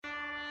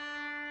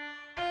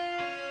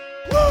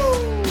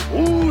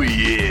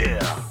yeah.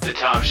 The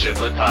Tom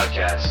Shiflett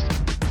Podcast.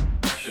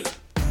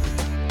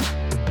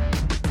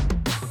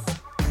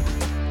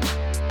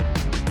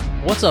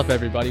 What's up,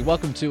 everybody?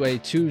 Welcome to a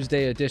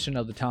Tuesday edition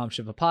of the Tom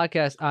Shiflett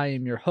Podcast. I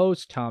am your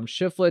host, Tom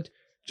Shiflett.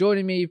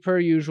 Joining me, per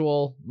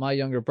usual, my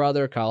younger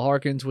brother, Kyle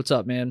Harkins. What's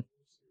up, man?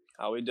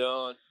 How we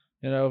doing?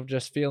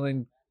 Just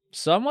feeling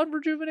somewhat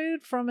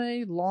rejuvenated from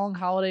a long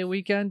holiday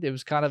weekend. It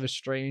was kind of a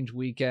strange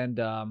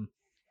weekend.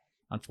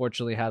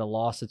 Unfortunately, had a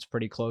loss that's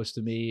pretty close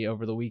to me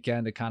over the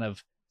weekend. It kind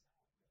of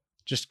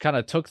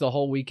took the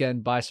whole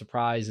weekend by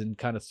surprise and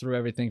kind of threw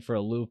everything for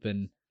a loop,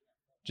 and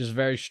just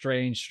very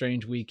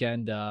strange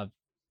weekend.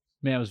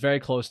 Man, it was very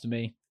close to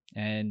me.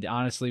 And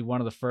honestly,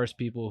 one of the first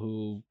people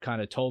who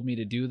kind of told me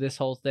to do this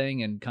whole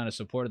thing and kind of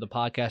supported the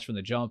podcast from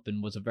the jump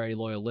and was a very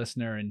loyal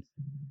listener. And,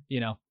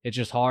 it's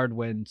just hard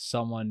when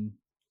someone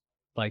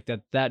like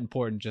that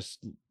important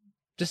just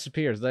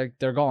disappears.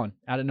 They're gone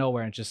out of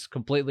nowhere and just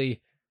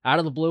completely out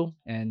of the blue.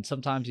 And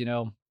sometimes,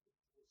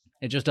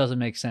 it just doesn't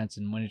make sense.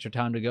 And when it's your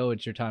time to go,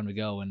 it's your time to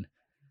go. And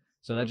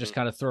so that just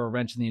kind of threw a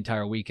wrench in the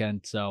entire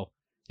weekend. So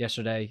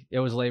yesterday, it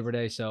was Labor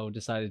Day, so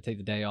decided to take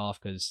the day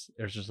off because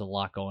there's just a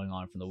lot going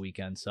on from the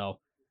weekend. So,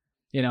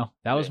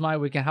 that was my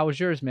weekend. How was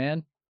yours,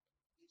 man?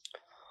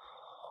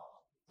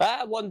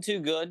 That wasn't too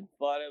good,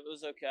 but it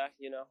was okay.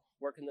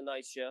 Working the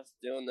night shift,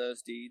 doing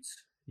those deeds.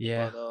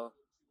 Yeah. But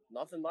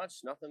nothing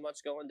much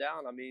going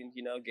down. I mean,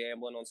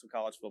 gambling on some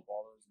college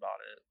football. That was about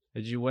it.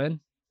 Did you win?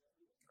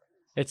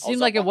 It seemed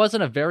like it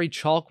wasn't a very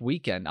chalk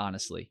weekend,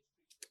 honestly.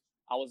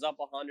 I was up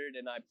 100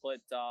 and I put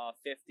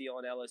 50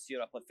 on LSU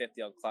and I put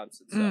 50 on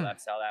Clemson. So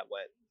that's how that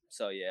went.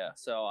 So, yeah.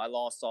 So I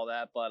lost all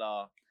that. But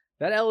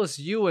that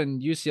LSU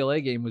and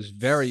UCLA game was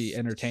very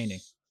entertaining.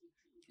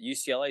 They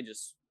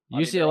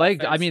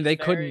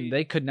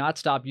could not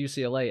stop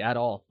UCLA at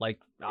all.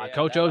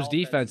 Coach O's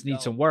defense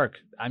needs some work.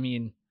 I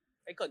mean,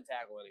 they couldn't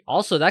tackle anybody.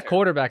 Also,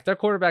 their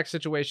quarterback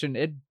situation,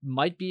 it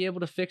might be able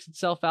to fix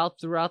itself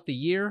out throughout the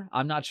year.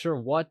 I'm not sure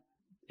what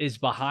is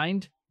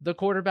behind the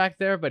quarterback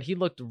there, but he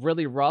looked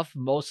really rough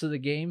most of the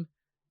game.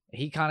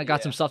 He kind of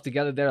got some stuff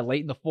together there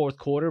late in the fourth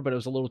quarter, but it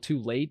was a little too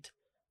late.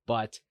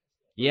 But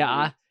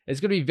it's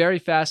going to be very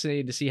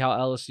fascinating to see how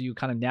LSU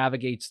kind of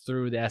navigates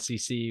through the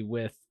SEC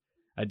with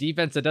a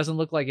defense that doesn't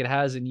look like it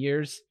has in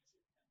years,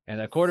 and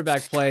a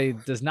quarterback play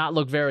does not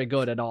look very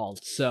good at all.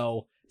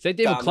 So same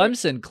thing with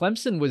Clemson.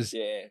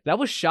 Clemson that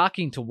was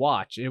shocking to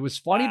watch. It was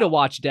funny to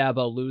watch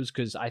Dabo lose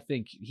because I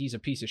think he's a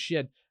piece of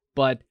shit,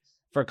 but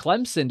for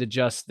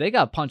Clemson they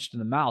got punched in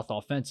the mouth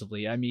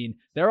offensively. I mean,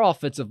 their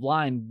offensive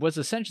line was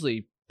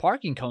essentially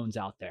parking cones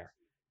out there.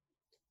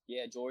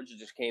 Yeah, Georgia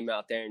just came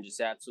out there and just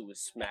absolutely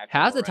smacked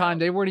Half them the time around.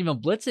 they weren't even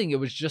blitzing. It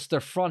was just their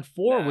front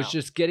four was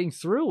just getting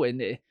through. And,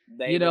 they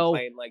were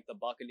playing like the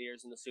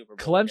Buccaneers in the Super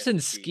Bowl.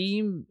 Clemson's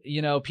scheme,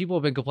 people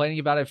have been complaining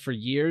about it for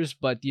years,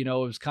 but, it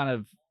was kind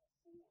of,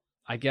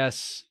 I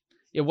guess,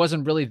 it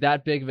wasn't really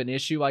that big of an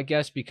issue, I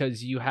guess,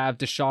 because you have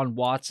Deshaun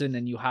Watson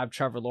and you have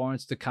Trevor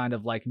Lawrence to kind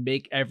of like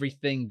make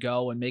everything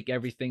go and make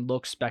everything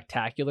look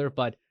spectacular.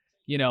 But,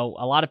 a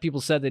lot of people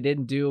said they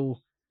didn't do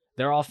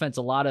their offense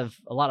a lot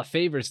of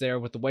favors there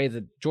with the way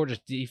that Georgia's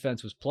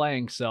defense was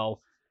playing. So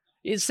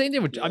it's the same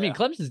thing with,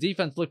 Clemson's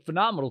defense looked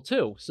phenomenal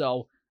too.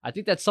 So I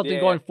think that's something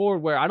going forward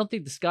where I don't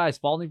think the sky is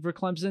falling for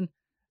Clemson.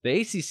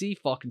 The ACC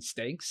fucking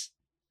stinks.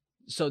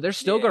 So they're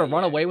still going to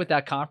run away with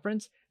that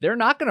conference. They're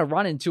not going to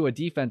run into a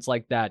defense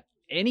like that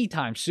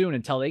anytime soon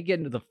until they get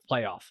into the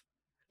playoff.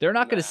 They're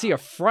not going to see a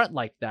front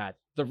like that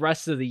the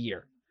rest of the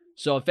year.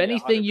 So if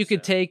anything, you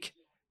could take,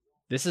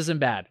 this isn't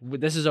bad.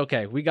 This is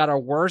okay. We got our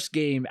worst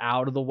game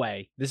out of the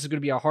way. This is going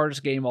to be our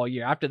hardest game all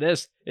year. After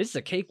this, it's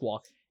a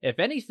cakewalk. If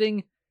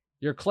anything,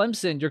 you're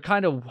Clemson, you're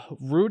kind of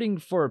rooting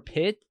for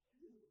Pitt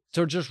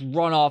to just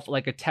run off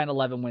like a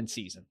 10-11 win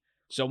season.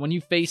 So when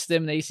you face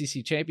them in the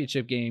ACC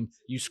championship game,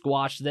 you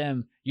squash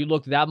them, you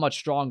look that much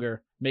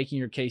stronger, making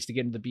your case to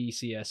get into the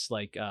BCS,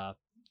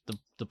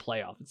 the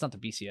playoff. It's not the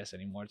BCS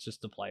anymore. It's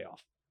just the playoff.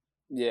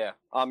 Yeah.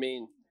 I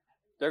mean,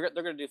 they're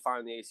going to do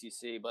fine in the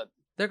ACC, but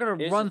they're going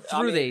to run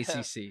through the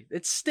ACC.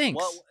 It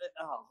stinks.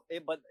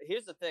 But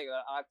here's the thing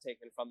that I've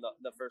taken from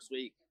the first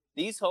week.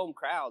 These home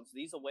crowds,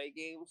 these away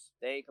games,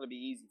 they ain't going to be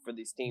easy for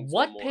these teams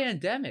What anymore.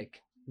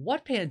 pandemic?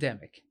 What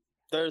pandemic?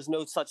 There's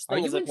no such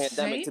thing as a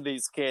pandemic to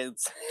these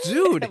kids.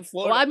 Dude. Florida,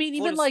 well, I mean,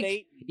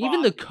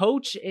 even the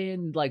coach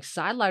and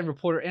sideline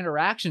reporter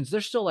interactions,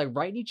 they're still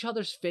right in each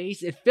other's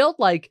face. It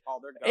felt like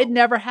it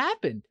never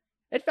happened.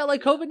 It felt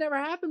like COVID never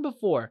happened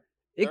before.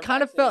 It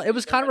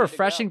was kind of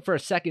refreshing for a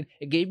second.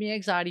 It gave me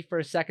anxiety for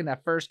a second.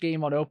 That first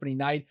game on opening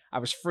night, I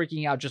was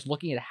freaking out just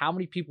looking at how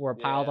many people were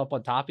piled up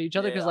on top of each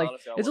other. Because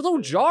it's a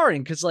little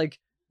jarring because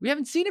we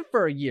haven't seen it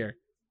for a year.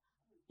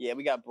 Yeah,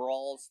 we got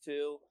brawls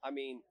too. I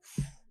mean,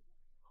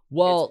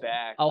 well,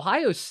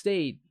 Ohio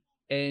State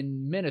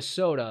and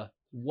Minnesota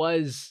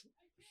was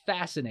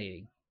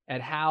fascinating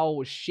at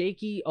how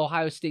shaky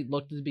Ohio State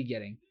looked at the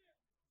beginning.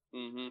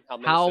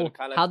 Mm-hmm.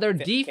 How their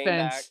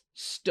defense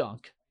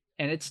stunk,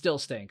 and it still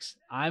stinks.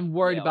 I'm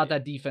worried about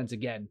that defense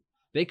again.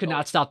 They could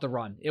not stop the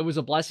run. It was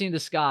a blessing in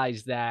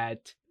disguise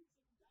that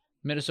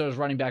Minnesota's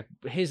running back,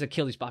 his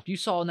Achilles pop. You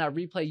saw in that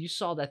replay, you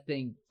saw that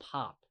thing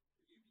pop.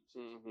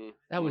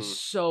 That was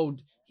so.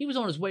 He was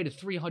on his way to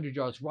 300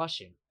 yards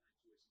rushing.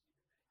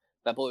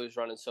 That boy was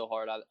running so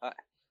hard.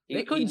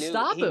 They couldn't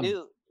stop him.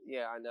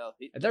 Yeah, I know.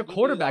 Their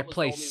quarterback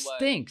play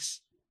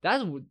stinks.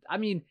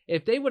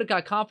 If they would have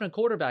got confident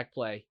quarterback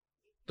play,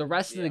 the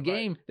rest of the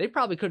game, they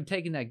probably could have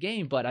taken that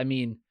game. But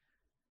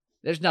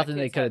there's nothing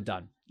they could have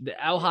done. The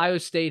Ohio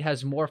State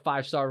has more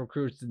 5-star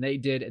recruits than they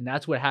did, and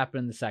that's what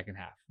happened in the second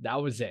half.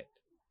 That was it.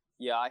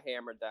 Yeah, I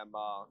hammered them.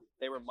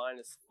 They were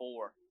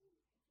 -4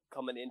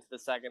 coming into the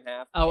second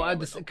half. Oh,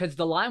 because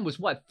the line was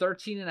what,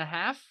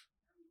 13.5?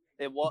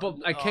 It was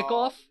a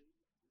kickoff.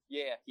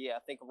 Yeah, I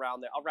think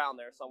around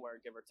there somewhere,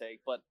 give or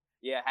take. But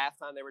yeah,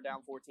 halftime they were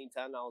down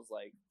 14-10. I was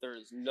like,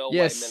 there's no way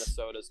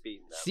Minnesota's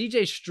beating them.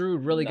 CJ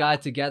Stroud really got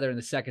it together in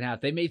the second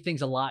half. They made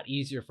things a lot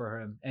easier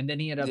for him, and then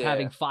he ended up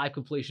having 5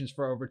 completions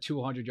for over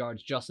 200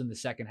 yards just in the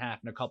second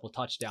half and a couple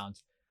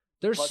touchdowns.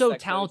 They're so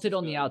talented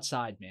on the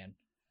outside, man.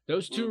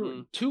 Those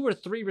two or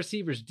three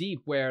receivers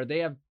deep, where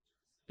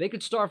they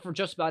could start for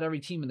just about every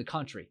team in the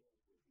country.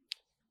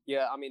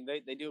 Yeah,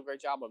 they do a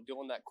great job of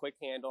doing that quick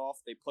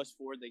handoff. They push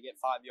forward, they get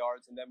 5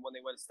 yards, and then when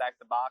they went to stack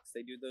the box,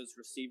 they do those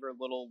receiver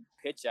little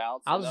pitch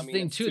outs. I was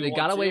thinking too, they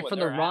got away from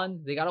the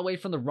run. They got away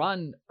from the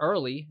run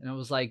early, and it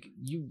was like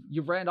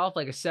you ran off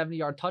like a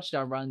 70-yard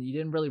touchdown run. You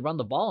didn't really run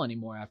the ball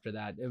anymore after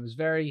that. It was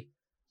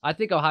I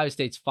think Ohio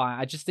State's fine.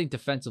 I just think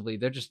defensively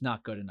they're just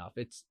not good enough.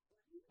 It's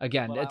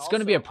going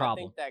to be a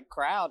problem. I think that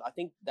crowd. I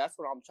think that's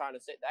what I'm trying to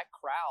say. That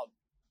crowd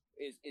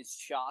is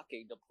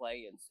shocking to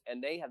play in,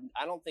 and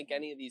I don't think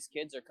any of these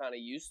kids are kind of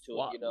used to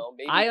it.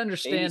 Maybe, I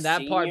understand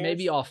that part, seniors.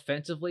 maybe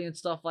offensively and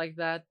stuff like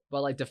that,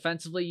 but like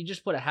defensively, you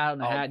just put a hat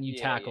on a hat and you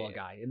tackle a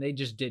guy, and they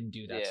just didn't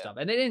do that stuff,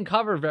 and they didn't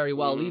cover very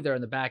well either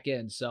in the back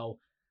end. So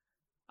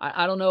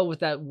I don't know what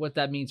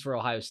that means for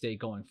Ohio State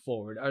going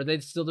forward. Are they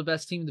still the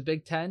best team in the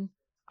Big Ten?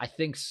 I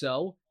think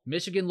so.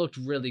 Michigan looked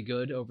really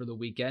good over the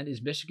weekend.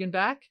 Is Michigan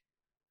back?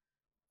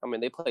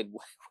 They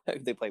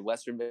played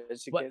Western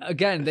Michigan. But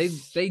again,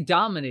 they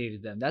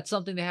dominated them. That's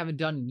something they haven't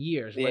done in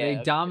years, where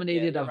they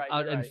dominated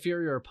an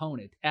inferior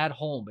opponent at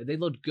home. They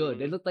looked good.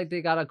 They looked like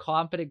they got a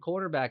competent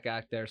quarterback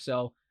out there.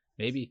 So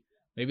maybe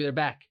they're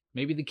back.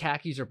 Maybe the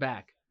Khakis are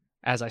back.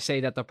 As I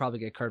say that, they'll probably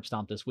get curb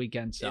stomped this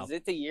weekend. So is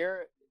it the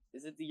year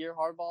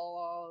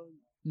Harbaugh?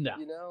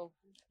 No.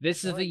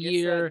 This is the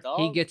year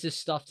he gets his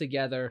stuff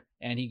together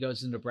and he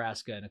goes to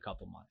Nebraska in a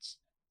couple months.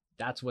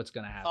 That's what's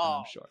going to happen,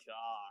 I'm sure.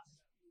 God.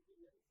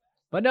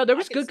 But no, there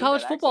was good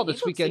college football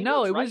this weekend.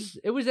 No, it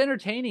was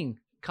entertaining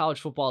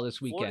college football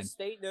this weekend. Florida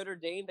State, Notre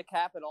Dame to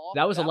cap it off.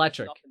 That was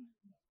electric.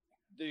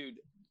 Dude,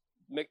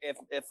 if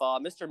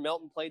Mr.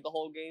 Milton played the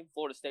whole game,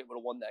 Florida State would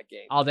have won that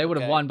game. Oh, they would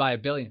have won by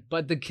 1 billion.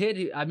 But the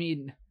kid,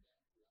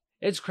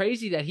 it's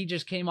crazy that he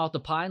just came off the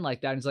pine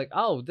like that. And he's like,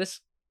 oh, this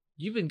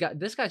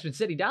guy's been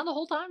sitting down the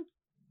whole time?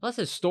 That's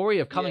his story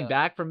of coming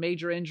back from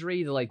major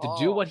injury to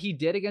do what he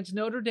did against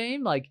Notre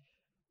Dame.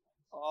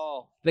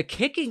 The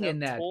kicking in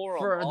that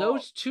for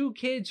those two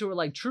kids who are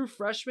like true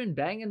freshmen,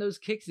 banging those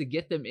kicks to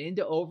get them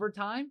into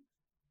overtime.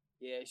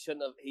 Yeah,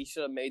 he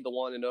should have made the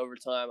one in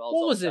overtime.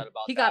 What was it?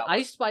 He got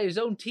iced by his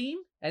own team,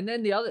 and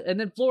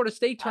then Florida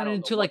State turned it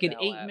into like an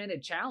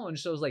 8-minute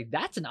challenge. So it was like,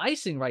 that's an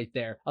icing right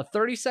there. A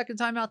 30-second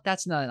timeout,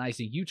 that's not an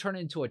icing. You turn it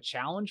into a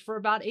challenge for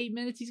about 8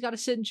 minutes. He's got to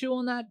sit and chew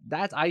on that.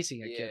 That's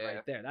icing a kid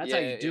right there. That's how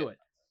you do it.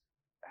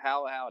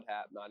 How it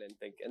happened, I didn't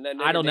think. And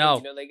then I don't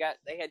know.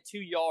 They had 2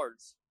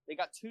 yards. They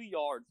got 2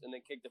 yards and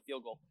then kicked a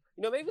field goal.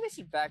 Maybe they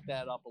should back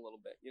that up a little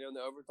bit. In the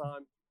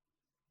overtime,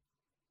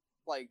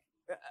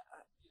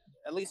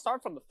 at least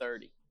start from the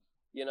 30.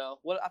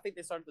 I think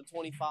they started at the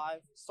 25.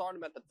 Start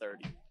them at the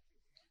 30.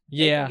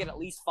 Yeah, they can get at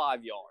least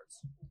 5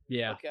 yards.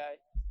 Yeah. Okay.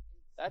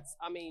 That's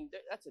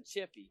a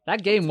chippy.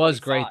 That game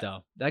was great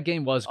though. That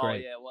game was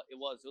great. Oh yeah, well, it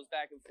was. It was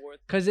back and forth.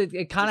 Because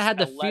it kind of had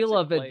the feel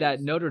of it that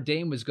Notre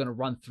Dame was going to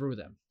run through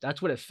them.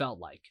 That's what it felt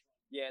like.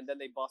 Yeah, and then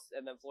they busted,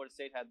 and then Florida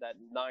State had that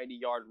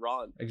 90-yard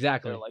run.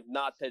 Exactly. They're like,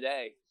 not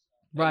today.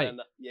 Right. Then,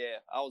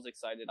 I was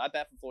excited. I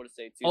bet for Florida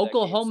State too.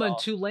 Oklahoma and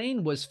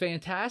Tulane was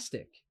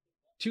fantastic.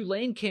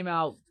 Tulane came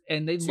out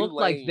and they looked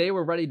like they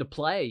were ready to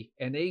play,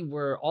 and they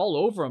were all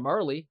over them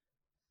early.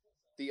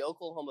 The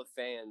Oklahoma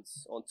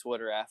fans on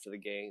Twitter after the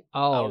game.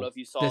 Oh, I don't know if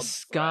you saw the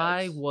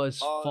sky was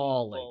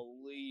falling.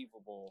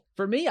 Unbelievable.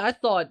 For me, I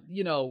thought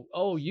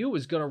OU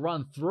was going to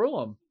run through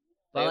them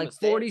by like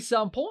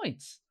 40-some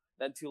points.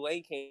 Then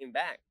Tulane came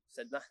back.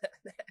 Said,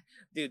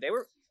 dude,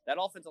 that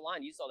offensive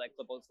line. You saw that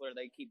clip on Twitter.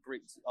 They keep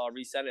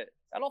resetting it.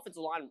 That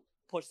offensive line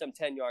pushed them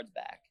 10 yards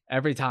back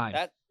every time.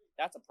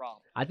 That's a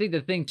problem. I think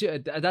the thing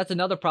too. That's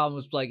another problem.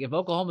 Was like if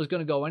Oklahoma's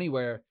going to go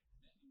anywhere,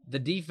 the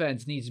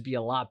defense needs to be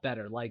a lot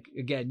better. Like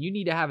again, you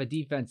need to have a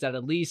defense that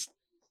at least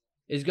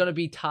is going to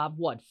be top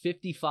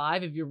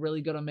 55 if you're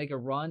really going to make a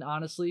run.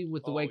 Honestly,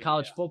 with the way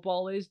college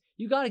football is,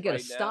 you got to get a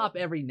stop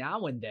every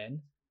now and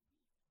then.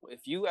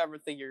 If you ever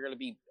think you're going to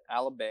beat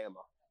Alabama,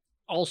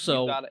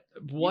 also,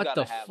 what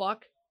the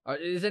fuck?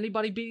 Is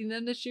anybody beating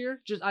them this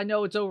year? Just I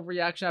know it's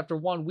overreaction after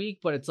 1 week,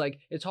 but it's like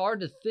it's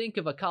hard to think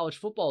of a college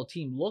football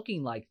team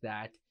looking like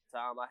that.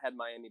 Tom, I had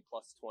Miami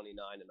plus 29.5.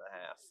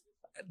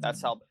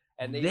 That's how.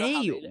 And They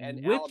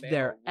and whipped Alabama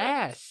their whipped.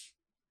 ass.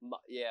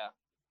 Yeah.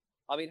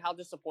 I mean, how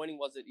disappointing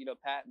was it?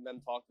 Pat and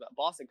them talked about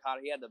Boston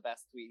Connor. He had the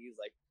best tweet. He was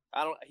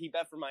like, He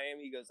bet for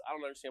Miami. He goes, I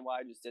don't understand why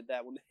I just did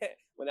that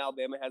when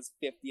Alabama has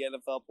 50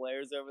 NFL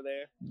players over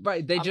there.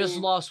 Right. They just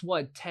mean, lost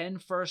 10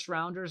 first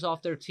rounders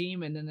off their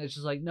team, and then they're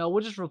just like, no,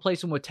 we'll just replace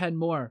them with 10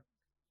 more.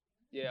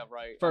 Yeah,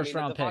 right. First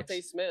round Devontae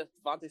picks. Smith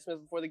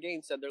before the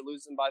game said they're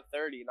losing by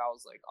 30, and I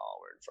was like, oh,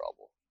 we're in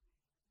trouble.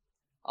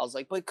 I was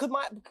like, but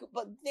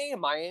damn,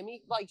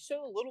 Miami, like,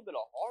 show a little bit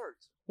of heart.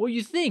 Well,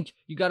 you think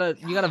you got a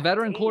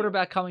veteran damn.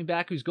 quarterback coming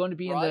back who's going to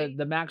be in Right,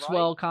 the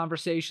Maxwell right.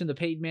 conversation, the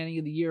Peyton Manning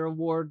of the Year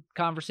award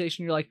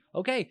conversation. You're like,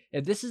 okay,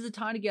 if this is the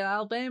time to get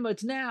Alabama,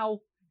 it's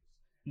now.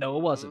 No,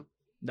 it wasn't.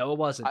 No, it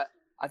wasn't.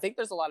 I think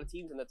there's a lot of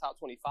teams in the top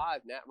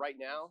 25 right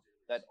now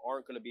that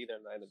aren't going to be there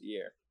at the end of the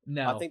year.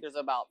 No. I think there's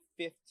about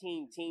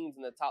 15 teams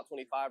in the top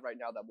 25 right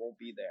now that won't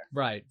be there.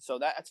 Right. So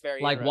that's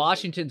very like interesting.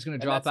 Washington's going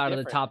to drop that's out of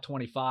the different. top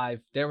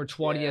 25. They were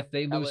 20th. Yeah,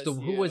 They lose to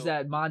who was LSU.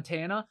 that?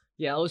 Montana.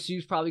 Yeah,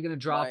 LSU's probably going to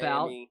drop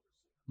out. Miami.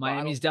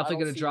 Miami's I don't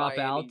definitely going to see drop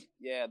Miami- out.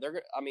 Yeah,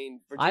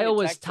 Virginia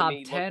Iowa's Tech, to top me,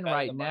 looked 10 better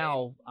right than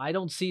now. I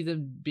don't see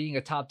them being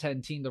a top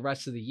 10 team the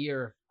rest of the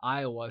year,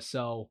 Iowa.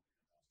 So,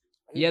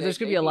 Miami. yeah, there's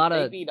going to be a lot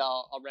They of beat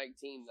a ranked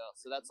team though,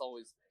 so that's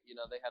always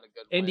they had a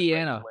good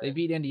Indiana. ranked They win.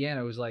 beat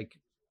Indiana. It was like,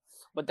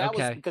 But that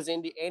okay. was because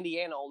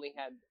Indiana only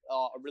had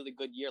a really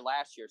good year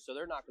last year, so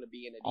they're not going to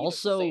be in it. either.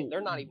 also,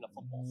 They're not even a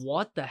football.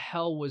 what the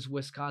hell was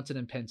Wisconsin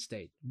and Penn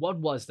State? What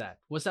was that?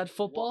 Was that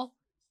football?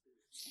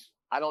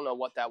 I don't know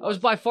what that That was. was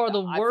by far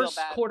the I feel worst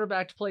bad.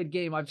 quarterback played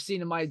game I've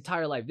seen in my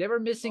entire life. They were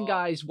missing Oh.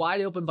 guys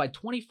wide open by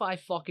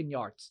 25 fucking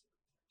yards.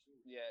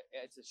 Yeah,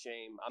 it's a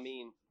shame. I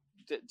mean,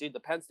 dude, the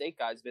Penn State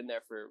guy's been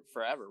there for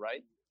forever,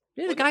 right?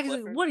 Yeah, the Wasn't guy,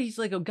 Clifford? what? He's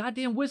like a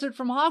goddamn wizard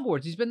from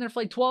Hogwarts. He's been there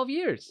for like 12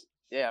 years.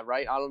 Yeah,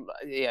 right.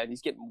 Yeah, and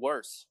he's getting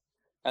worse.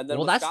 And then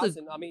Well, that's the-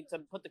 Wisconsin. I mean, to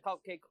put the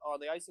cupcake or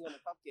the icing on the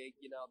cupcake,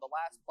 the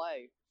last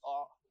play.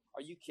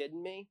 Are you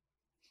kidding me?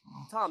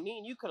 Tom, me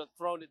and you could have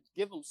thrown it,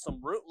 give him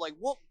some room. Like,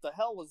 what the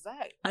hell was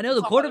that? I know You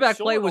the talk about a quarterback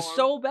play short was arm.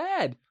 so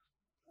bad.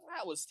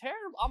 That was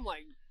terrible. I'm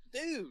like,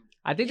 dude.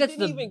 I think you that's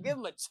didn't even give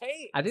him a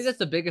chance. I think that's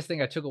the biggest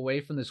thing I took away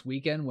from this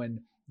weekend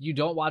when you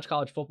don't watch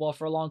college football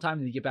for a long time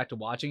and you get back to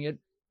watching it.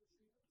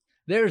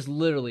 There's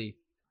literally,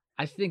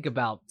 I think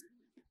about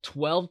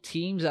 12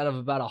 teams out of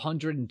about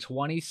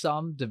 120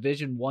 some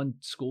Division I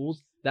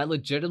schools that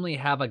legitimately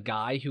have a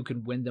guy who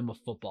can win them a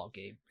football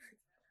game.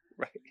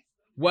 right.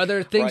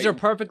 Whether things Right. are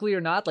perfectly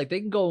or not, like they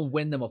can go and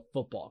win them a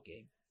football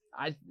game.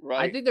 I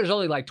Right. think there's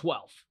only like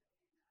 12.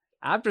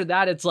 After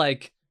that, it's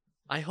like,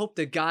 I hope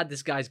to God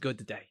this guy's good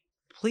today.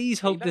 Please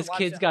Yeah, you hope better this watch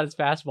kid's out. got his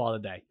fastball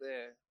today.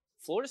 Yeah.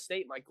 Florida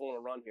State might go on a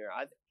run here.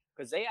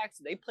 Because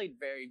they played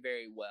very,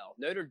 very well.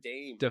 Notre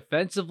Dame.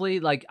 Defensively,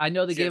 like I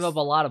know they gave Just- up a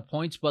lot of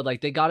points, but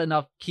like they got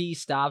enough key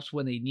stops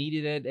when they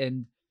needed it.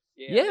 And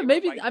they yeah, were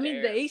maybe right I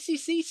mean there. the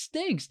ACC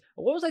stinks.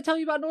 What was I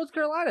telling you about North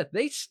Carolina?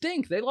 They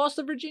stink. They lost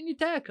to Virginia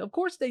Tech. Of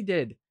course they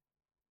did.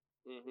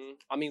 Mhm.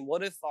 I mean,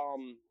 what if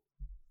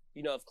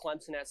if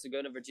Clemson has to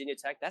go to Virginia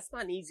Tech? That's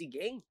not an easy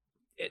game.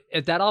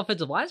 If that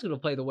offensive line is going to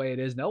play the way it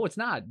is, no, it's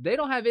not. They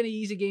don't have any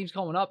easy games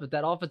coming up if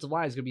that offensive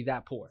line is going to be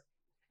that poor.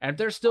 And if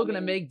they're still I going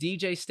to mean- make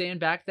DJ stand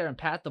back there and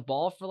pat the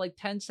ball for like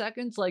 10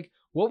 seconds, like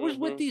what was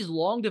with Mhm. these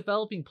long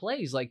developing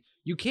plays? Like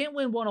you can't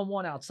win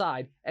one-on-one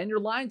outside and your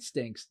line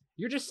stinks.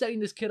 You're just setting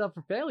this kid up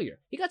for failure.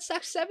 He got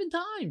sacked 7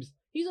 times.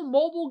 He's a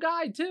mobile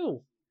guy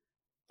too.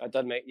 That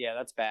doesn't make. Yeah,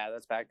 that's bad.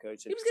 That's bad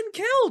coaching. He was getting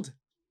killed.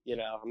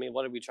 I mean,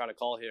 what are we trying to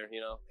call here?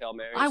 Hail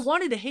Marys. I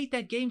wanted to hate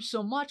that game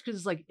so much because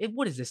it's like,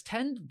 what is this,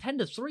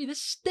 10-3? This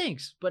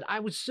stinks. But I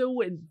was so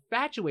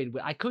infatuated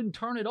with it, I couldn't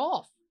turn it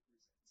off.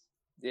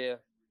 Yeah.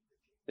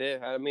 Yeah.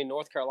 I mean,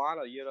 North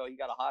Carolina. You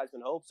got a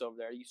Heisman hopes over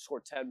there. You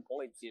scored 10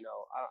 points.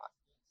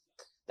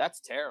 That's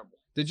terrible.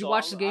 Did you So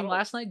watch the I game don't-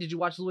 last night? Did you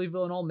watch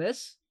Louisville and Ole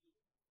Miss?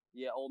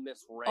 Yeah, Ole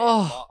Miss ran.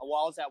 Oh.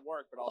 Well, I was at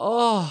work, but I was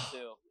Oh. watching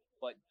too.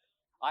 But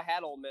I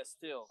had Ole Miss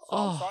too. So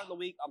Oh. I'm starting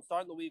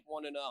the week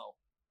 1-0.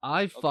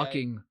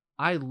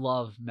 I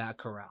love Matt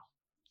Corral.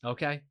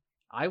 Okay?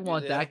 I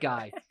want Yeah. that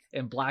guy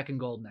in black and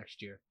gold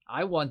next year.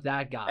 I want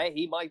that guy. Hey,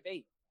 he might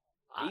be.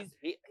 I-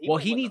 He well,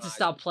 might he win the needs to Heisman.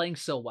 stop playing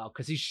so well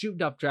because he's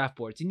shooting up draft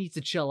boards. He needs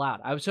to chill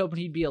out. I was hoping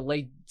he'd be a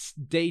late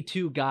day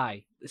 2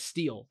 guy,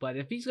 steal. But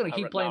if he's going to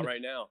keep Not playing,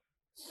 right now.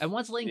 and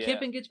once Lane Yeah.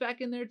 Kiffin gets back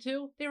in there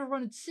too, they were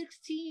running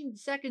 16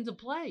 seconds of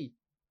play.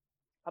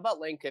 How about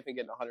Lane Kiffin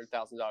getting a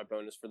 $100,000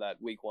 bonus for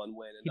that week 1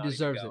 win? And He not even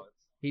deserves it. going?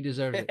 He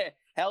deserves it.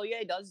 Hell yeah,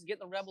 he does. He's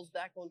getting the Rebels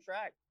back on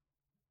track.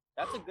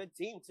 That's a good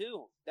team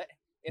too.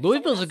 If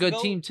Louisville's someone a good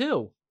has to go- team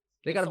too.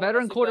 They if got a someone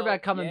veteran has to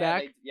quarterback go- coming yeah,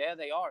 back.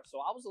 They are. So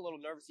I was a little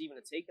nervous even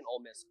to take an Ole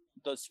Miss.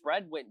 The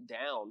spread went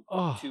down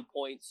Oh. 2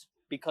 points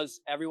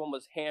because everyone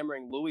was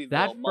hammering Louisville.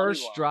 That money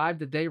first line. drive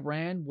that they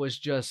ran was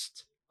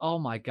just Oh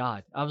my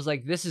God. I was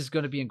like, this is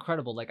going to be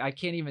incredible. Like, they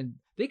couldn't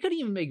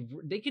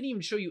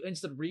even show you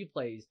instant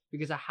replays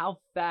because of how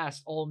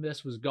fast Ole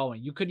Miss was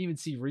going. You couldn't even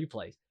see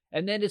replays.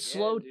 And then it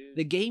slowed, dude.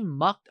 the game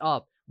mucked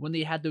up when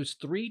they had those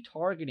 3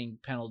 targeting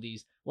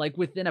penalties, like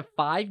within a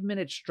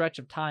 5-minute stretch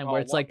of time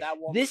where it's like, that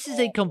one this was is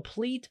a awful.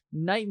 complete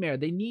nightmare.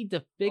 They need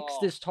to fix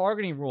this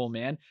targeting rule,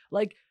 man.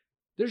 Like,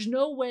 there's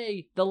no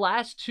way the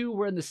last 2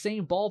 were in the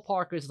same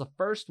ballpark as the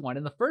first one.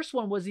 And the first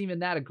one wasn't even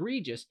that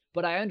egregious,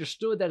 but I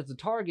understood that it's a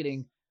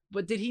targeting.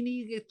 But did he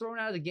need to get thrown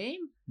out of the game?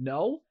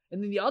 No.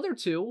 And then the other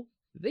 2,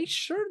 they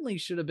certainly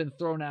should have been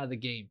thrown out of the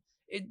game.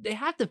 They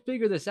have to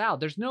figure this out.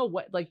 There's no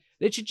way. Like,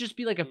 it should just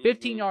be like a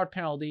 15-yard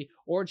penalty,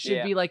 or it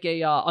should be like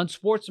a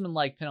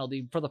unsportsmanlike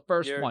penalty for the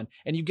first one,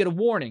 and you get a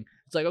warning.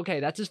 It's like, okay,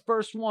 that's his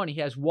first one. He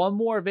has one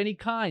more of any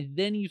kind,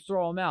 then you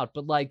throw him out.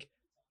 But like,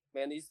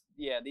 man,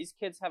 these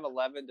kids have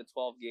 11 to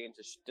 12 games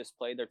to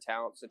display their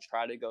talents to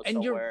try to go and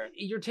somewhere.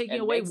 You're taking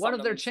away one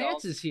of their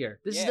themselves. chances here.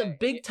 This is a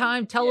big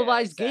time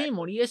televised game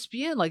on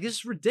ESPN. Like, this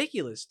is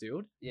ridiculous,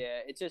 dude. Yeah,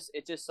 it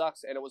just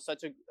sucks, and it was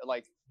such a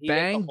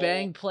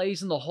bang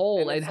plays in the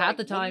hole, and half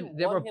the time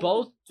they were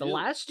both the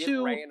last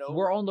 2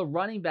 were on the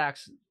running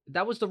backs.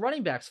 That was the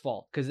running back's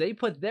fault because they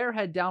put their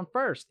head down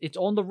first. It's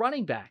on the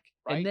running back,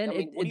 right? And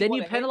then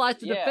you penalize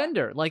the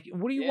defender. Like,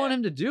 what do you want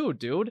him to do,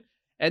 dude?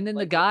 And then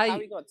the guy, how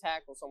are you going to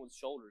tackle someone's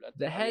shoulder?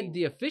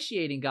 The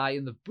officiating guy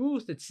in the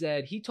booth that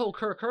said, he told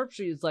Kirk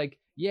Herbstreit, it's like,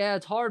 yeah,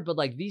 it's hard, but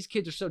like, these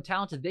kids are so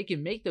talented, they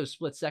can make those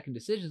split-second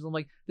decisions. I'm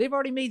like, they've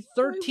already made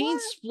 13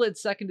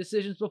 split-second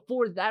decisions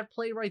before that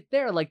play right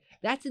there. Like,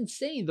 that's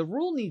insane. The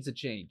rule needs to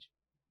change.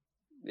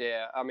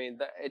 Yeah, I mean,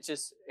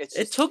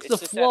 it took the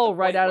flow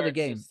right out of the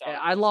game.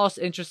 I lost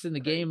interest in the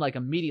game like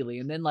immediately,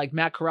 and then like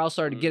Matt Corral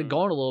started to get it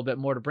going a little bit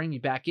more to bring me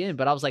back in.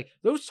 But I was like,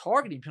 those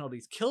targeting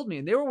penalties killed me,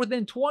 and they were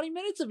within 20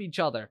 minutes of each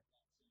other.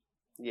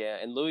 Yeah,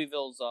 and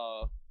Louisville's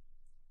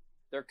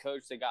their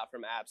coach they got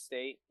from App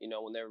State,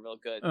 when they were real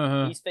good.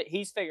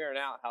 He's figuring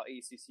out how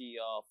ACC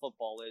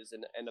football is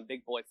and a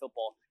big boy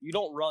football. You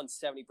don't run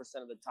 70%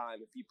 of the time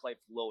if you play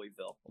for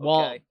Louisville. Okay,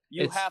 well,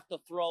 you have to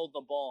throw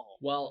the ball.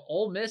 Well,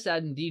 Ole Miss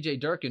added DJ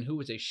Durkin, who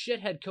was a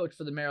shithead coach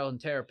for the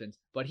Maryland Terrapins,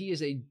 but he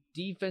is a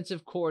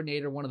defensive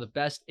coordinator, one of the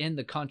best in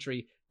the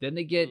country. Then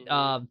they get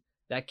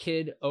that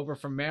kid over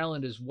from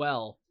Maryland as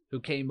well, who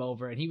came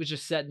over, and he was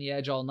just setting the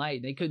edge all night,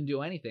 and they couldn't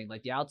do anything.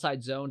 Like the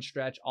outside zone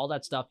stretch, all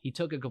that stuff, he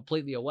took it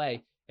completely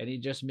away, and he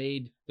just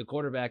made the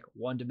quarterback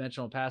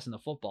one-dimensional pass in the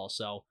football.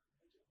 So,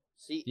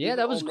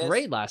 that was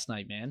great last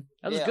night, man.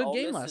 That was a good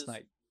game last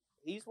night.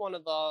 He's one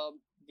of the,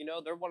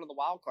 they're one of the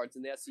wild cards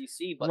in the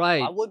SEC, but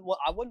right. I wouldn't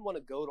want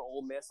to go to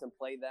Ole Miss and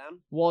play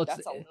them. Well,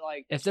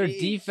 if their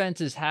defense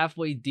is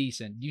halfway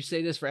decent, you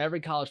say this for every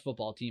college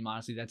football team,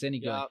 honestly, that's any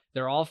good.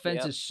 Their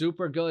offense is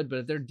super good, but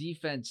if their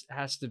defense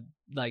has to,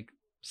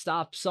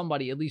 stop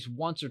somebody at least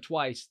once or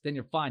twice, then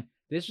you're fine.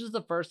 This was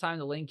the first time in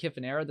the Lane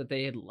Kiffin era that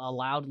they had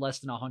allowed less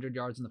than 100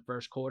 yards in the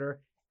first quarter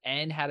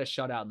and had a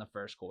shutout in the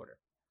first quarter.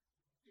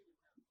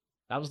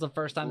 That was the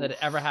first time that it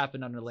ever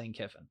happened under Lane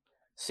Kiffin.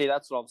 See,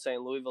 that's what I'm saying.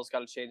 Louisville's got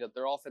to change up.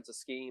 Their offensive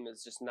scheme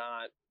is just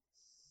not.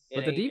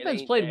 But the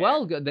defense played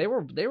well. Good. They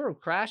were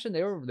crashing.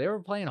 They were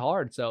playing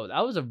hard. So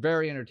that was a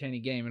very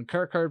entertaining game. And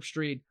Kirk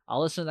Herbstreit,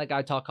 I'll listen to that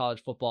guy talk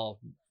college football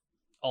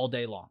all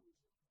day long.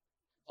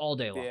 All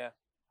day long. Yeah.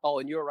 Oh,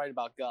 and you were right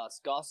about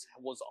Gus. Gus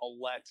was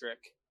electric.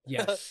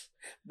 Yes.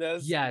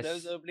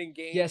 those opening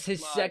games. Yes,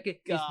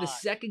 the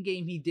second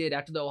game he did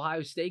after the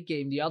Ohio State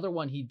game, the other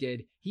one he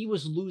did, he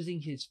was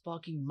losing his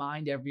fucking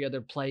mind every other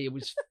play. It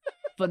was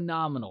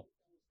phenomenal.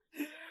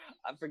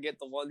 I forget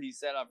the one he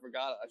said. I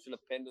forgot. I should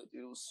have pinned it.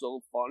 It was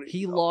so funny.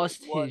 He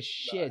lost his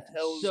shit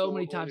so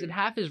many times. And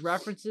half his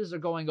references are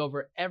going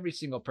over every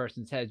single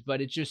person's heads, but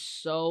it's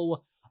just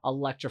so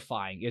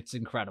electrifying. It's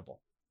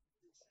incredible.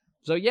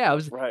 So, yeah, it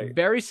was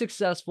very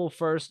successful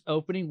first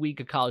opening week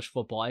of college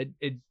football.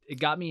 It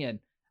got me in.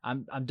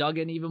 I'm dug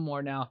in even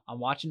more now. I'm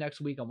watching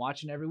next week. I'm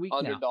watching every week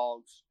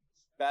Underdogs.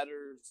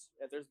 Betters.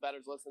 If there's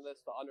betters listening to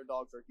this, the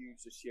underdogs are huge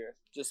this year.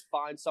 Just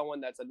find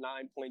someone that's a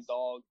 9-point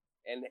dog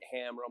and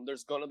hammer them.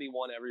 There's going to be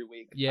one every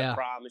week. Yeah. I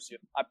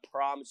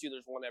promise you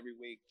there's one every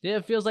week. Yeah,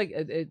 it feels like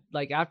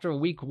like after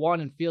week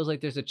one, it feels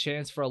like there's a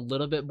chance for a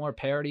little bit more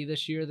parity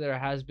this year than there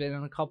has been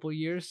in a couple of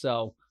years.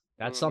 So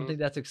that's something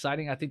that's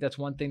exciting. I think that's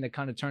one thing that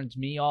kind of turns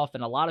me off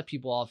and a lot of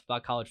people off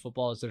about college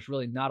football is there's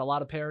really not a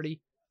lot of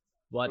parity.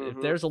 But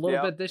if there's a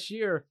little bit this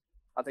year.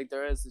 I think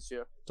there is this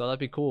year. So that'd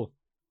be cool.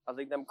 I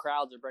think them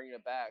crowds are bringing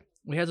it back.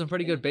 We had some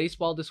pretty good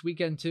baseball this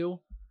weekend, too.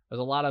 There's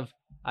a lot of,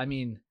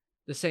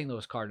 the St.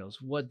 Louis Cardinals.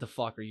 What the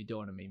fuck are you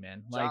doing to me,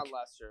 man? John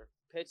Lester,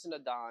 pitching a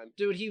dime.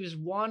 Dude, he was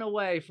one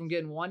away from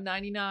getting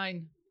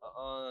 199.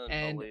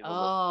 And,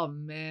 oh,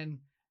 man.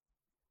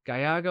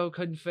 Gallardo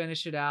couldn't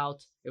finish it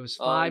out. It was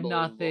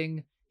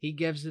 5-0. He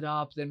gives it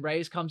up. Then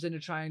Reyes comes in to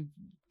try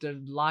to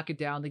lock it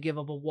down. They give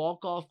up a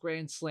walk-off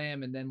grand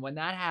slam. And then when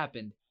that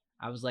happened,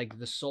 I was like,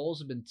 the souls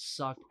have been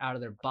sucked out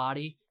of their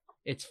body.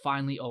 It's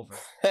finally over.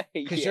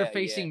 Because you're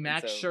facing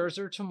Max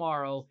Scherzer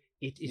tomorrow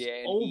It is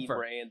and he over.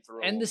 ran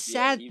through And him. the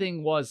sad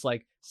thing was,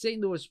 like,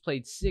 St. Louis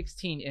played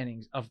 16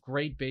 innings of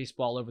great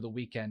baseball over the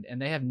weekend, and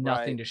they have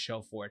nothing Right. to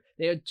show for it.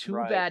 They had two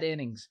Right. bad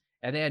innings,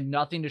 and they had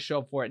nothing to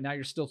show for it. Now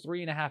you're still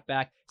 3.5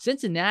 back.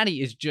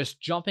 Cincinnati is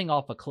just jumping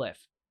off a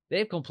cliff.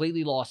 They've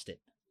completely lost it.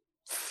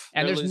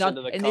 And They're there's losing to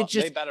nothing, the and Cubs. it's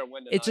just, They better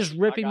win it's just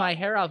tonight. ripping I my got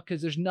hair them. out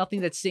because there's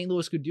nothing that St.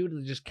 Louis could do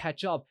to just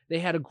catch up. They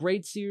had a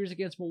great series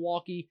against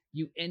Milwaukee.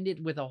 You end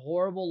it with a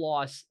horrible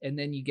loss, and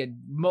then you get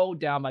mowed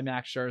down by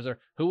Max Scherzer,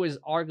 who is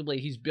arguably,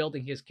 he's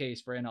building his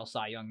case for NL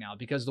Cy Young now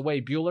because the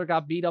way Bueller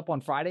got beat up on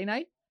Friday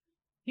night,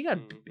 he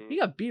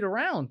got beat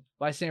around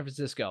by San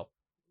Francisco.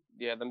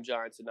 Yeah, them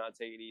Giants did not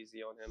take it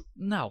easy on him.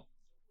 No.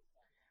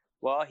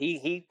 Well,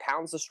 he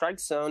pounds the strike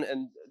zone,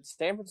 and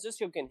San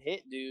Francisco can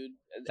hit, dude.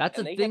 That's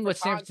And the they thing hit with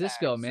for San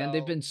Francisco, contact, man. so-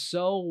 They've been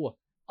so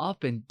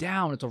up and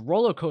down. It's a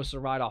roller coaster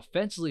ride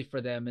offensively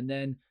for them, and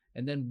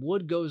then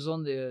Wood goes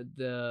on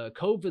the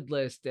COVID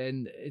list,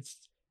 and it's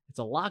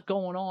a lot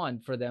going on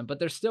for them. But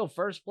they're still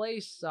first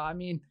place. So, I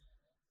mean,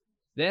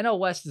 the NL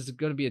West is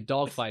going to be a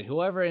dogfight.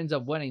 Whoever ends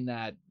up winning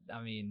that,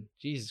 I mean,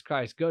 Jesus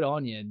Christ, good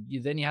on you. And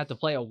then you have to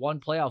play a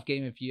one playoff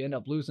game if you end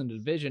up losing the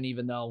division,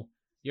 even though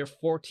you're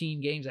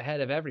 14 games ahead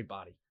of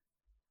everybody.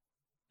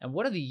 And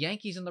what are the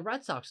Yankees and the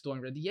Red Sox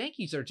doing? The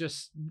Yankees are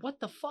just, what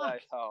the fuck?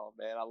 Oh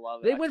man, I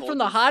love it. They I went told from you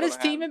the this was gonna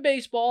hottest team happen. in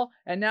baseball,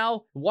 and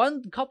now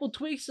one couple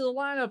tweaks to the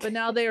lineup, and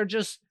now they are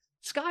just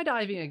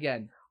skydiving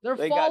again. They're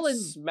They falling. got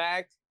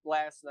smacked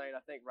last night. I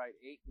think right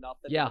 8-0.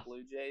 Yeah. The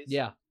Blue Jays.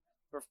 Yeah,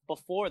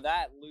 Before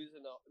that,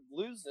 losing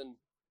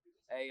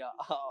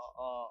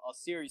a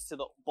series to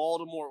the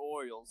Baltimore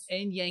Orioles.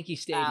 in Yankee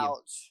Stadium.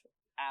 Ouch.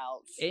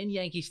 In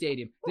Yankee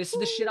Stadium. This is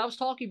the shit I was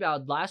talking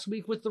about last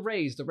week with the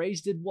Rays. The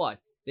Rays did what?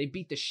 They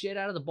beat the shit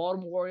out of the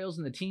Baltimore Orioles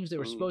and the teams they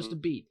were supposed to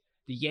beat.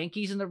 The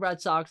Yankees and the Red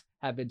Sox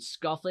have been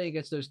scuffling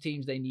against those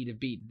teams they need to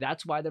beat.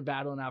 That's why they're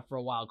battling out for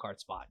a wild card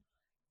spot.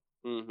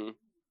 Mm-hmm.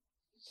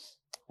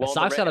 The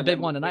Sox got a big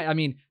one tonight. I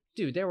mean,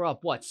 dude, they were up,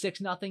 what,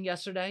 6-0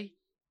 yesterday?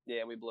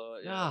 Yeah, we blew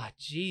it. Yeah. Ah,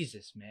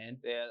 Jesus, man.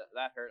 Yeah,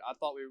 that hurt. I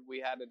thought we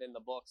had it in the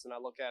books, and I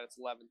look at it, it's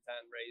 11-10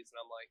 Rays, and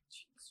I'm like,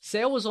 jeez.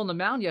 Sale was on the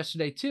mound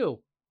yesterday,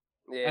 too.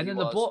 Yeah, And then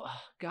the bull,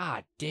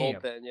 God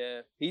damn. bullpen,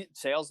 yeah.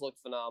 Sales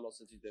looked phenomenal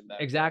since he's been back.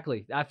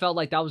 Exactly. I felt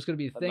like that was going to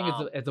be the thing.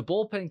 Phenomenal. If the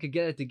bullpen could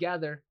get it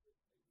together,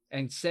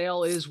 and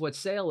Sale is what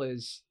Sale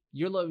is,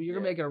 you're Yeah.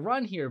 making a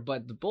run here.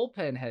 But the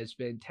bullpen has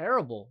been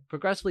terrible,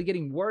 progressively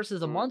getting worse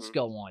as the months Mhm.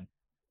 go on.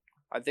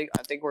 I think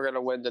we're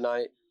gonna win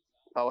tonight.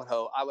 I would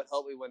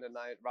hope we win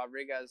tonight.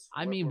 Rodriguez.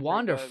 I we're mean, pretty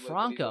Wander good with what he's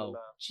Franco, doing now.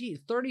 gee,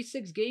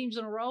 36 games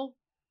in a row,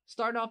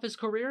 starting off his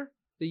career,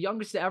 the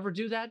youngest to ever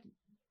do that.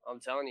 I'm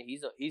telling you,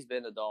 he's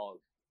been a dog.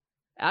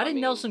 Adding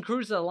mean- Nelson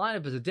Cruz to the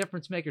lineup is a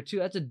difference maker too.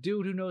 That's a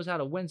dude who knows how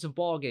to win some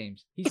ball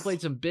games. He's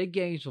played some big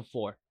games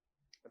before.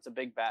 It's a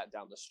big bat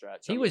down the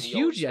stretch. He was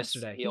huge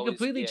yesterday. He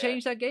completely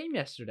changed that game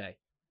yesterday.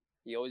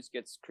 He always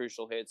gets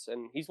crucial hits,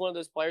 and he's one of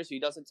those players who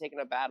doesn't take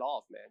a bat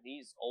off, man.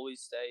 He's always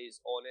stays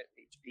on it.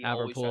 He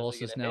always tries to Pujols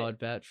get is a now hit. at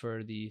bat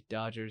for the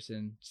Dodgers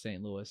in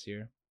St. Louis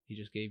here. He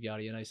just gave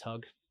Yachty a nice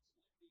hug.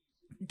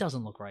 It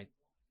doesn't look right.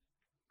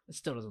 It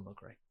still doesn't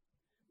look right.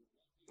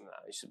 Nah,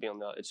 he should be on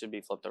the. It should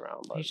be flipped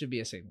around, but He should be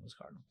a St. Louis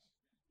Cardinal.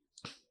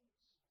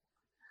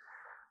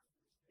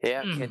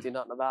 yeah, can't do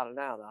nothing about it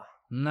now, though.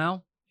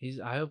 No,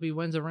 I hope he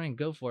wins a ring.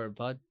 Go for it,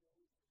 bud.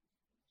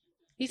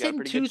 He's Got a hitting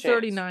pretty good chance.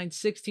 239,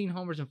 16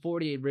 homers, and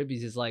 48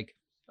 ribbies is like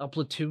a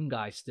platoon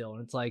guy still.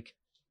 And it's like,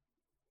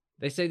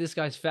 they say this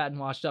guy's fat and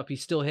washed up.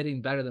 He's still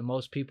hitting better than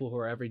most people who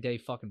are everyday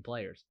fucking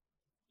players.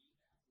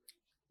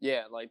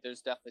 Yeah, like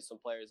there's definitely some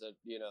players that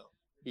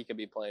he could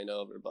be playing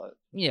over, but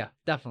Yeah,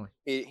 definitely.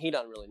 he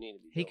doesn't really need to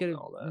be. He doing could,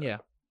 all that. yeah.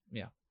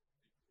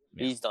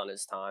 He's done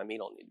his time. He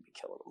don't need to be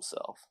killing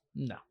himself.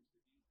 No.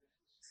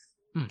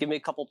 Give me a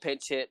couple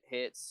pinch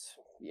hits.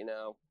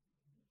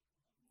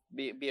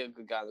 Be a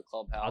good guy in the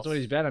clubhouse. That's what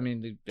he's been. I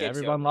mean, you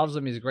everyone over. loves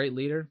him. He's a great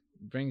leader.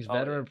 Brings Oh,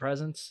 veteran yeah.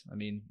 presence. I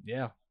mean,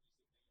 yeah.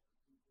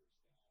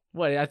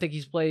 What? I think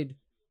he's played.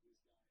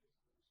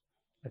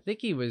 I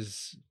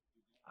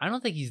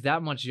don't think he's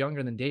that much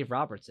younger than Dave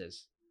Roberts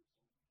is,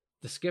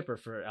 the skipper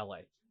for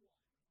LA.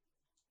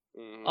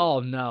 Mhm. Oh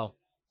no.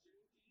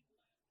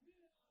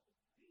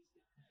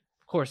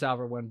 Of course,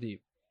 Albert went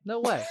deep. No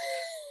way.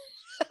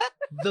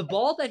 The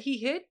ball that he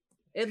hit,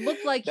 it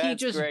looked like he That's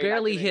just great.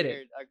 barely hit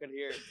it. I could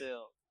hear it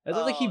too. It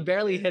looked like he Oh,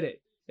 barely shit. hit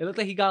it. It looked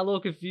like he got a little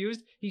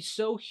confused. He's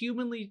so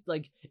humanly,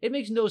 it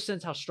makes no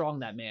sense how strong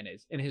that man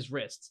is in his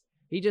wrists.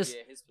 He just,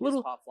 Yeah, his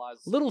little- pop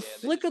flies, little yeah,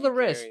 they flick just of the keep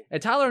wrist. carrying.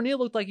 And Tyler O'Neill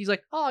looked like he's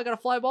like, oh, I got a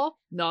fly ball?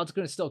 No, it's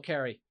going to still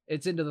carry.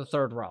 It's into the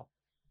third row.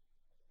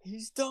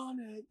 He's done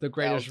it. The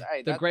greatest,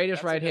 Hey, the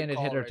greatest that's a good right-handed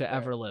call hitter right to there.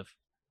 ever live.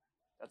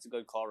 That's a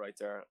good call right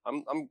there.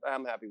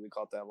 I'm happy we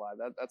caught that live.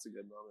 That's a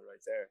good moment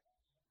right there.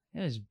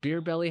 Yeah, his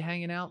beer belly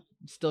hanging out,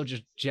 still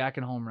just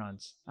jacking home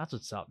runs. That's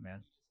what's up,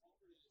 man.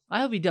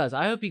 I hope he does.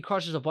 I hope he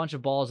crushes a bunch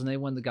of balls and they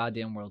win the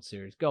goddamn World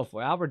Series. Go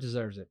for it. Albert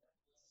deserves it.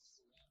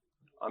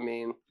 I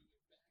mean,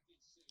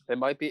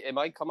 it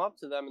might come up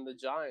to them in the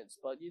Giants,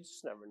 but you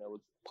just never know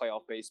with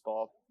playoff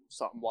baseball.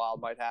 Something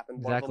wild might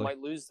happen. One of Exactly. them might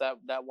lose that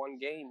one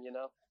game,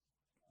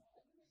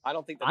 I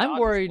don't think the I'm Dodgers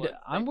worried. would. They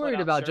I'm put worried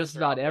out about just Scherzer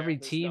about out there. every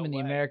There's team no in the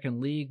way. American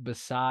League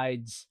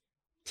besides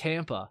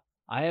Tampa.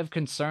 I have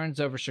concerns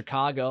over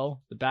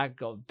Chicago. The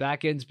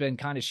back end's been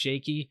kind of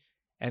shaky,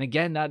 and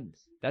again that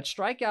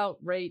strikeout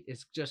rate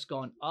is just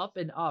going up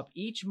and up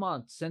each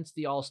month since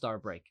the All-Star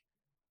break.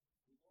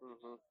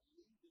 Mhm.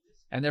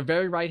 And they're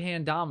very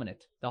right-hand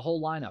dominant. The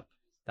whole lineup.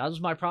 That was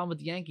my problem with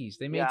the Yankees.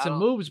 They made Yeah, I some don't-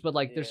 moves, but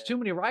like there's yeah. too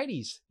many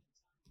righties.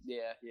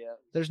 Yeah, yeah,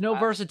 There's no I-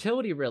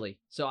 versatility really.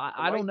 So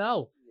I don't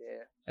know.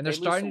 yeah. And They they're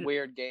lose starting some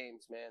weird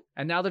games, man.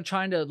 and now they're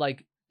trying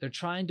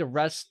to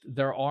rest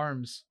their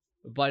arms,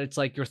 but it's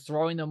like you're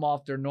throwing them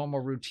off their normal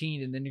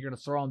routine, and then you're going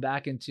to throw them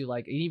back into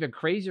like an even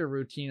crazier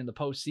routine in the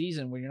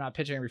postseason when you're not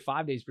pitching every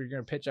 5 days, but you're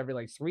going to pitch every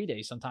like 3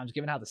 days sometimes,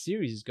 given how the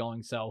series is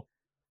going. So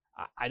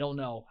I don't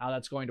know how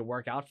that's going to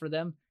work out for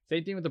them.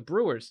 Same thing with the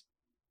Brewers.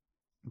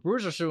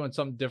 Brewers are doing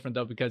something different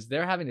though, because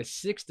they're having a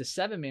 6 to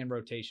 7 man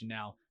rotation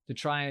now to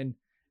try and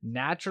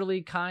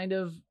naturally kind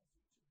of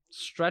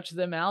stretch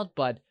them out,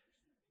 but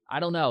I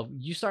don't know.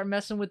 You start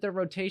messing with their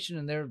rotation,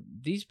 and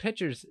these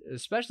pitchers,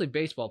 especially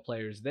baseball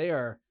players,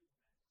 they're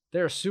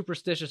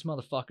superstitious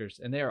motherfuckers,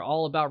 and they are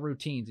all about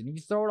routines. And if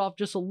you throw it off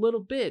just a little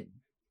bit,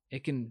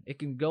 it can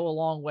go a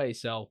long way.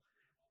 So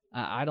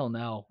I don't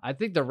know. I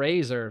think the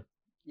Rays are.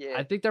 Yeah,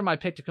 I think they're my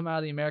pick to come out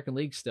of the American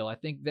League still. I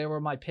think they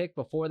were my pick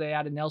before they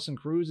added Nelson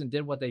Cruz and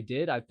did what they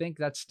did. I think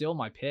that's still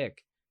my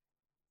pick.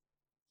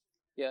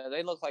 yeah.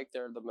 They look like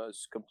they're the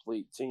most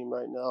complete team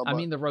right now. I but-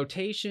 mean, the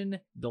rotation,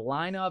 the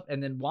lineup,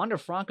 and then Wander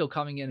Franco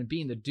coming in and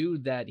being the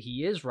dude that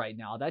he is right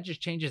now, that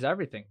just changes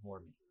everything for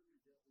me.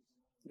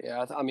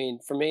 yeah. I mean,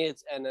 for me,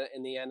 it's in the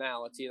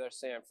NL, it's either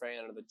San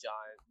Fran or the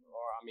Giants, or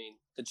I mean,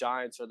 the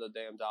Giants or the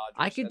damn Dodgers.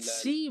 I could and then-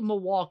 see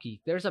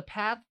Milwaukee. There's a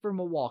path for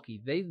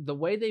Milwaukee. The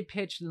way they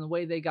pitched and the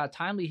way they got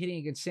timely hitting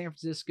against San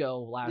Francisco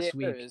last yeah,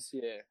 week. there is,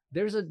 yeah.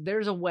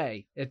 There's a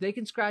way. If they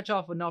can scratch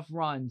off enough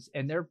runs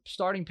and they're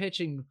starting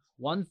pitching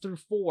 1 through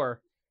 4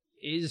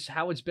 is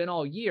how it's been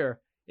all year,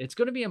 it's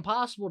going to be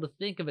impossible to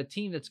think of a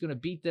team that's going to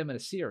beat them in a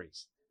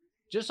series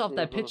just off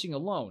that Mhm. pitching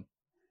alone.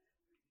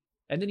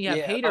 And then you have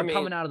Yeah, Hader I mean-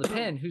 coming out of the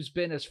pen, who's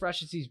been as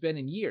fresh as he's been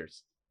in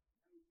years.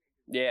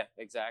 Yeah,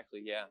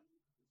 exactly. Yeah.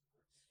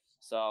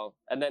 So,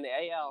 and then the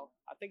AL,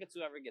 I think it's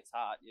whoever gets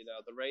hot. You know,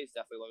 the Rays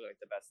definitely look like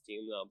the best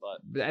team though.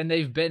 But And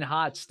they've been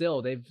hot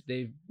still. They've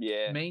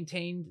yeah,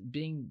 maintained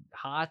being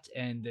hot,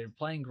 and they're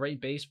playing great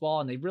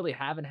baseball, and they really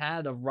haven't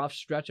had a rough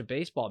stretch of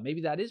baseball.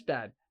 Maybe that is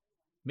bad.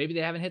 Maybe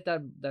they haven't hit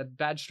that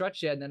bad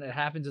stretch yet, and then it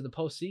happens in the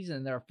postseason,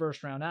 and they're a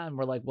first round out, and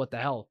we're like, what the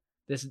hell?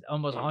 This is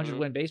almost 100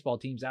 win baseball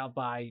teams out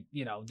by,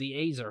 the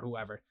A's or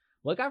whoever.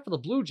 Look out for the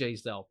Blue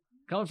Jays, though,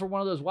 coming for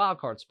one of those wild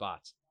card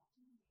spots.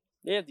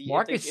 yeah.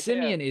 Marcus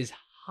Semien is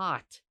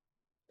hot.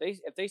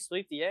 If they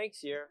sweep the Yanks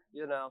here,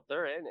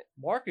 they're in it.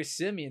 Marcus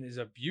Semien is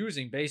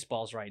abusing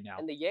baseballs right now.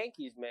 And the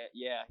Yankees, man,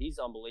 yeah, he's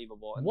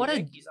unbelievable. And What the a-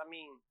 Yankees, I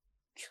mean,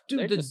 Dude,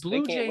 they're the just- they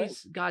Blue can't win.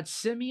 Jays got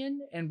Semien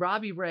and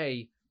Robbie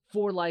Ray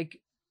for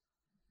like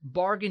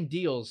bargain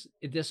deals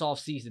this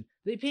offseason.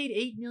 They paid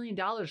 $8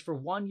 million for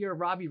 1 year of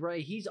Robbie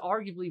Ray. He's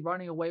arguably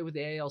running away with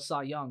the AL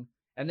Cy Young.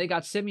 And they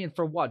got Semien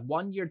for what?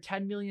 1 year,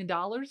 $10 million?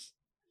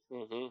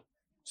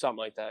 Something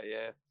like that.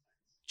 Yeah.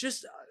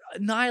 Just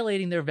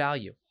annihilating their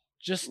value.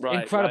 Just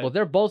Right, incredible. right.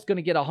 They're both going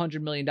to get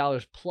 $100 million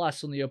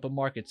plus on the open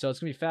market. So it's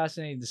going to be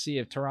fascinating to see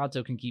if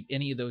Toronto can keep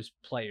any of those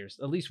players,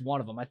 at least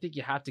one of them. I think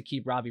you have to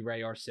keep Robbie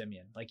Ray or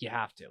Semien. Like, you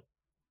have to.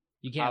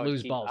 You I can't would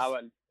lose keep- both.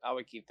 I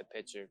would keep the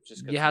pitcher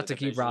just. 'cause You of have the to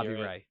keep division Robbie you're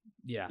in. Ray.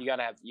 Yeah. You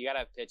gotta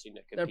have pitching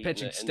to compete. Their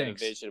pitching in the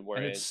stinks. division we're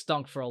And in. it's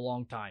stunk for a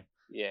long time.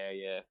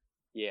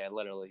 Yeah,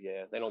 literally,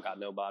 yeah. They don't got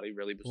nobody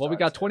really. Well, we besides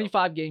got them.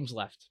 25 games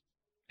left,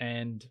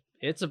 and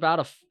it's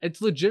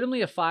it's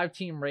legitimately a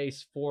 5-team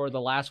race for the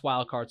last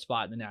wild card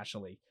spot in the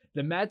National League.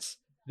 The Mets,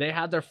 they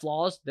had their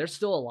flaws. They're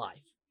still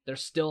alive. They're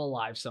still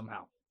alive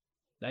somehow.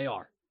 They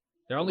are.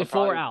 They're only They'll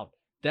probably- 4 out.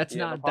 That's Yeah,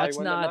 they'll not. probably That's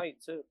win the not. night,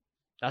 too.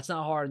 That's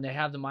not hard. And they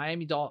have the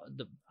Miami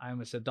I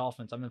almost said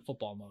Dolphins. I'm in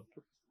football mode.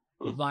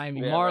 The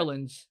Miami Yeah, right.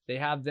 Marlins. They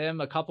have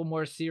them a couple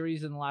more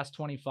series in the last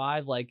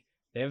 25. Like,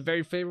 they have a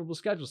very favorable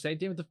schedule. Same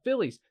thing with the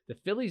Phillies. The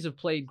Phillies have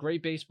played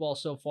great baseball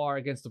so far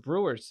against the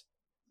Brewers.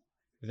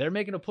 They're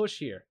making a push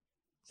here.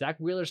 Zach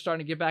Wheeler's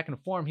starting to get back in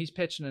form. He's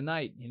pitching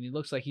tonight, and he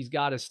looks like he's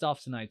got his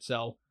stuff tonight.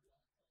 So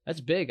that's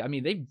big. I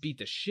mean, they beat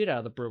the shit out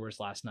of the Brewers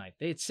last night.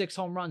 They had 6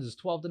 home runs. It's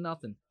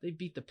 12-0. They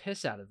beat the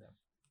piss out of them.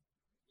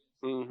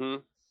 Mm-hmm.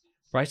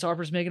 Bryce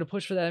Harper's making a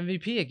push for that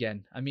MVP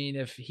again. I mean,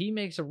 if he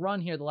makes a run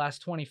here the last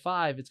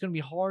 25, it's going to be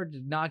hard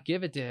to not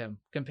give it to him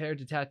compared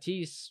to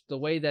Tatis, the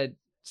way that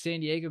San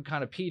Diego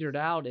kind of petered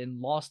out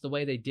and lost the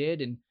way they did,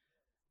 and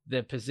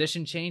the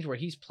position change where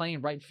he's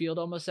playing right field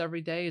almost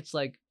every day. It's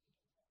like,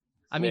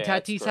 I mean, Yeah,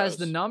 it's Tatis has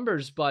the gross.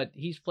 numbers, but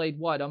he's played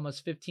what,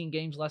 almost 15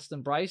 games less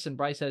than Bryce, and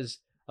Bryce has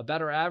a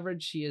better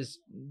average. He is,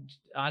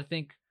 I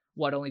think,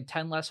 only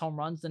 10 less home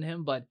runs than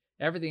him, but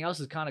everything else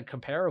is kind of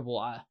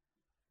comparable.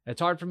 It's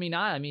hard for me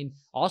not. I mean,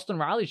 Austin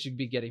Riley should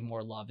be getting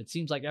more love. It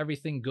seems like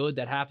everything good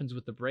that happens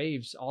with the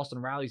Braves, Austin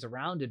Riley's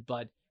around it,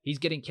 but he's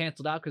getting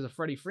canceled out because of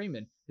Freddie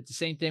Freeman. It's the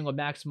same thing with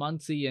Max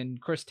Muncy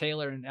and Chris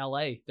Taylor in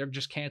LA. They're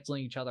just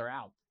canceling each other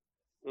out.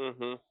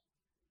 Mm-hmm.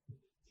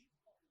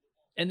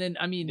 And then,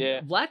 I mean,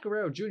 Yeah. Vlad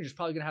Guerrero Jr. is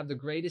probably going to have the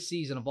greatest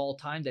season of all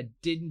time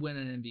that didn't win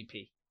an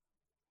MVP.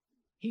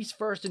 He's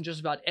first in just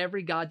about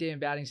every goddamn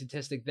batting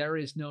statistic there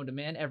is known to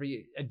man.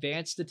 Every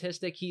advanced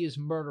statistic, he is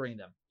murdering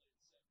them.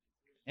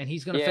 And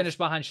he's going to finish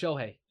behind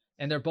Shohei.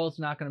 And they're both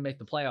not going to make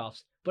the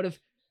playoffs. But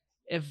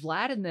if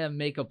Vlad and them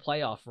make a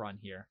playoff run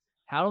here,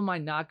 how am I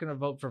not going to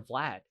vote for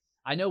Vlad?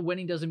 I know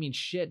winning doesn't mean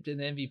shit in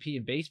the MVP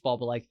in baseball,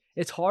 but like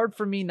it's hard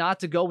for me not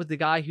to go with the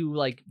guy who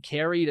like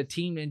carried a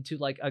team into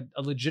like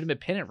a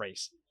legitimate pennant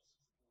race.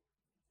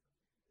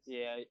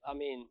 Yeah, I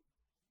mean,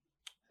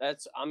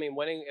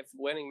 winning. If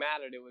winning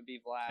mattered, it would be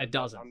Vlad. It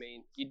doesn't. I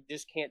mean, you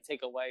just can't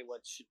take away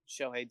what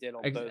Shohei did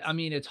on both. I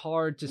mean, it's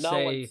hard to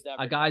say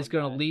a guy's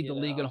going to lead the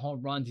league in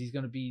home runs. He's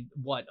going to be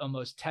what,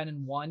 almost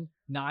 10-1,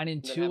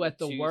 9-2 at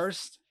the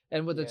worst,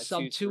 and with a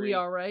sub-2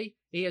 ERA,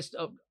 he has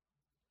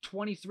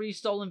 23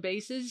 stolen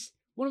bases.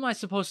 What am I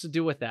supposed to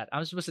do with that?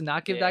 I'm supposed to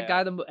not give that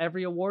guy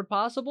every award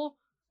possible?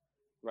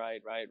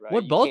 Right.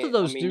 What both of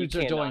those dudes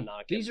are doing,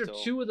 these are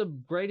two of the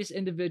greatest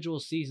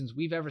individual seasons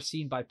we've ever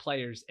seen by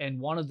players,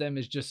 and one of them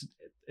is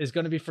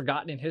going to be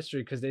forgotten in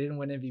history because they didn't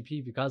win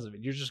MVP because of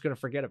it. You're just going to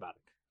forget about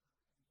it.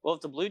 Well,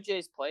 if the Blue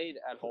Jays played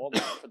at home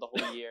for the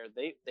whole year,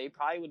 they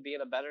probably would be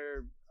in a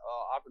better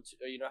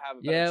opportunity. Have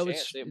a better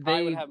chance. They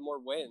probably would have more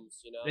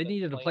wins. They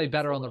needed to play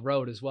better on the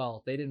road as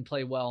well. They didn't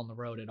play well on the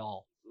road at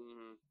all.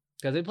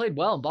 Because they played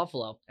well in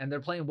Buffalo, and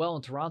they're playing well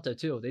in Toronto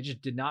too. They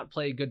just did not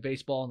play good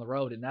baseball on the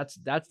road, and that's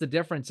the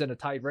difference in a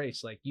tight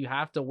race. Like, you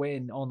have to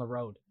win on the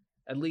road.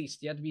 At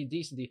least you have to be a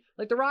decent team.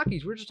 Like the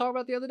Rockies, we were just talking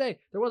about the other day.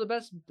 They're one of the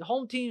best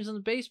home teams in the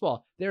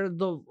baseball. They're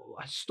the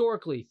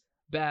historically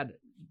bad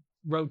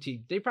road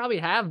team. They probably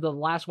have the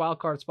last wild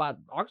card spot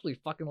arguably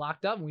fucking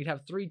locked up, and we'd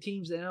have 3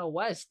 teams in the NL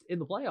West in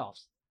the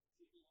playoffs.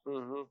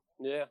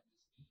 Yeah,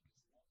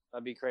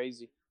 that'd be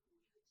crazy.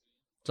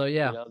 So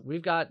yeah,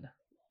 we've got,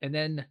 and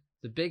then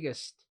the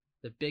biggest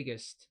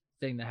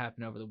thing that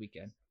happened over the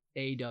weekend,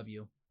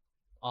 AEW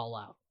All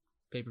Out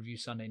pay-per-view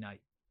Sunday night.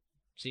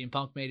 CM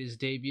Punk made his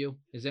debut,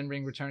 his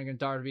in-ring return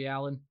against Darby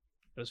Allin.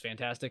 It was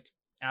fantastic,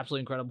 absolutely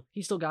incredible.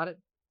 He still got it.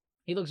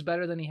 He looks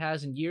better than he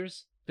has in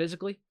years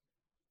physically.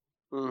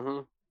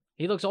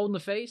 He looks old in the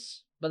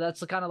face, but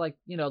that's the kind of like,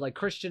 like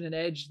Christian and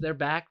Edge, they're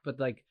back, but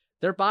like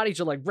their bodies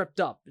are like ripped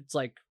up. It's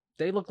like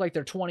they look like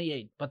they're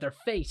 28, but their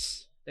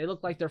face, they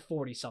look like they're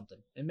 40 something.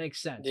 It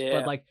makes sense,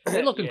 but like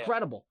they look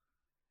incredible.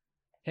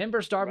 Him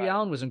versus Darby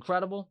Allin was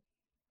incredible.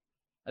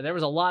 There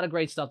was a lot of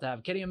great stuff to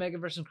have. Kenny Omega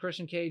versus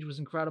Christian Cage was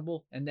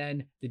incredible. And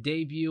then the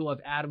debut of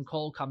Adam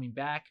Cole coming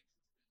back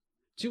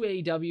to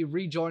AEW,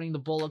 rejoining the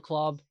Bullet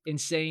Club.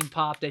 Insane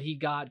pop that he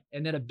got.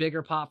 And then a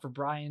bigger pop for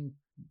Bryan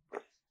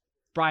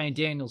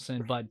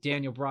Danielson, but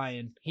Daniel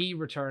Bryan, he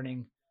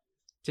returning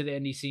to the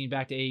indie scene,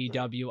 back to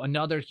AEW.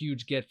 Another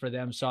huge get for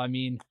them. So, I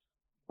mean,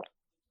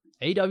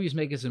 AEW's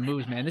making some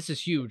moves, man. This is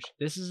huge.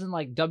 This isn't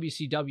like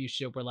WCW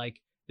shit where,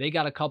 like, they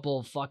got a couple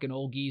of fucking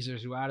old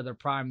geezers who are out of their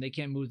prime. They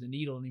can't move the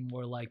needle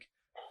anymore. Like,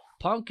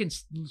 Punk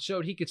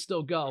showed he could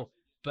still go.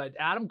 But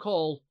Adam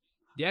Cole,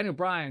 Daniel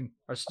Bryan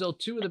are still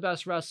 2 of the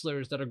best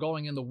wrestlers that are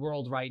going in the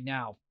world right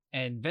now.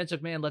 And Vince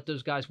McMahon let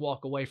those guys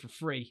walk away for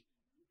free.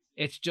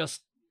 It's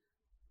just,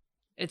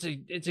 it's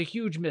a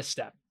huge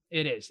misstep.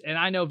 It is. And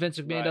I know Vince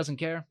McMahon doesn't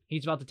care.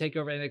 He's about to take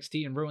over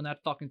NXT and ruin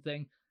that fucking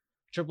thing.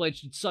 Triple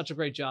H did such a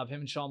great job,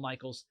 him and Shawn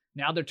Michaels.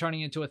 Now they're turning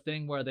into a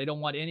thing where they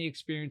don't want any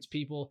experienced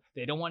people.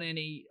 They don't want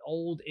any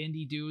old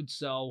indie dudes.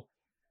 So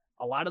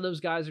a lot of those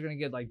guys are going to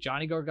get like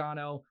Johnny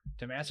Gargano,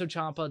 Tommaso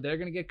Ciampa. They're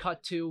going to get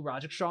cut too.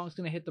 Roderick Strong's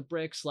going to hit the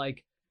bricks.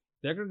 Like,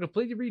 they're going to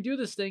completely redo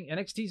this thing.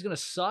 NXT's going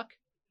to suck.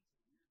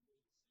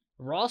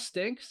 Raw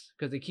stinks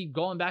because they keep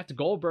going back to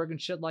Goldberg and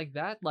shit like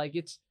that. Like,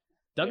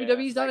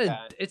 WWE's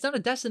not a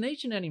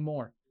destination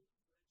anymore.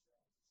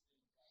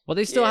 Well,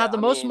 they still have the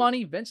most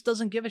money. Vince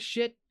doesn't give a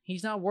shit.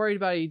 He's not worried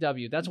about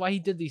AEW. That's why he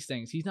did these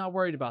things. He's not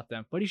worried about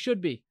them, but he should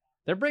be.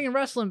 They're bringing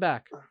wrestling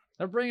back.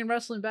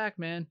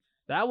 Man.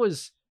 That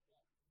was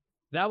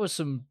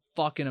some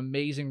fucking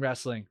amazing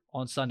wrestling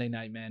on Sunday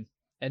night, man.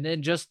 And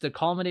then just the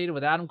culminated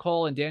with Adam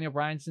Cole and Daniel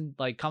Bryan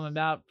like coming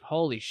out.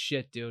 Holy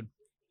shit, dude.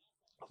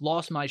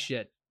 Lost my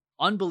shit.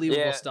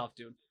 Unbelievable stuff,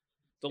 dude.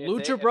 The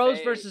Lucha Bros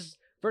versus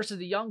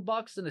the Young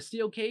Bucks in a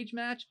steel cage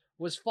match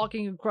was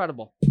fucking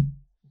incredible.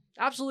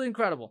 Absolutely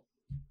incredible.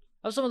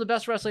 That was some of the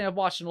best wrestling I've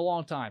watched in a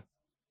long time.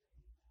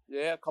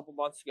 Yeah, a couple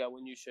months ago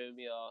when you showed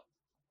me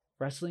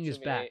wrestling is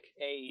back.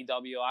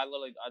 AEW. I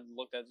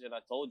looked at it and I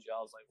told you, I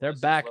was like, they're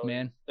back,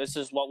 man. This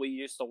is what we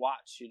used to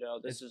watch,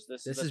 This is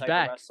the type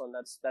back. of wrestling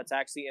that's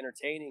actually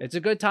entertaining. It's a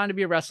good time to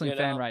be a wrestling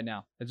fan right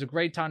now. It's a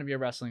great time to be a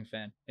wrestling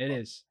fan. It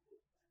is.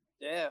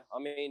 Yeah, I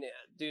mean,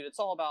 dude, it's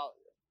all about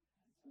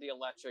the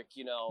electric,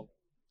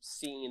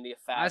 scene, the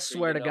effect. I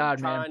swear to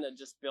God, man. Trying to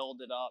just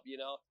build it up,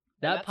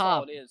 That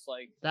pop, all it is.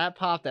 Like, that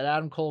pop that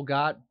Adam Cole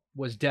got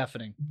was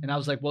deafening. And I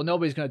was like, well,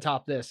 nobody's going to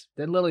top this.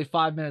 Then literally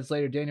 5 minutes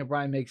later, Daniel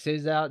Bryan makes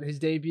his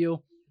debut,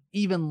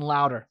 even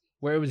louder,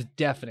 where it was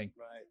deafening.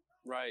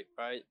 Right.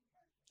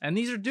 And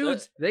these are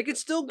dudes, they could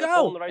still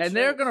go. And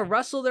they're going to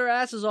wrestle their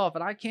asses off.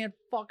 And I can't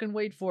fucking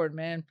wait for it,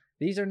 man.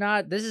 These are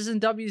not. This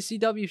isn't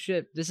WCW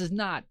shit. This is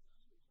not.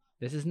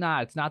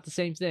 It's not the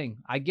same thing.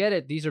 I get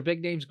it. These are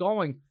big names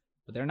going,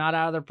 but they're not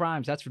out of their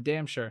primes. That's for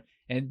damn sure.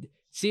 And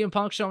CM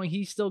Punk showing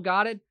he still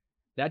got it,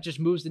 that just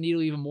moves the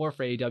needle even more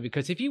for AEW.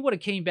 Because if he would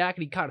have came back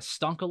and he kind of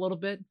stunk a little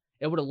bit,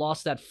 it would have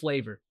lost that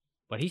flavor.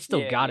 But he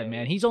still got it,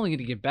 man. He's only going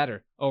to get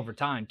better over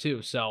time,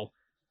 too. So,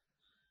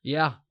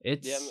 yeah,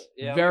 it's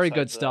very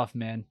good stuff,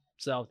 man.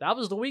 So, that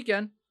was the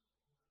weekend.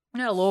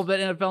 Yeah, a little bit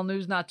NFL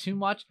news, not too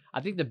much. I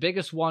think the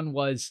biggest one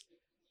was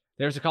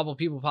there's a couple of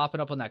people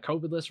popping up on that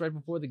COVID list right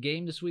before the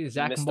game this week.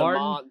 Zach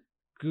Martin.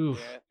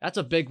 Oof, that's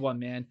a big one,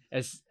 man.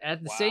 As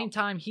at the same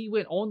time he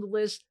went on the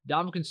list,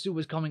 Ndamukong Suh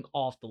was coming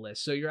off the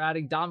list. So you're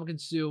adding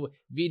Ndamukong Suh,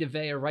 Vita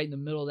Vea right in the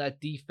middle of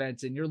that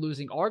defense, and you're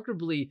losing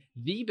arguably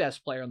the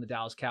best player on the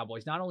Dallas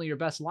Cowboys. Not only your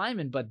best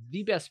lineman, but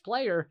the best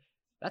player.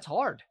 That's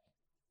hard.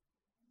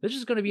 This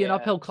is going to be an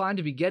uphill climb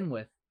to begin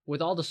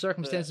with all the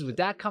circumstances, with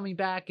that coming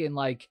back, and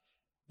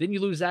then you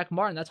lose Zach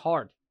Martin. That's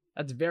hard.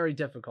 That's very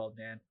difficult,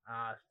 man.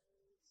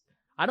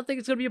 I don't think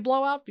it's going to be a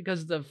blowout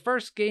because the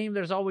first game,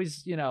 there's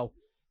always,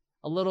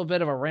 a little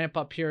bit of a ramp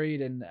up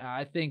period, and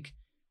I think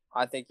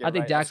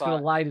Dak's going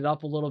to light it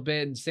up a little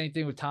bit, and same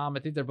thing with Tom. I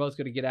think they're both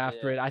going to get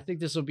after it. I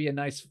think this will be a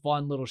nice,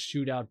 fun little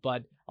shootout,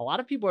 but a lot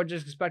of people are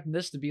just expecting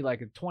this to be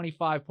like a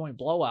 25-point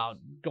blowout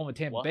going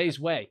Tampa Bay's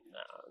way. No.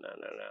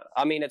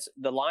 I mean,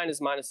 the line is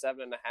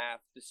 -7.5.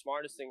 The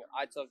smartest thing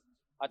I took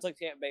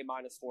Tampa Bay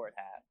 -4 at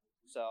half.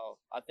 So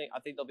I think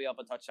they'll be up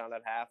a touchdown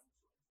at half,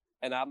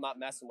 and I'm not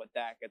messing with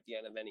Dak at the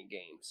end of any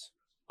games.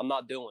 I'm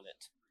not doing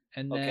it.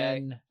 And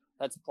then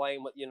that's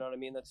playing with, you know what I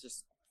mean? That's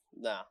just,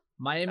 nah.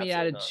 Miami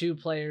added 2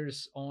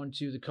 players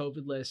onto the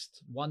COVID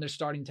list. One, their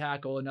starting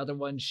tackle. Another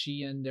one,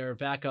 Sheehan, their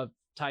backup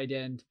tight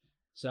end.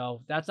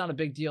 So that's not a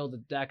big deal, the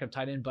backup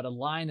tight end. But a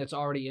line that's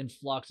already in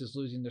flux is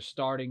losing their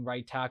starting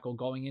right tackle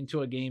going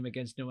into a game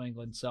against New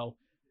England. So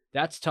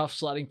that's tough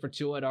sledding for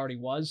Tua. It already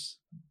was.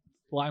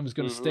 The line was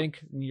going to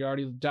stink, and you're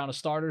already down a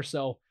starter.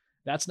 So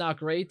that's not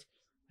great.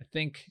 I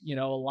think,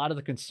 a lot of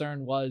the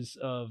concern was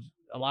of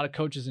a lot of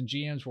coaches and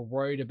GMs were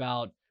worried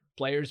about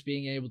players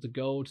being able to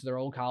go to their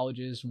old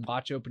colleges and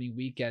watch opening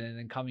weekend and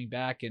then coming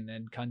back and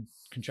then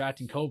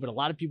contracting COVID. A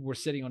lot of people were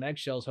sitting on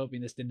eggshells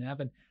hoping this didn't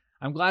happen.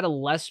 I'm glad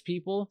less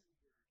people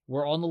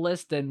were on the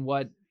list than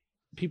what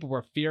people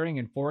were fearing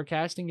and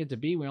forecasting it to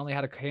be. We only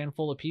had a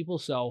handful of people,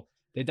 so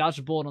they dodged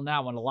a bullet on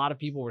that one. A lot of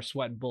people were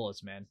sweating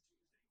bullets, man.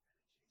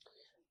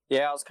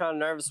 Yeah, I was kind of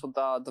nervous with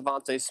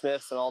Devontae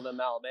Smith and all them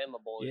Alabama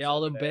boys. Yeah,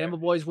 all the Bama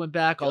boys went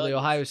back. All the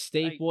Ohio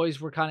State boys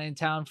were kind of in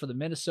town for the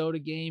Minnesota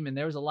game, and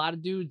there was a lot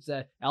of dudes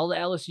all the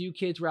LSU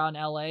kids were out in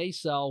LA.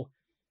 So,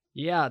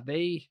 yeah,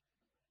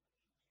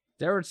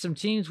 there were some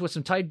teams with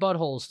some tight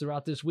buttholes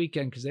throughout this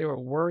weekend because they were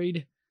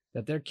worried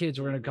that their kids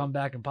were going to come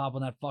back and pop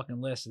on that fucking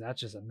list, and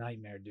that's just a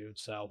nightmare, dude.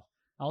 So,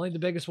 I think the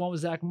biggest one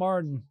was Zach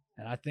Martin,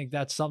 and I think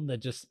that's something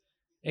that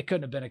it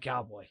couldn't have been a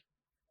Cowboy.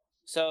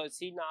 So is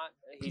he's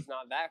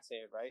not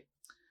vaccinated, right?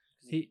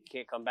 He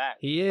can't come back.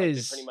 He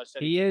is.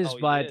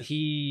 But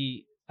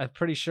I'm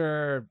pretty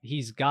sure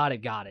he's got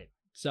it.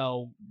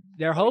 So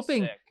they're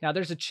hoping. Now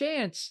there's a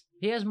chance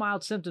he has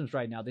mild symptoms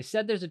right now. They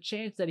said there's a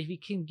chance that if he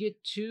can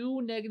get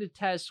 2 negative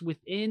tests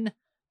within,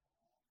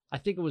 I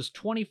think it was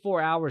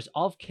 24 hours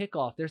of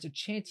kickoff, there's a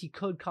chance he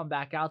could come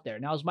back out there.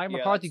 Now, is Mike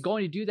McCarthy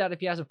going to do that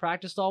if he hasn't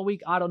practiced all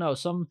week? I don't know.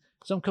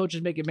 Some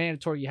coaches make it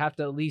mandatory. You have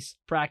to at least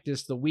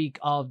practice the week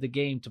of the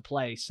game to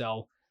play.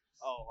 So,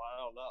 I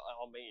don't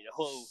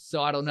know.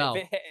 I don't know.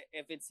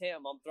 If it's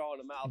him, I'm throwing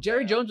him out.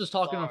 Jerry Jones was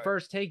talking on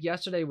First Take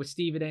yesterday with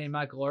Stephen A. and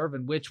Michael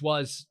Irvin, which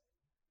was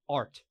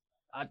art.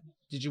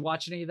 Did you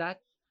watch any of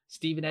that?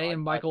 Stephen A.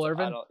 and Michael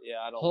Irvin?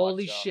 I don't.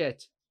 Holy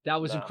shit.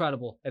 That was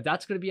incredible. If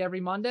that's going to be every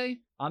Monday,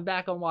 I'm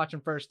back on watching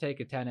First Take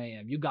at 10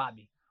 a.m. You got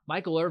me.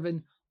 Michael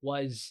Irvin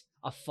was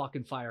a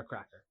fucking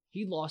firecracker.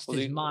 He lost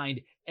his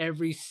mind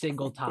every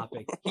single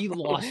topic. He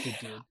lost it,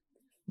 dude.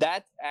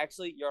 That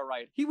actually, you're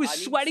right. He was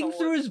sweating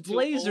through his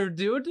blazer,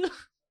 dude.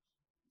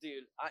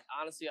 Dude,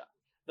 honestly,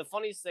 the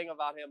funniest thing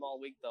about him all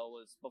week, though,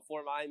 was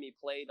before Miami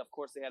played, of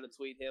course, they had to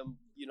tweet him,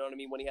 you know what I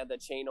mean, when he had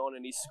that chain on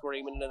and he's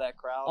screaming into that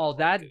crowd. Oh,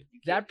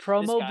 that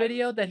promo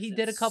video that he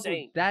did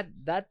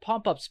that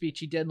pump-up speech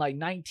he did in like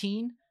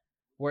 19,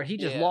 where he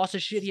just lost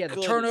his shit. He had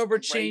the turnover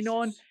chain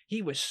on.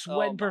 He was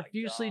sweating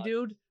profusely,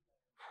 dude.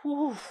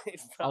 Whew.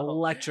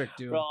 Electric,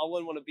 dude. Bro, I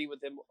wouldn't want to be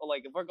with him.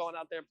 Like, if we're going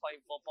out there playing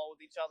football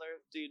with each other,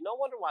 dude, no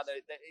wonder why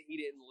he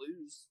didn't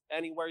lose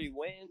anywhere he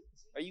went.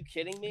 Are you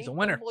kidding me? He's a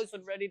winner. The boys were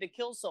ready to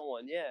kill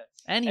someone, yeah.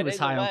 And he was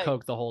high on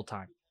coke the whole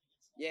time.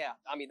 Yeah,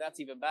 I mean,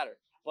 that's even better.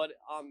 But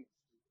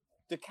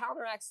to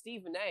counteract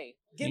Stephen A,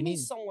 give me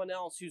someone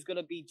else who's going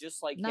to be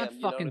just like him. Not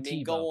fucking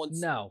Tebow.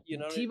 No, you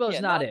know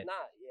Tebow's not it.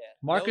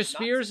 Marcus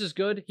Spears is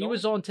good. He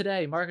was on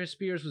today. Marcus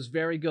Spears was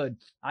very good.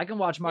 I can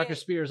watch Marcus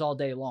Spears all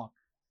day long.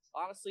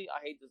 Honestly,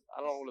 I hate this.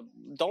 I don't want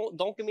to.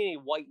 Don't give me any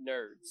white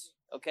nerds.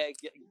 Okay,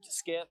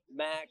 Skip,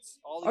 Max,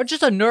 all these. Or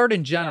just a nerd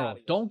in general.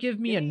 Don't give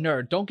me a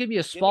nerd. Don't give me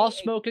a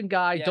smoking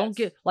guy. Yes. Don't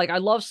get I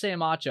love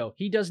Sam Acho.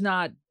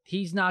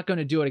 He's not going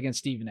to do it against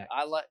Stephen A.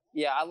 I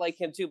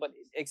like him too, but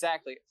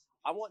exactly.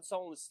 I want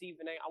someone with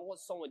Stephen A. I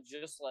want someone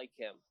just like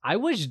him. I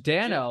wish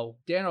Dan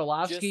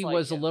Orlovsky like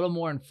was a him. little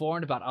more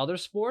informed about other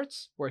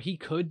sports where he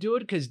could do it,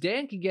 because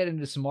Dan could get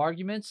into some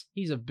arguments.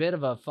 He's a bit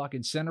of a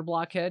fucking center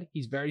block head.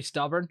 He's very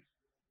stubborn.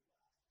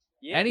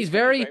 Yeah, And he's could be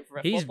very, great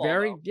for football,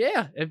 though.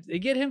 yeah. If they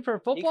get him for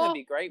He football, could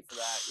be great for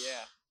that.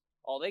 Yeah.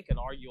 Oh, they could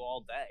argue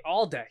all day.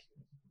 all day.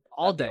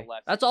 All That'd be day.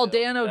 electric, That's all too.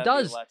 Dano That'd be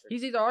does. electric.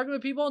 He's either arguing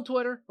with people on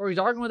Twitter or he's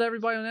arguing with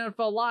everybody on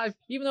NFL Live.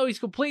 Even though he's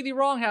completely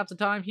wrong half the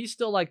time, he's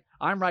still like,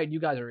 I'm right, you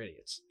guys are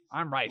idiots.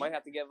 I'm right. Might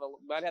have to give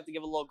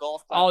a little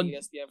golf clap Oh, to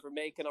ESPN for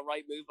making a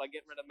right move by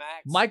getting rid of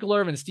Max. Michael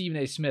Irvin and Stephen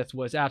A. Smith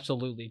was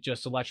absolutely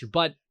just electric.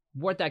 But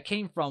what that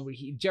came from,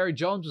 Jerry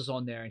Jones was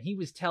on there, and he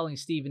was telling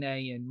Stephen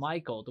A. and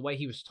Michael, the way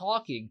he was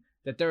talking,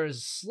 that there is a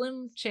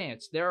slim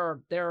chance,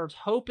 there's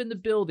hope in the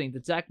building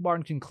that Zach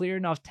Martin can clear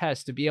enough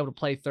tests to be able to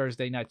play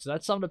Thursday night. So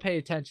that's something to pay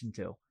attention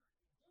to.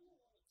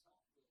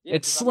 Yeah,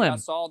 It's 'cause, I mean, I slim.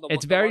 saw the-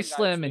 It's the very one guy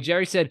slim. And tweet-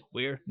 Jerry said,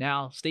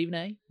 Stephen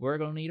A., we're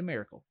going to need a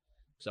miracle.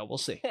 So we'll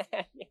see.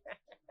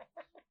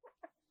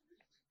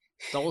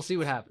 So we'll see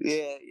what happens.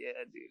 Yeah,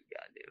 dude.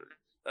 God damn it.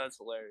 That's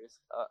hilarious.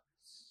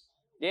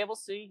 Yeah, we'll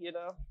see.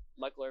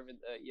 Michael Irvin.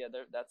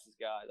 That's his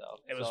guy though.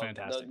 It was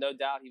fantastic. No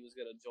doubt he was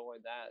going to join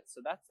that.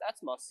 So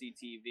that's must see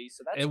TV.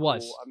 So that's It cool.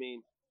 was. I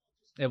mean,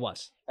 It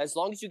was. as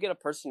long as you get a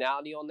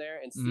personality on there,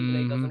 and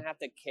Stephen A. doesn't have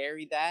to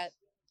carry that.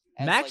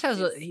 as, Max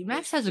like,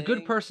 Max his has a good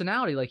thing.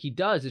 personality. Like he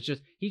does.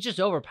 He's just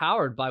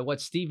overpowered by what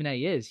Stephen A.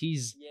 is.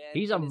 He's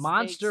a and his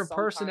monster takes sometimes-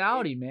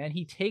 personality, man.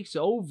 He takes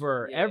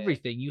over Yeah.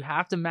 everything. You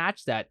have to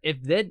match that.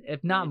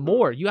 If not Mhm.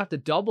 more, you have to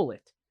double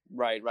it.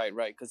 Right.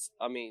 Because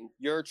I mean,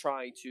 you're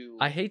trying to.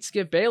 I hate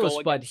Skip Bayless,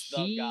 Go but against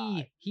the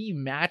guy. he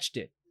matched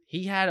it.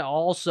 He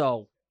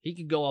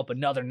could go up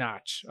another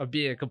notch of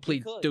being a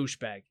complete could.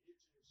 douchebag.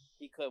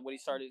 He could when he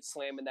started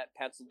slamming that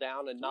pencil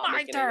down and not My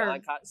making turn. any eye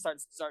contact.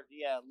 Start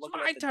looking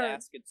my at the turn.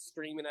 desk and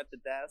screaming at the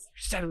desk.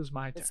 He said it was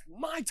my turn. It's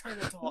my turn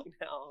to talk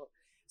now.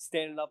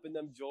 Standing up in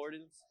them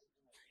Jordans.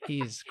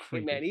 He's Hey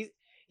creepy. man,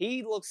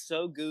 he looks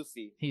so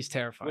goofy He's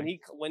terrifying.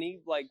 when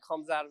he like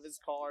comes out of his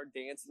car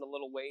dancing a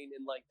Little Wayne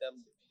in like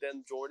them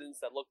Jordans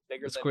that look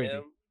bigger It's than creepy.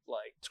 him.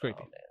 Like It's creepy.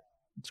 oh, man.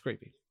 It's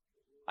creepy.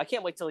 I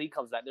can't wait till he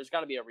comes back. There's got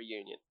to be a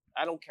reunion.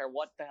 I don't care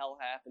what the hell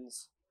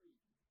happens.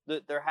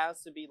 There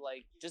has to be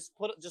like just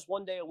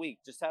one day a week.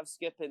 Just have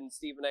Skip and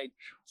Stephen A.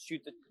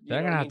 shoot the.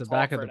 They're gonna have the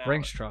back of the Brinks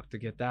Brinks truck to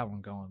get that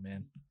one going,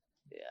 man.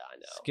 Yeah, I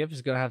know. Skip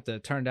is gonna have to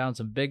turn down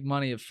some big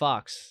money at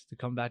Fox to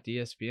come back to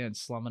ESPN,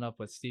 slumming up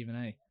with Stephen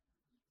A.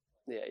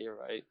 Yeah, you're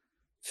right.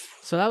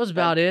 So that was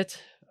about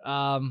it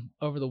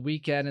over the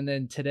weekend. And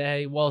then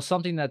today, well,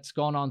 something that's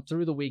gone on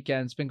through the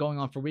weekend, it's been going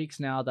on for weeks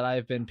now that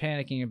I've been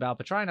panicking about,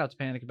 but trying not to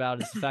panic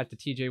about, is the fact that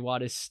TJ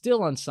Watt is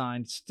still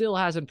unsigned, still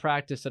hasn't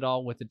practiced at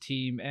all with the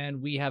team, and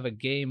we have a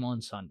game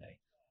on Sunday.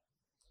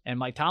 And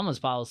Mike Tomlin's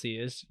policy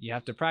is you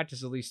have to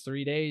practice at least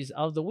 3 days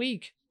of the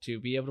week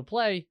to be able to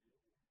play.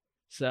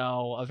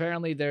 So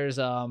apparently there's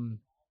the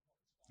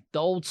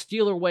old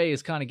Steeler way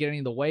is kind of getting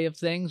in the way of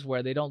things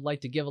where they don't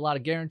like to give a lot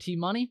of guarantee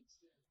money.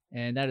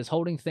 And that is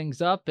holding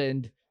things up.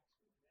 And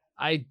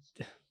the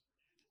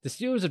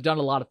Steelers have done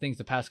a lot of things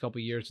the past couple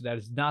of years. That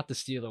is not the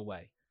Steeler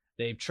way.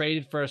 They've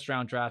traded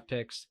first-round draft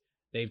picks.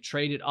 They've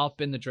traded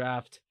up in the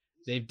draft.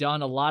 They've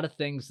done a lot of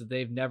things that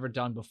they've never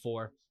done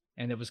before.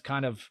 And it was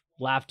kind of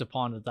laughed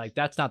upon as like,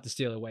 that's not the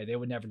Steeler way. They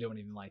would never do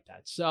anything like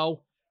that.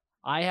 So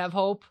I have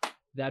hope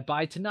that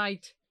by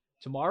tonight,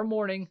 tomorrow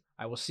morning,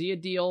 I will see a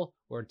deal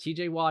where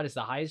TJ Watt is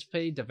the highest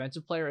paid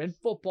defensive player in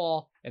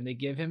football, and they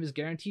give him his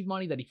guaranteed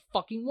money that he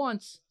fucking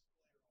wants.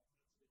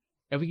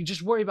 And we can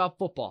just worry about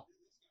football.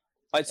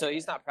 All right, so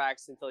he's not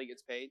practicing until he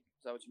gets paid. Is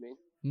that what you mean?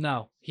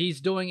 No,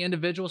 he's doing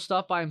individual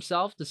stuff by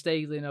himself to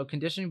stay,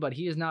 conditioning, but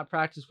he has not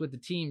practiced with the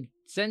team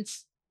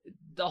since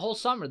the whole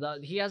summer.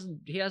 He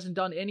hasn't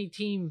done any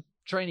team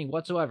training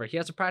whatsoever. He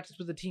hasn't practiced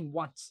with the team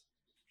once.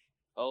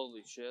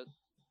 Holy shit!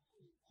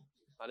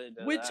 I didn't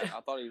know Which- that.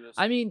 I thought he was.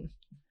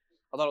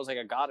 I thought it was like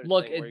a Goddard.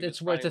 look, thing where he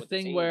it's was where it's a training with the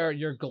thing team. where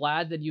you're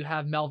glad that you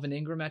have Melvin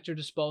Ingram at your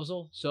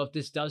disposal. So if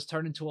this does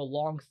turn into a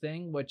long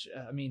thing, which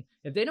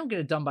if they don't get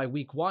it done by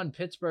week 1,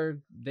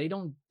 Pittsburgh they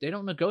don't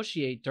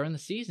negotiate during the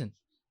season.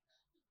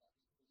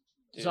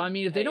 Dude, So if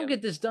they pay don't him.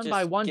 get this done Just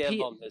by 1 give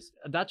p.m., him his-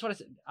 that's what I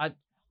said.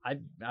 I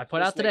put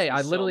This out today. makes me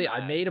I so literally I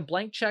mad. made a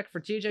blank check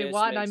for TJ This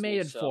Watt and I makes made me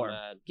it so for him.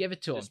 mad. Give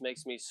it to him. This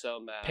makes me so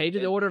mad. Pay to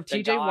the And order of the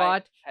TJ guy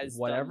Watt. has done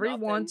Whatever he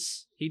nothing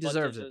wants, he but to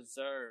deserves it.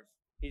 deserve.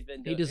 He's been.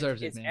 He doing-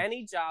 deserves it's it, man.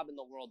 any job in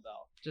the world,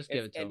 though. Just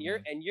give it to and him. you're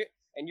man.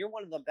 and you're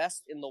one of the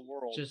best in the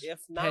world. Just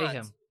if pay not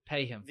him.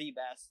 Pay him. the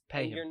best.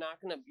 Pay and him.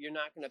 you're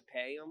not gonna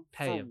pay him.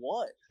 Pay for him.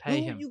 what? Pay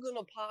Who him. are you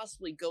gonna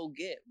possibly go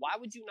get? Why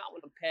would you not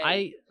want to pay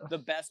I the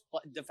best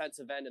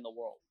defensive end in the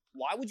world?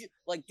 Why would you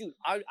dude?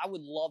 I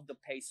would love to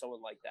pay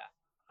someone like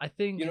that.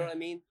 think You know what I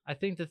mean? I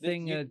think the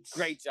thing that's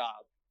Great job.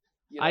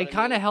 You know I what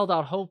kind of mean? held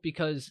out hope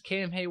because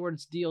Cam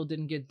Hayward's deal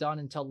didn't get done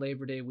until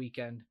Labor Day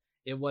weekend.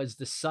 It was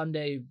the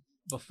Sunday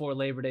before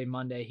Labor Day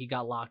Monday he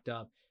got locked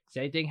up.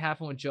 Same thing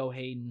happened with Joe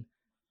Hayden.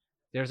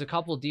 There's a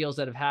couple of deals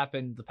that have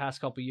happened the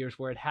past couple of years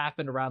where it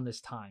happened around this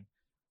time.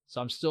 So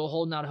I'm still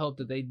holding out hope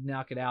that they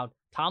knock it out.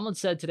 Tomlin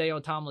said today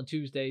on Tomlin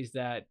Tuesdays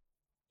that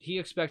he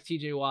expects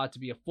TJ Watt to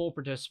be a full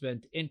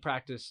participant in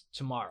practice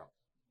tomorrow.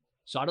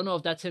 So I don't know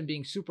if that's him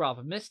being super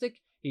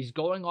optimistic, he's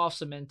going off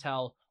some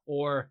intel,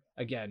 or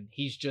again,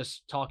 he's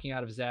just talking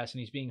out of his ass and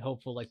he's being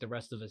hopeful like the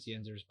rest of us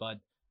Yinzers. But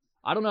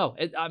I don't know.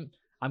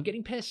 I'm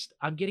getting pissed.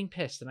 I'm getting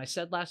pissed. And I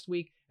said last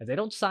week, if they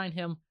don't sign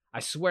him,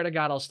 I swear to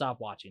God, I'll stop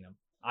watching him.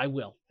 I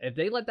will. If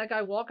they let that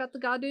guy walk out the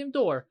goddamn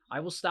door, I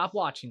will stop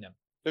watching them.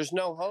 There's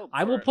no hope.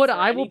 I will put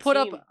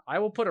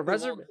a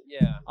reserve.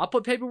 Yeah. I'll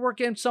put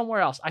paperwork in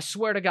somewhere else. I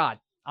swear to God,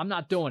 I'm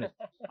not doing it.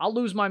 I'll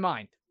lose my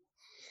mind.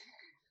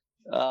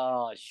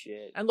 Oh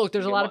shit. And look,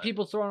 there's a lot of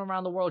people throwing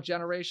around the world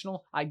generational.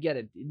 I get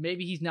it.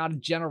 Maybe he's not a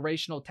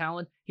generational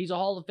talent. He's a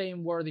Hall of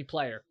Fame worthy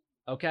player.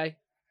 Okay.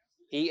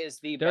 He is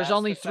the There's best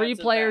only 3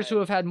 defensive players back who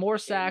have had more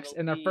sacks the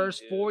in their league,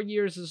 first dude. 4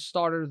 years as a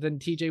starter than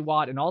TJ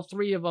Watt, and all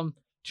 3 of them,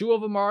 2 of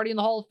them are already in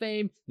the Hall of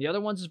Fame. The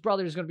other one's his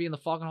brother is going to be in the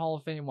fucking Hall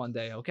of Fame one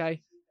day,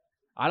 okay?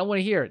 I don't want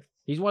to hear it.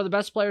 He's one of the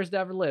best players to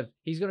ever live.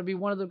 He's going to be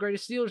one of the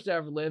greatest Steelers to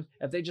ever live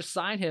if they just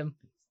sign him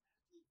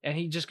and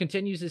he just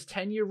continues his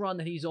 10-year run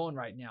that he's on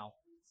right now.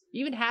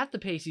 Even half the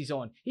pace he's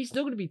on, he's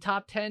still going to be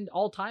top 10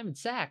 all-time in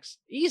sacks,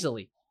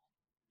 easily,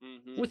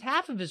 with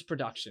half of his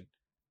production.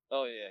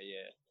 Oh yeah.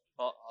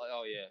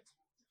 Oh yeah.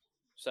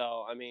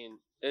 So I mean,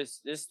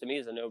 this to me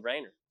is a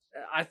no-brainer.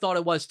 I thought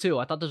it was too.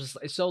 I thought this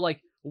was so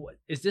like.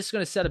 Is this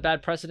going to set a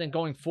bad precedent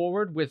going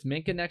forward with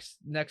Minka next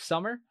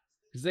summer?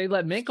 Because they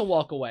let Minka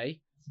walk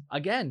away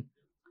again.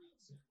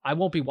 I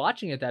won't be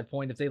watching at that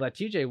point if they let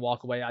TJ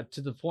walk away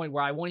to the point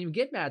where I won't even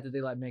get mad that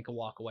they let Minka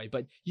walk away.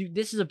 But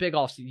this is a big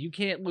offseason. You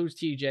can't lose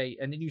TJ,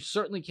 and then you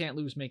certainly can't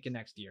lose Minka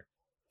next year.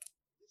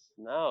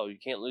 No, you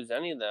can't lose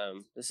any of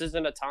them. This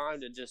isn't a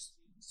time to just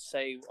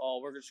say,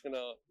 "Oh, we're just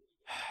gonna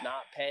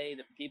not pay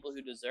the people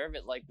who deserve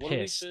it." Like, what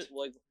Pissed. do we should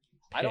like?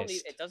 I don't.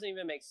 It doesn't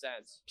even make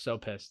sense. So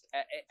pissed.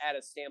 At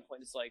a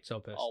standpoint, it's like, So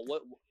pissed. oh,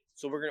 what?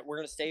 So we're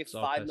gonna save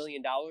So $5 pissed.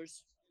 million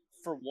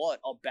for what?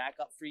 A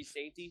backup free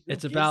safety? Who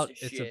It's gives about a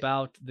shit?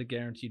 the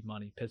guaranteed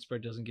money.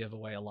 Pittsburgh doesn't give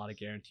away a lot of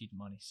guaranteed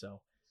money, so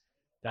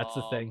that's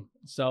the Um, thing.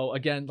 So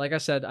again, like I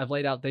said, I've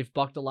laid out they've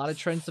bucked a lot of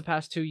trends the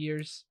past 2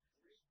 years.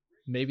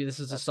 Maybe this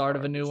is the That's start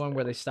of a hard new to one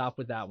where they say. stop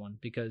with that one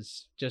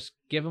because just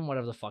give him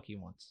whatever the fuck he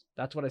wants.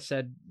 That's what I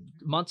said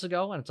months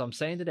ago, and it's what I'm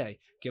saying today.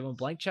 Give him a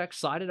blank check,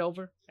 slide it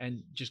over,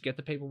 and just get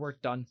the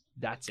paperwork done.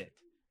 That's it.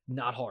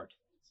 Not hard.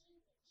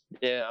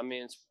 Yeah, I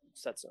mean, it's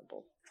that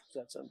simple. It's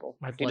that simple.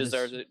 My He blood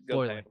deserves is it. Go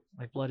boiling. pay.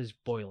 My blood is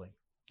boiling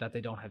that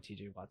they don't have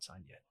TJ Watt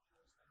signed yet.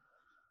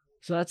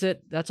 So that's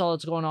it. That's all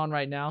that's going on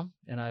right now.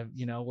 And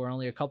we're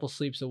only a couple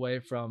sleeps away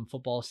from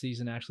football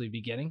season actually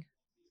beginning.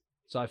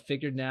 So I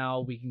figured now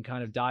we can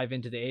kind of dive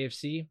into the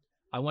AFC.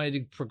 I wanted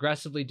to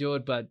progressively do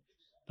it, but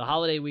the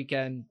holiday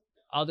weekend,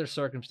 other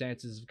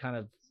circumstances have kind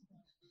of,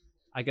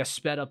 I guess,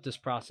 sped up this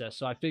process.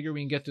 So I figure we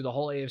can get through the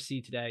whole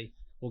AFC today.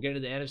 We'll get into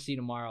the NFC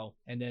tomorrow,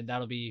 and then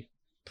that'll be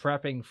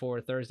prepping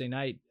for Thursday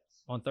night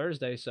on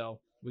Thursday.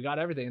 So we got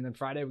everything. And then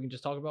Friday we can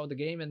just talk about the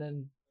game and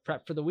then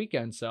prep for the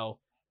weekend. So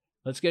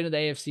let's get into the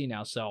AFC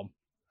now. So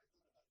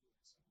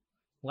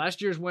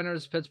last year's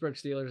winners, Pittsburgh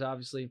Steelers,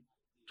 obviously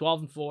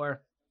 12-4.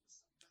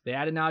 They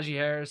added Najee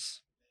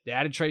Harris. They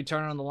added Trey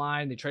Turner on the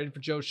line. They traded for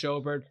Joe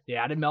Schobert. They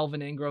added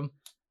Melvin Ingram.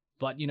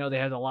 But, they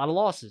had a lot of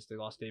losses. They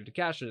lost David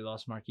DeCastro. They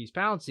lost Marquise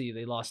Pouncey.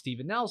 They lost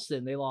Steven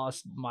Nelson. They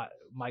lost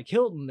Mike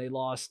Hilton. They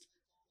lost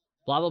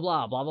blah, blah,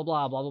 blah, blah, blah,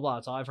 blah, blah, blah, blah.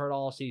 That's all I've heard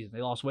all season.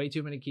 They lost way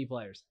too many key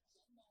players.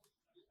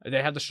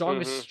 They have the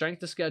strongest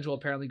strength of schedule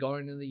apparently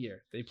going into the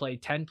year. They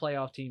played 10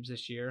 playoff teams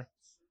this year.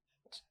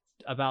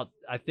 I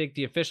think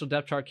the official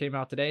depth chart came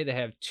out today. They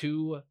have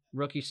 2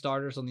 rookie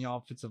starters on the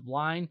offensive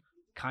line.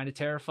 Kind of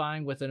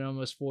terrifying with an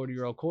almost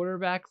 40-year-old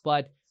quarterback,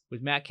 but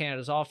with Matt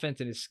Canada's offense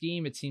and his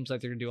scheme, it seems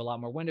like they're going to do a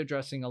lot more window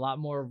dressing, a lot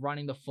more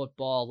running the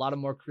football, a lot of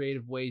more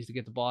creative ways to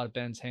get the ball out of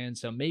Ben's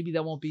hands. So maybe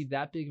that won't be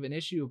that big of an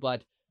issue,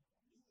 but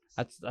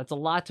that's a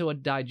lot to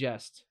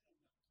digest.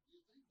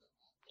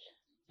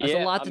 That's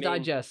a lot to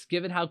digest,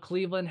 given how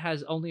Cleveland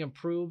has only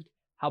improved,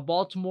 how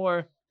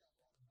Baltimore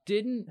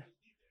didn't.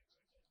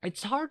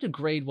 It's hard to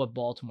grade what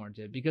Baltimore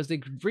did because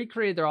they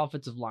recreated their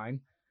offensive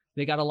line.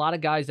 They got a lot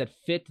of guys that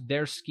fit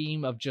their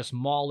scheme of just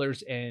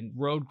maulers and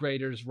road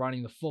graders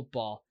running the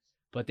football,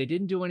 but they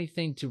didn't do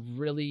anything to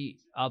really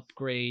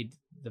upgrade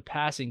the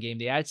passing game.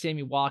 They added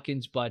Sammy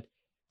Watkins, but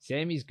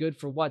Sammy's good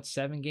for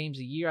 7 games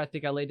a year? I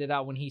think I laid it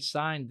out when he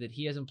signed that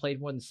he hasn't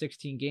played more than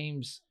 16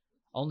 games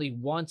only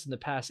once in the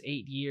past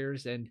 8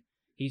 years, and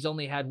he's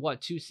only had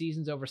 2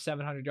 seasons over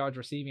 700 yards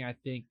receiving, I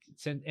think,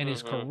 in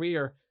his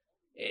career.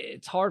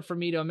 It's hard for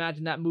me to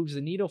imagine that moves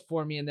the needle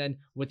for me. And then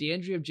with the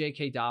injury of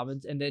J.K.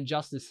 Dobbins, and then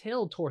Justice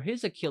Hill tore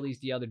his Achilles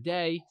the other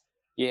day.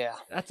 Yeah,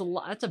 that's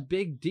a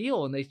big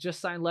deal. And they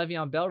just signed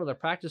Le'Veon Bell to their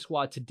practice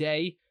squad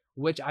today,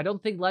 which I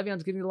don't think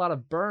Le'Veon's getting a lot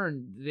of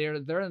burn. They're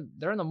in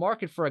the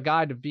market for a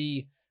guy to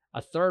be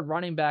a third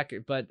running back,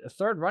 but a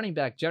third running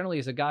back generally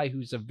is a guy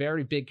who's a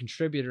very big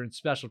contributor in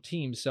special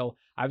teams. So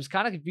I was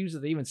kind of confused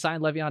that they even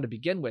signed Le'Veon to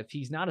begin with.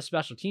 He's not a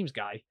special teams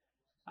guy.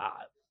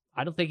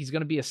 I don't think he's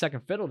going to be a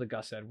second fiddle to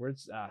Gus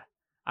Edwards.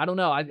 I don't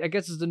know. I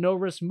guess it's a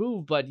no-risk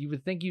move, but you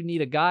would think you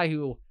need a guy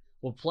who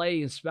will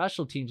play in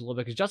special teams a little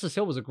bit, because Justice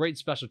Hill was a great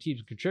special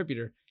teams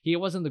contributor. He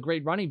wasn't the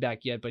great running back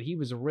yet, but he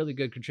was a really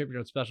good contributor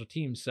on special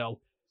teams. So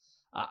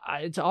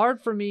it's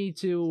hard for me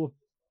to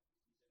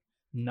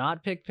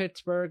not pick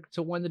Pittsburgh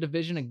to win the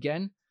division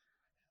again.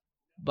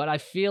 But I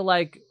feel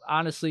like,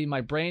 honestly,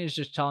 my brain is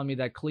just telling me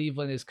that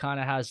Cleveland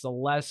has the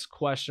less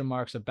question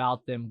marks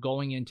about them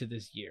going into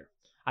this year.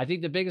 I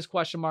think the biggest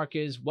question mark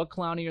is, what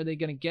Clowney are they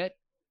going to get?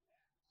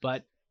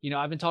 But,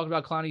 I've been talking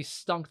about Clowney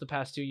stunk the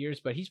past 2 years,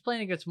 but he's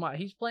playing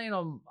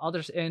on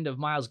other end of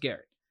Myles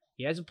Garrett.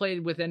 He hasn't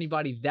played with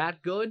anybody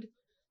that good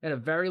in a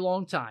very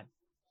long time.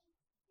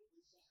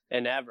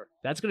 And ever.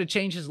 That's going to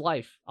change his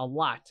life a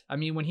lot. I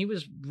mean, when he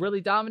was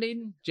really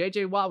dominating,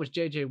 J.J. Watt was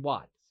J.J.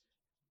 Watt.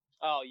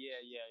 Oh, yeah,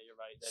 you're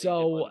right.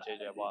 So,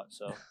 J.J. Watt,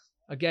 so.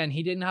 Again,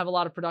 he didn't have a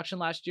lot of production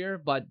last year,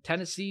 but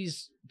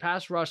Tennessee's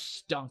pass rush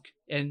stunk.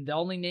 And the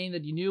only name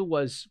that you knew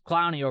was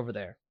Clowney over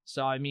there.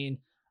 So, I mean,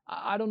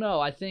 I don't know.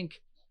 I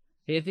think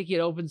it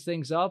opens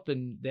things up,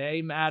 and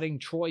them adding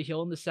Troy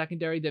Hill in the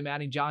secondary, them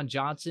adding John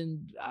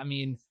Johnson. I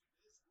mean,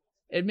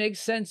 it makes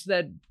sense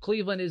that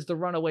Cleveland is the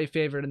runaway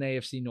favorite in the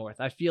AFC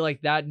North. I feel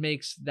like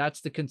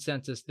that's the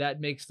consensus.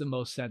 That makes the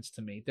most sense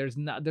to me.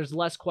 There's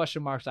less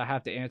question marks I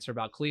have to answer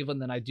about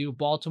Cleveland than I do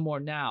Baltimore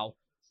now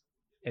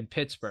and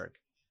Pittsburgh.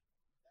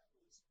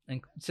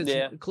 And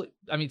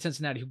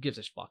Cincinnati, who gives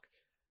a fuck?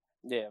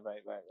 Yeah,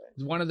 right.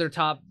 One of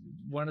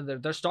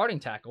their starting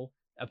tackle,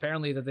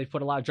 apparently that they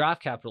put a lot of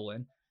draft capital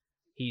in.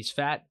 He's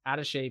fat, out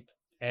of shape,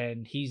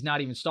 and he's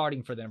not even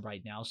starting for them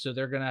right now. So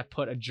they're going to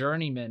put a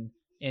journeyman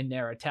in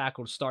there at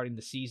tackle starting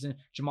the season.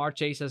 Jamar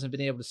Chase hasn't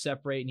been able to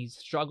separate, and he's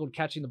struggled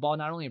catching the ball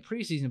not only in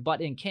preseason but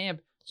in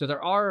camp. So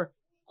there are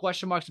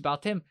question marks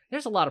about him.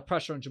 There's a lot of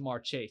pressure on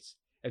Jamar Chase.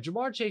 If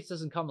Jamar Chase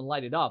doesn't come and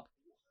light it up,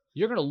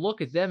 you're going to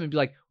look at them and be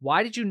like,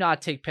 why did you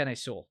not take Penei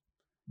Sewell?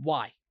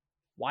 Why?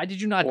 Why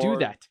did you not do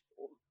that?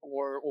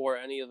 Or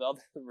any of the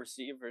other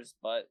receivers,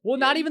 but... Well,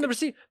 not even the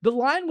receiver. The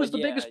line was the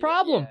biggest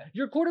problem. Yeah.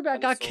 Your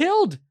quarterback got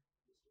killed.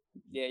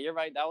 Yeah, you're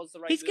right. That was the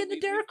right He's getting the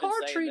Derek Carr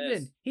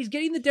treatment. He's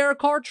getting the Derek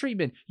Carr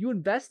treatment. You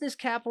invest this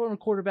capital in a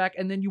quarterback,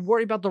 and then you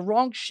worry about the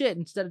wrong shit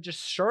instead of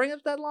just shoring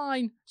up that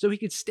line so he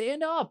could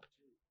stand up.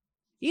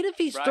 Even if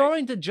he's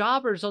throwing to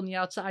jobbers on the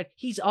outside,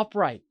 he's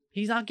upright.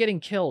 He's not getting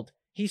killed.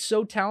 He's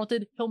so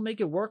talented, he'll make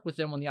it work with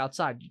them on the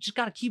outside. You just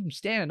got to keep him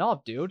standing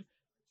up, dude.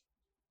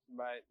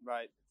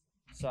 Right.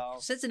 So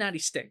Cincinnati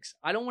stinks.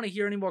 I don't want to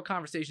hear any more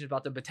conversations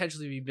about them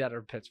potentially being better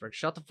than Pittsburgh.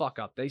 Shut the fuck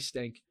up. They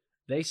stink.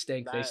 They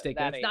stink. And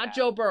it's not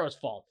Joe Burrow's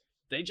fault.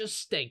 They just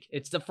stink.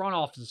 It's the front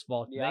office's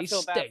fault. Yeah, they I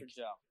feel stink. bad for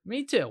Joe.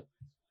 Me too.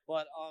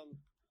 But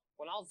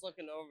when I was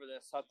looking over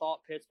this, I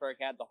thought Pittsburgh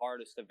had the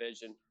hardest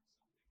division.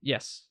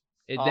 Yes.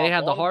 They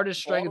had the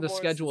hardest strength of the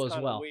Baltimore's schedule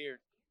as well. Weird.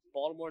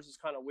 Baltimore's is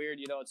kind of weird.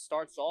 It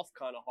starts off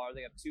kind of hard.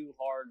 They have two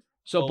hard.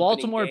 So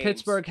Baltimore and games.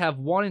 Pittsburgh have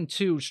 1 and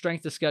 2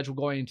 strength of schedule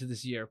going into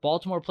this year.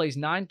 Baltimore plays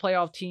 9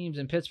 playoff teams,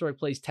 and Pittsburgh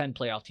plays 10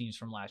 playoff teams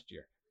from last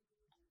year.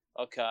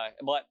 Okay,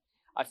 but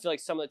I feel like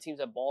some of the teams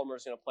that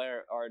Baltimore's going to play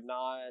are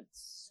not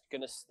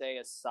going to stay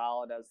as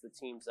solid as the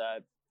teams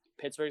that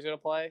Pittsburgh's going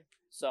to play.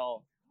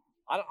 So,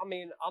 I'm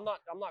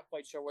not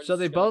quite sure where. So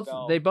they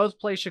both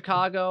play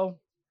Chicago.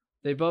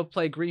 They both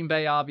play Green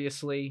Bay,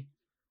 obviously.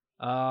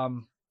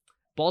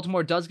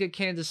 Baltimore does get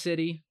Kansas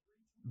City.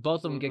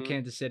 Both of them get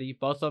Kansas City.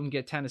 Both of them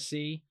get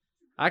Tennessee.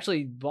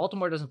 Actually,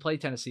 Baltimore doesn't play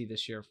Tennessee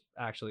this year.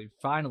 Actually,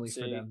 finally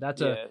for them,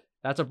 that's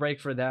a break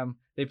for them.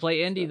 They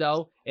play Indy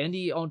though.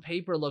 Indy on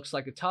paper looks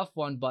like a tough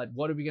one, but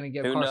what are we going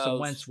to get Carson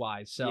Wentz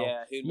wise? So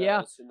who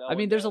knows? I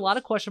mean, there's a lot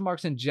of question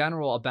marks in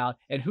general about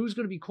and who's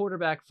going to be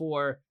quarterback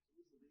for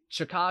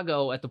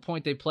Chicago at the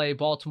point they play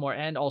Baltimore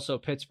and also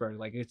Pittsburgh.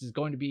 Like, it's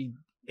going to be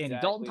Andy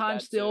Dalton time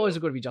still? Is it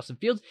going to be Justin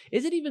Fields?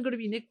 Is it even going to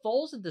be Nick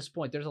Foles at this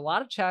point? There's a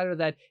lot of chatter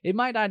that it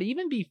might not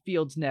even be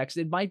Fields next.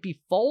 It might be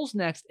Foles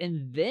next.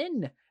 And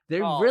then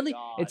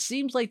it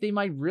seems like they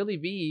might really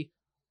be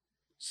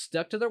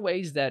stuck to their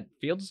ways that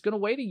Fields is going to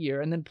wait a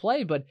year and then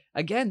play. But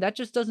again, that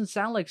just doesn't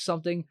sound like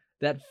something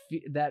that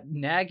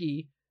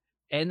Nagy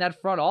and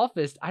that front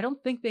office, I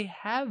don't think they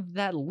have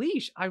that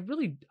leash. I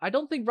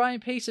don't think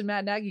Ryan Pace and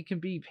Matt Nagy can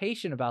be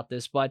patient about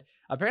this, but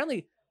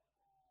apparently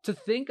to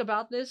think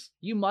about this,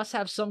 you must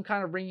have some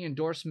kind of ringing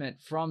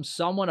endorsement from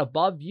someone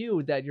above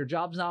you that your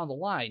job's not on the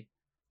line.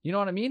 You know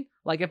what I mean?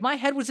 Like, if my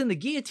head was in the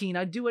guillotine,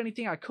 I'd do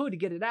anything I could to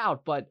get it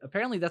out, but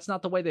apparently that's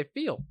not the way they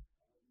feel.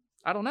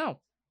 I don't know.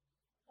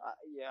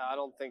 I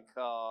don't think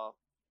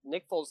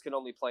Nick Foles can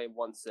only play in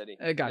one city.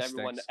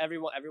 Stinks.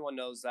 Everyone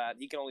knows that.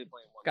 He can only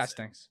play in one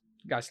city.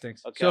 Guy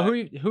stinks. Okay. So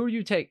who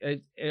you take?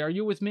 Are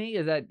you with me?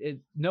 Is that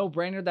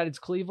no-brainer that it's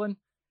Cleveland,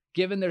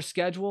 given their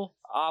schedule?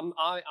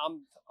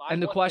 And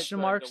the question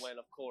Pittsburgh marks? To win,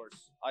 of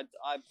course. I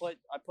put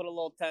a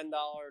little $10, $20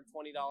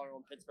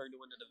 on Pittsburgh to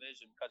win the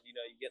division because you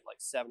get like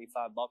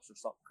 $75 or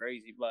something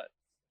crazy. But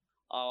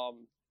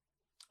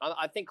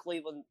I think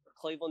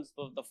Cleveland's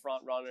the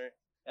front runner,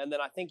 and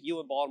then I think you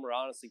and Baltimore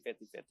are honestly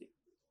 50-50.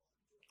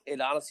 It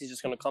honestly is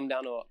just going to come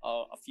down to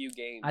a few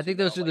games. I think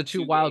those are the like 2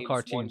 2 wild games,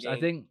 card 1 teams. I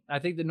game.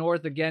 think the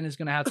North again is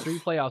going to have 3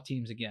 playoff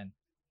teams again.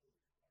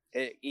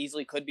 It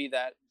easily could be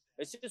that.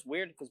 It's just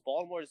weird because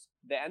Baltimore's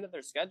the end of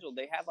their schedule.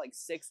 They have like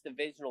 6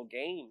 divisional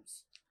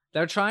games.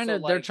 They're trying So,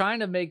 they're like- trying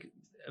to make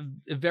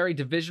a very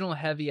divisional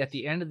heavy at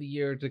the end of the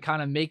year to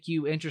kind of make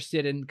you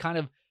interested and kind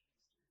of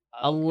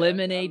Okay, that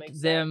eliminate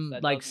makes them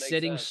sense. That like does make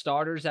sitting sense.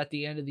 starters at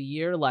the end of the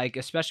year, like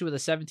especially with a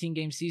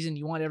 17-game season,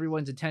 you want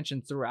everyone's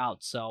attention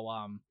throughout. So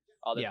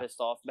Oh, they're yeah. pissed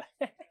off.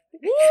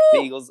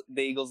 Woo!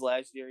 The Eagles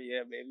last year,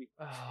 yeah, maybe.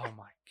 Oh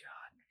my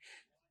god.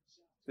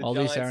 The Well,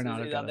 at least Giants,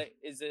 Arenado got it.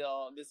 is it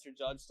Mr.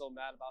 Judge still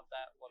mad about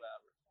that?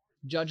 Whatever.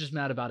 Judge is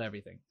mad about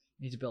everything.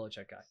 He's a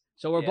Belichick guy.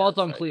 So we're Yeah, both that's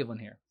on right. Cleveland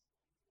here.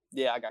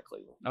 Yeah, I got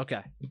Cleveland.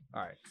 Okay.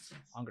 All right.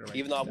 I'm gonna write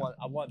Even this though down.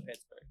 I won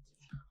Pittsburgh.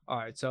 All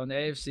right. So in the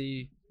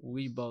AFC,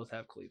 we both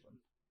have Cleveland.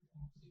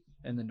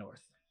 In the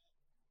North.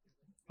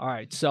 All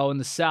right. So in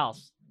the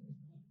South,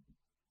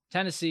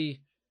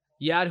 Tennessee,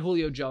 you add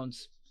Julio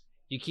Jones.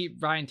 You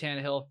keep Ryan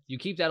Tannehill. You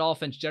keep that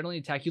offense generally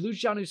intact. You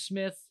lose Jonnu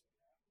Smith.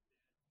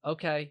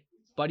 Okay.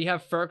 But you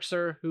have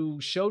Ferkser, who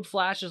showed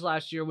flashes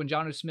last year when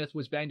Jonnu Smith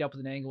was banged up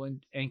with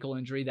an ankle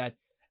injury that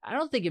I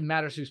don't think it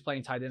matters who's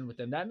playing tight end with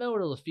them. That middle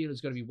of the field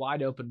is going to be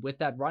wide open with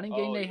that running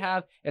game Oh, they yeah.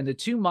 have and the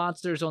 2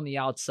 monsters on the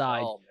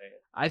outside. Oh man.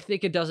 I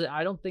think it doesn't.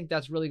 I don't think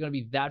that's really going to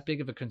be that big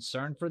of a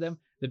concern for them.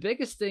 The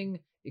biggest thing,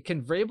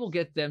 can Vrabel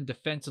get them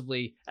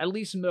defensively, at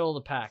least middle of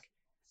the pack?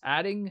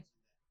 Adding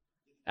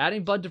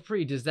Bud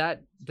Dupree, does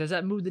that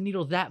move the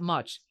needle that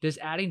much? Does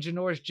adding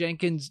Janoris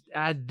Jenkins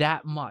add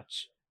that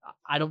much?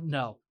 I don't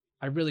know.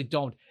 I really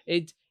don't.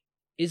 It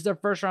is their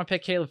first round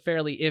pick, Caleb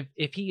Fairley.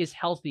 If he is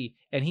healthy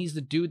and he's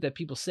the dude that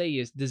people say he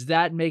is, does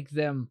that make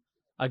them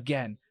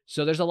again?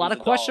 So there's a lot He's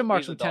of a question dog.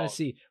 marks He's a with dog.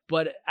 Tennessee.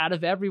 But out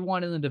of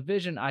everyone in the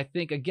division, I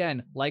think,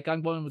 again, like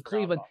I'm going with Forgot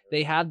Cleveland, about it.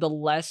 they have the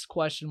less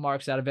question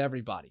marks out of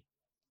everybody.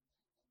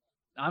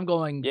 I'm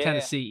going Yeah,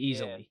 Tennessee yeah.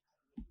 easily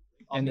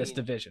I in this mean,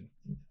 division.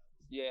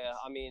 Yeah,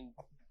 I mean,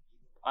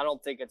 I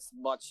don't think it's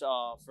much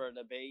for a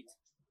debate.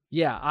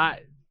 Yeah,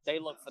 They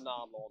look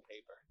phenomenal on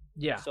paper.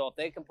 yeah. So if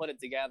they can put it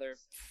together,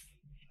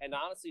 and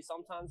honestly,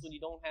 sometimes when you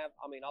don't have,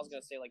 I mean, I was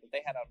gonna say like if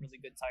they had a really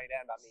good tight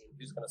end, I mean,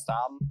 who's gonna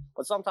stop them?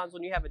 But sometimes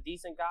when you have a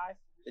decent guy,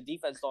 the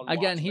defense don't.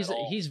 Again, watch him at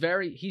all. he's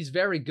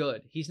very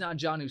good. He's not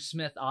Jonnu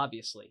Smith,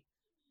 obviously.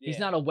 He's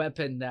Yeah. not a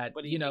weapon that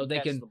But he they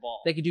catch can the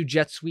ball. they can do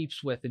jet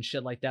sweeps with and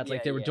shit like that, like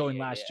Yeah, they were yeah, doing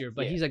yeah, last yeah, year.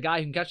 But yeah. he's a guy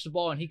who can catch the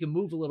ball and he can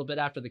move a little bit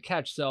after the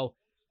catch. So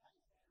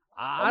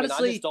I mean,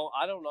 honestly,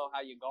 I don't know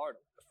how you guard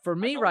him. for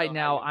me don't right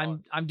know how now, you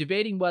guard. I'm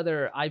debating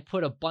whether I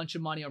put a bunch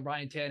of money on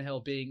Ryan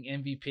Tannehill being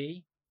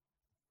MVP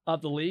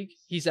of the league.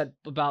 He's at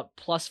about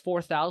plus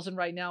 4,000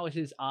 right now at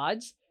his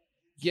odds.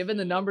 Given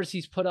the numbers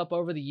he's put up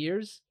over the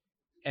years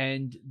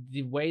and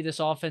the way this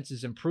offense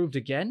has improved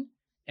again,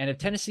 and if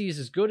Tennessee is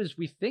as good as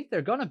we think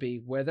they're going to be,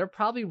 where they're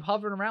probably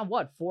hovering around,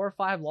 4 or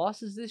 5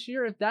 losses this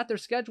year, if that, their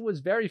schedule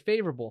is very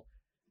favorable.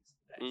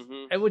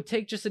 Mm-hmm. It would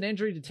take just an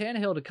injury to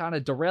Tannehill to kind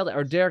of derail it,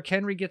 or Derrick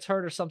Henry gets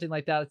hurt or something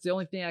like that. It's the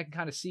only thing I can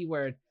kind of see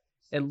where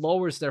it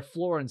lowers their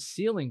floor and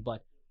ceiling.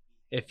 But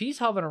if he's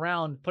hovering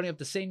around, putting up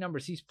the same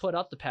numbers he's put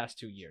up the past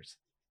 2 years,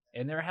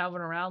 and they're having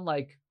around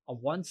like a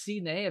 1 seed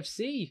in the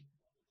AFC,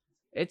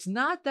 it's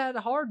not that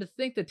hard to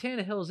think that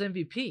Tannehill's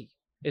MVP.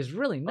 Is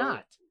really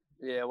not.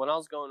 Yeah, when I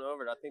was going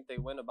over it, I think they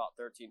win about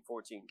 13,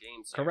 14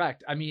 games. here.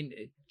 Correct. I mean,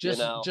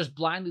 just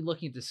blindly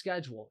looking at the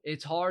schedule,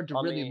 it's hard to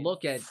I really mean-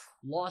 look at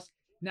loss.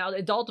 Now,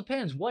 it all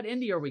depends. What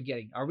Indy are we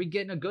getting? Are we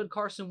getting a good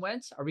Carson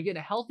Wentz? Are we getting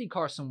a healthy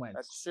Carson Wentz?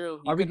 That's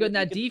true. Are we getting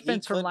that he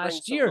defense from could bring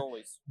last some year?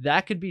 noise.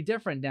 That could be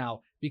different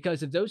now,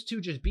 because if those two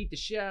just beat the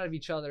shit out of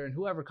each other and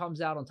whoever comes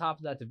out on top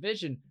of that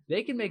division,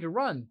 they can make a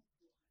run.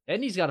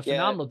 Indy's got a Yeah.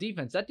 phenomenal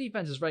defense. That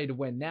defense is ready to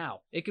win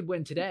now. It could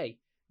win today.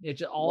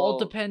 It's all Well,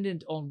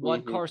 dependent on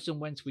what mhm. Carson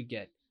Wentz we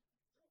get.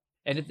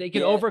 And if they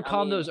can Yeah, I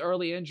overcome mean, those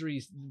early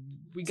injuries,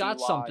 we got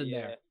TY, something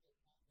yeah.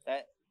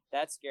 there.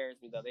 That scares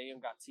me though. They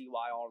even got Ty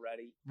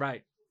already.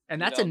 Right.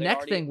 And You that's know, a they neck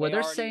already- thing where they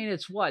they're already- saying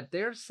it's what?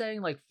 They're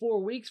saying like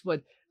 4 weeks,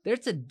 but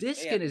there's a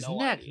disc have in his no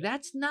neck. idea.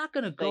 That's not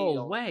going to They go don't.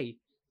 away.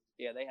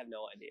 Yeah, they have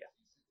no idea.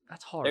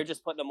 That's hard. They're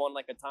just putting him on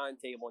like a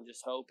timetable and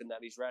just hoping that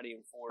he's ready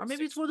in 4 Or or maybe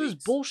 6 it's one of those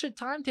weeks. bullshit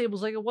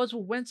timetables like it was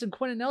with Wentz and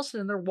Quentin Nelson,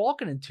 and they're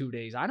walking in 2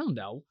 days. I don't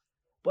know.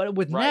 But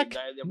with Right,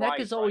 neck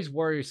is always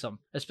worrisome,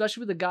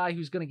 especially with a guy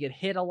who's going to get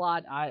hit a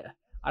lot. I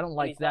don't And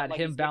like he's not that,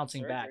 he's him getting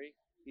bouncing back. surgery.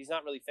 He's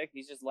not really fixed.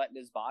 He's just letting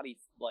his body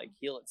like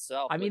heal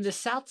itself. I mean, which- the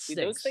South see,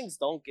 stinks. those things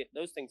don't get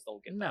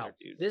No, better,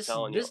 dude. I'm this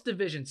telling this you.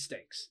 division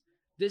stinks.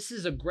 This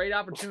is a great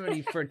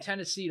opportunity for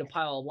Tennessee to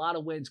pile a lot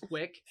of wins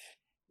quick.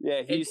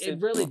 Yeah, It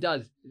really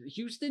does.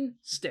 Houston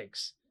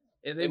stinks.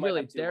 And They might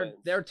have 2 they're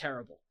wins. they're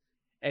terrible.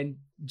 And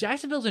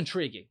Jacksonville's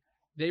intriguing.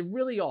 They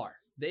really are.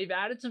 They've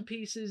added some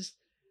pieces.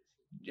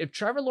 If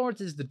Trevor Lawrence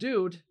is the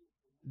dude,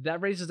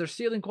 that raises their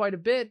ceiling quite a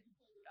bit.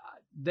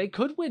 They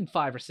could win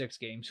 5 or 6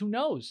 games. Who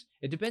knows?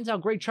 It depends how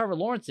great Trevor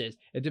Lawrence is.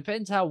 It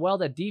depends how well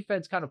that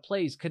defense kind of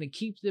plays. Can it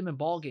keep them in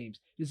ball games?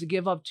 Does it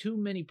give up too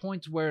many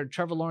points where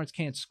Trevor Lawrence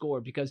can't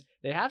score? Because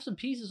they have some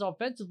pieces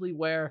offensively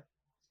where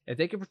if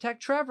they can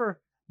protect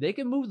Trevor, they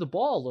can move the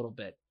ball a little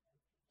bit.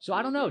 So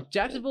I don't know. Mhm.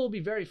 Jacksonville will be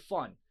very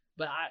fun.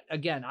 But I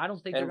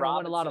don't think they're And going to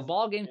win a lot of Robinson,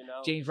 ball games. you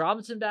know. James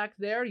Robinson back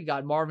there. You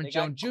got Marvin They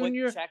got Jones quick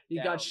Jr. check You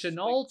got downs,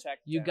 Chenault. quick check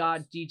You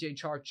downs. got DJ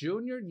Chark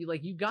Jr.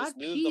 You got Just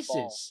move the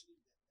ball. pieces.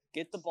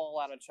 Get the ball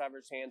out of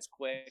Trevor's hands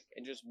quick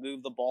and just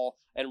move the ball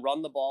and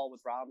run the ball with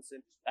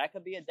Robinson. That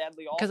could be a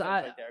deadly offense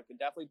right there. It could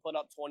definitely put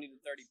up 20 to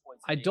 30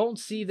 points. I don't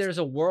see there's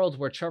a world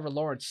where Trevor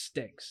Lawrence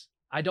stinks.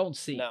 I don't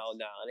see. No,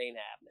 it ain't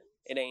happening.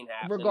 It ain't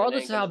happening.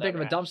 Regardless of how big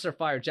of a happen. dumpster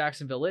fire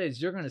Jacksonville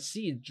is, you're going to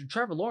see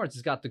Trevor Lawrence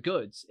has got the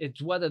goods. It's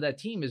whether that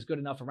team is good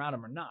enough around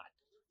him or not.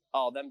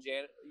 Oh, them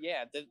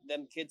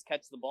kids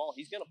catch the ball.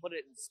 He's gonna put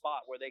it in a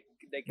spot where they can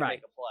Right.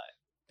 make a play.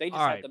 They just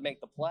All have right. to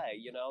make the play,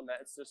 you know, and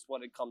that's just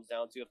what it comes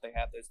down to if they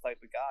have those type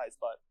of guys.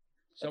 But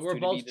So that's we're to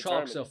be both chalk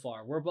determined. so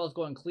far. We're both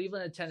going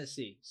Cleveland and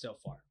Tennessee so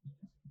far.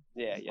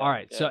 Yeah. All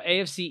right, yeah. so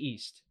AFC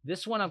East.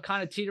 This one I'm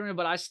kind of teetering,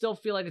 but I still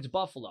feel like it's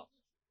Buffalo.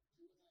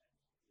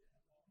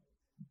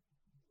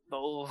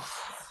 Oh,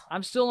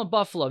 I'm still in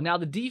Buffalo. Now,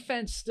 the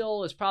defense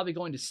still is probably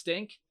going to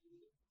stink.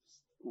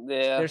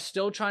 yeah. They're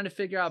still trying to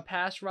figure out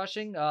pass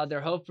rushing.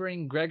 They're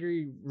hoping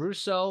Gregory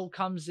Rousseau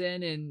comes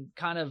in and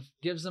kind of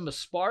gives them a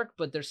spark,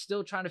 but they're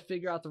still trying to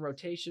figure out the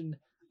rotation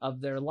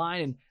of their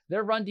line. And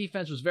their run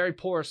defense was very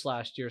porous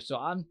last year, so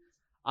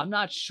I'm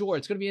not sure.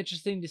 It's going to be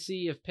interesting to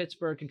see if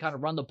Pittsburgh can kind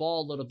of run the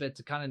ball a little bit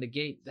to kind of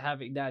negate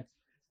having that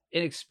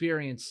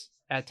inexperience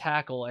at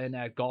tackle and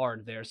at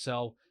guard there.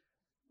 So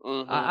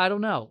Mhm. I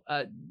don't know.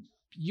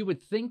 You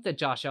would think that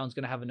Josh Allen's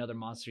going to have another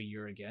monster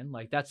year again.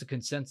 Like, that's the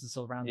consensus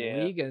around the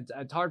Yeah. league. And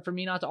it's hard for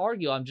me not to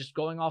argue. I'm just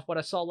going off what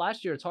I saw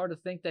last year. It's hard to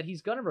think that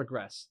he's going to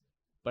regress,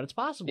 but it's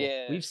possible.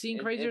 Yeah, We've seen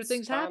crazier it's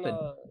things happen.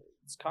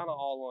 It's kind of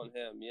all on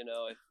him, you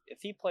know.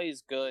 If he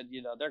plays good,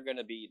 you know, they're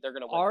gonna win.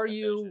 Are the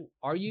division.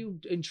 you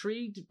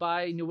intrigued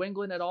by New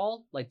England at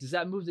all? Like, does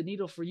that move the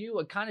needle for you?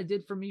 It kind of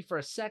did for me for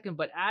a second,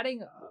 but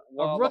adding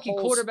Well, a the rookie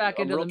whole quarterback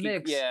a into rookie- the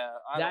mix, yeah,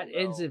 I that don't know.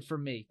 ends it for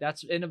me.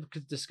 That's in a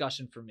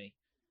discussion for me.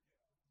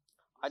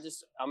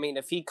 I mean,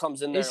 if he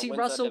comes in there, Is and he wins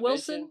Russell that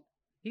Wilson? division,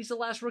 He's the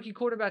last rookie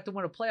quarterback to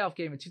win a playoff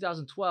game in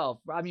 2012.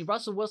 I mean,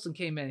 Russell Wilson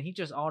came in and he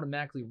just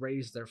automatically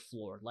raised their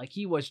floor. Like,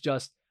 he was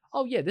just,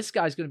 oh yeah, this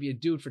guy's going to be a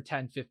dude for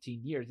 10,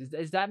 15 years.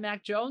 Is that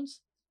Mac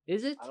Jones?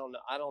 Is it? I don't know.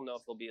 I don't know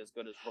if he'll be as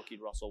good as rookie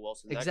Russell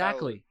Wilson. That guy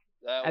Exactly.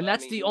 was- And I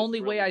that's mean, the he was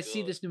only way really I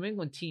see good. this New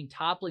England team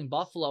toppling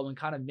Buffalo and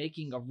kind of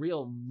making a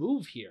real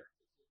move here.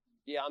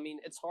 Yeah, I mean,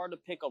 it's hard to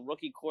pick a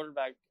rookie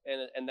quarterback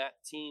and that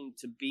team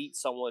to beat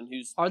someone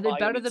who's Are they probably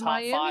better gonna be than top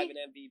Miami? 5 in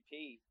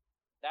MVP.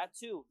 That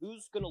too.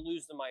 Who's going to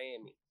lose to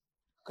Miami?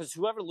 Because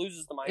whoever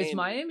loses to Miami, Is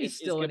Miami is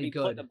still gonna any be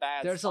put in good? a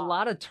bad There's spot. a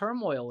lot of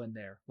turmoil in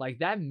there. Like,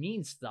 that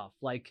means stuff.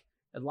 Like,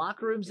 the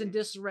locker room's in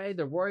disarray.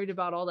 They're worried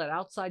about all that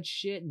outside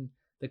shit. And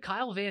the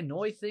Kyle Van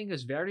Noy thing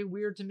is very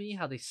weird to me.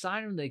 How they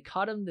sign him, they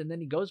cut him, and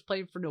then he goes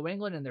play for New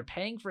England, and they're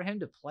paying for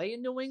him to play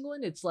in New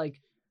England. It's like,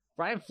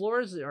 Brian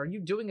Flores, are you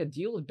doing a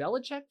deal with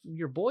Belichick,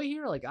 your boy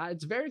here? Like,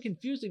 it's very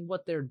confusing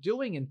what they're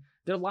doing, and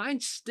their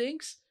line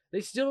stinks. They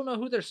still don't know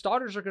who their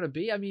starters are going to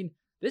be. I mean,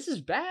 this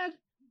is bad.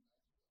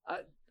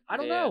 I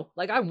don't Yeah. know.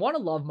 Like, I want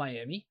to love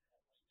Miami.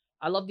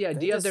 I love the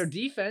idea of their just-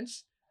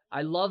 defense.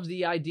 I love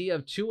the idea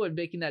of Tua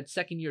making that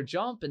second-year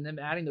jump and them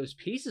adding those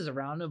pieces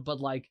around him. But,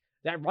 like,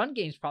 that run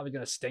game's probably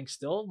going to stink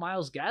still.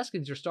 Miles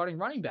Gaskin's your starting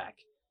running back.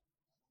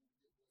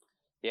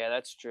 Yeah,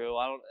 that's true.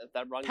 I don't. If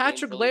that run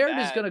Patrick game's really Laird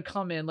is bad- going to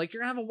come in. Like,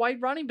 you're going to have a white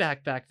running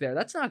back there.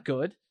 That's not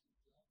good.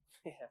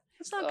 Yeah.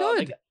 That's not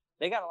They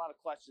good. got a lot of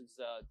questions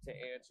to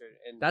answer,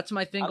 and That's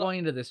my thing I don't- going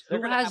into this. they're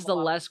Who gonna has have a the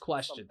lot of- less some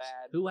questions?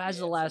 bad- Who has yeah,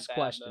 the some less bad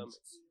questions?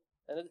 moments.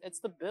 And it's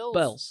the Bills.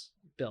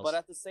 Bills. But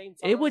at the same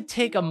time, It would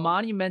take you a know,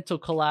 monumental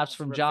collapse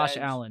from Josh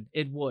revenge. Allen.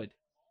 It would.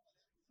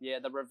 Yeah,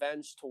 the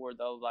revenge tour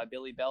though by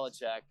Billy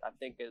Belichick, I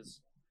think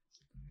is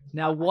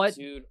Now, what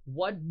dude.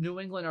 New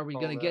England are we Oh,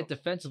 going to no. get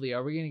defensively?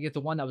 Are we going to get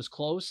the one that was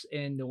close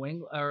in New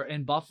England or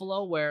in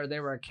Buffalo, where they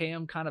were a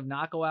Cam kind of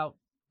knockout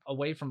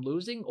away from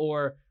losing,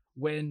 or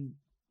when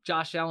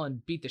Josh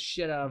Allen beat the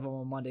shit out of them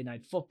on Monday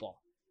Night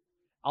Football?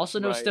 Also,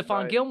 no Right, Stephon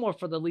right. Gilmore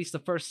for at least the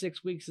first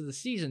 6 weeks of the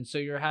season, so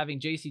you're having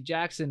J.C.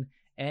 Jackson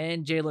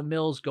and Jalen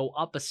Mills go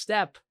up a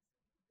step.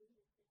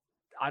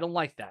 I don't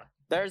like that.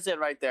 There's it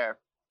right there.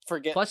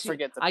 Forget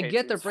the I get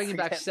they're Patriots. bringing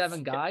back Forget-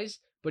 7 guys,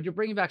 but you're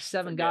bringing back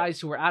 7 Forget. guys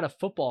who were out of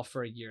football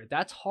for a year.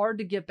 That's hard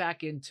to get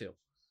back into.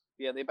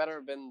 Yeah, they better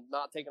have been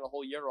not taking a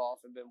whole year off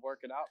and been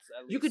working out.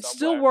 At You least could somewhere.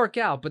 still work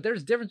out, but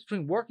there's a difference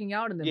between working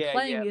out and then Yeah,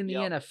 playing yeah, in the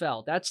yeah.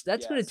 NFL. That's going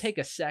to Yes, take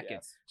a second.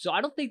 yes. So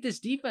I don't think this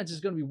defense is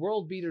going to be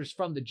world beaters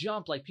from the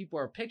jump like people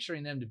are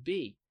picturing them to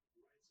be.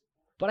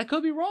 But I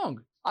could be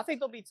wrong. I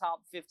think they'll be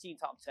top 15,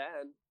 top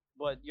 10.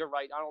 But you're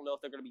right. I don't know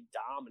if they're going to be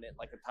dominant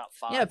like a top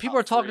 5. Yeah, people top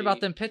are talking 3.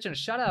 about them pitching a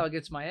shutout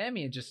against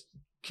Miami and just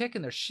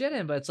kicking their shit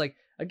in. But it's like,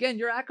 again,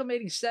 you're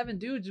acclimating 7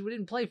 dudes who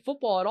didn't play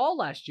football at all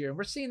last year. And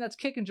we're seeing that's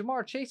kicking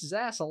Jamar Chase's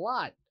ass a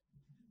lot.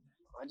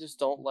 I just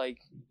don't like.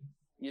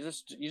 You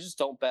just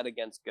don't bet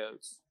against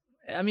goats.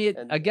 I mean,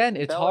 And again,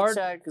 it's hard.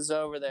 Belichick is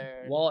over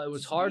there. Well, it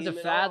was hard to scheming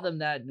it all. fathom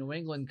that New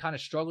England kind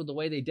of struggled the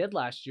way they did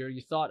last year.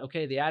 You thought,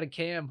 okay, they added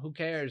Cam, who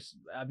cares?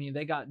 I mean,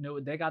 they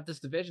got this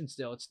division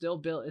still. It's still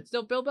Bill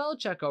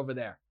Belichick over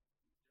there.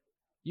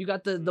 You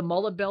got the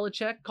mullet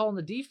Belichick calling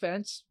the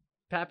defense.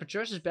 Pat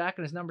Patricia's back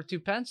in his number 2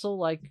 pencil.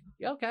 Like,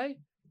 yeah, okay.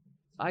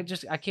 I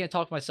can't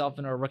talk myself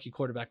into a rookie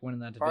quarterback winning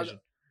that division.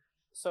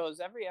 So is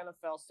every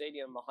NFL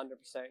stadium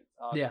 100%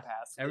 Yeah,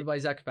 capacity?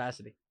 everybody's at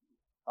capacity.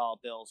 Oh,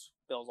 Bills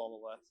all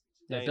the way.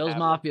 Yeah, Bills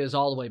Mafia is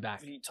all the way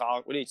back. What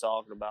are you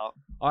talking about?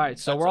 All right,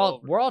 so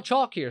That's we're all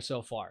chalk here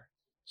so far.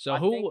 So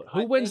who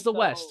wins the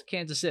West? though,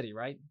 Kansas City,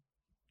 right?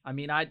 I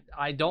mean,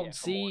 I don't Yeah,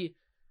 see.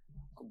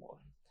 Come on.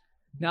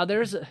 Now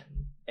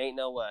Ain't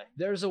no way.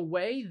 there's a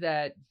way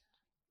that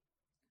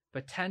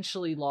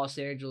potentially Los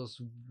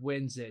Angeles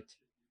wins it,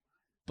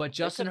 but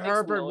Justin could make some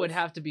Herbert would noise.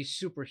 have to be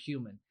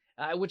superhuman,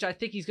 which I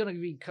think he's going to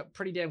be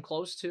pretty damn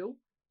close to.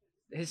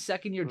 His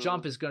second year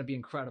jump is going to be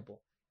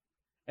incredible.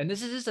 And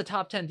this is just a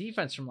top 10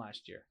 defense from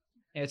last year.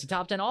 And it's a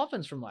top 10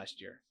 offense from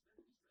last year.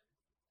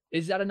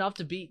 Is that enough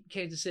to beat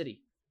Kansas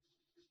City?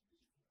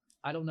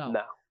 I don't know.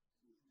 No.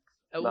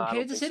 No, I don't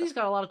Kansas think City's so.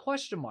 got a lot of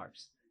question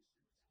marks.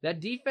 That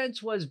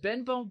defense was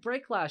bend, don't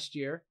break last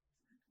year.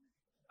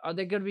 Are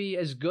they going to be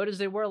as good as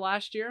they were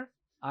last year?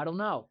 I don't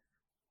know.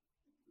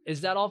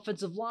 Is that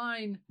offensive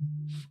line,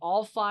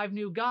 all 5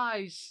 new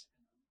guys,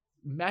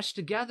 meshed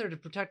together to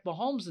protect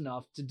Mahomes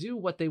enough to do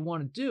what they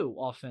want to do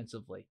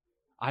offensively?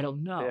 I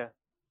don't know. Yeah.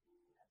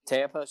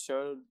 Tampa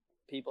showed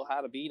people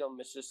how to beat them.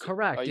 It's just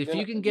Correct. If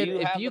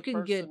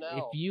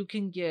you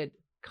can get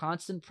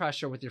constant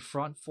pressure with your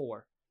front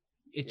 4,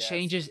 it Yes.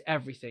 changes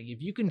everything.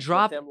 If you can With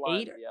drop them 8,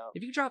 lining up.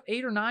 if you can drop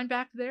 8 or 9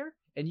 back there,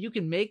 and you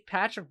can make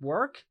Patrick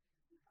work,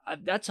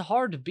 that's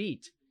hard to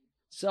beat.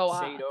 So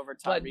Shade over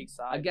but Tyreek's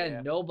side. again,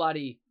 yeah.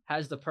 nobody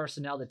has the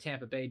personnel that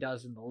Tampa Bay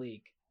does in the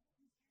league.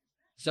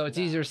 So it's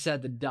No. easier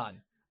said than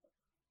done.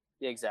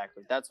 Yeah,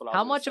 exactly. That's what I was How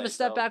gonna much of say, a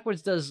step so-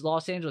 backwards does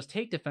Los Angeles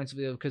take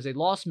defensively because they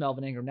lost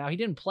Melvin Ingram? Now, he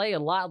didn't play a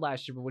lot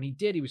last year, but when he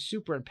did, he was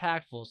super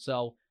impactful.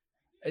 So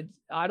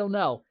I don't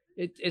know.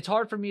 It's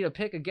hard for me to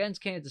pick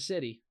against Kansas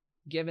City,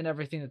 given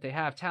everything that they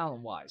have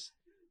talent-wise.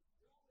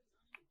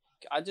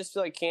 I just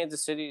feel like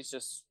Kansas City is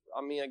just.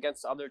 I mean,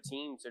 against other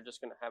teams, they're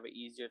just going to have an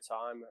easier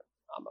time.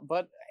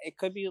 But it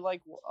could be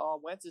like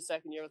Wentz's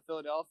second year with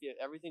Philadelphia.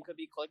 Everything could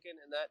be clicking,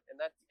 and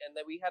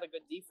that we had a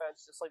good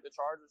defense, just like the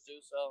Chargers do.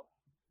 So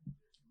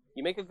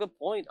you make a good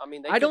point. I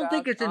mean, I don't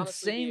think it's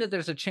insane that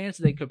there's a chance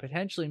that they could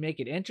potentially make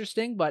it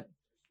interesting, but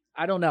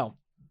I don't know.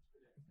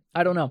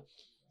 At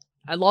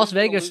Las Who's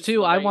gonna Vegas lose to too.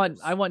 the I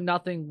Raiders? want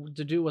nothing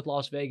to do with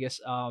Las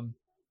Vegas.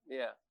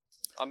 Yeah.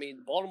 I mean,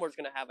 Baltimore's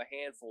going to have a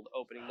handful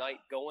opening night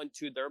going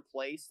to their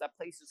place. That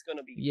place is going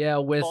to be Yeah,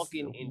 with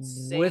fucking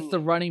insane. with the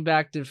running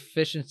back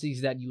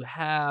deficiencies that you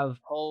have,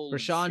 Holy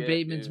Rashawn shit,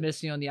 Bateman's dude.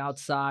 missing on the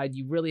outside.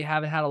 You really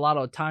haven't had a lot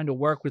of time to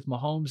work with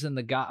Mahomes and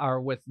the guy,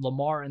 or with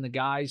Lamar and the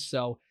guys.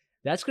 So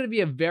that's going to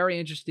be a very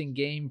interesting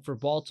game for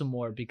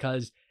Baltimore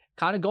because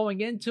kind of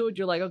going into it,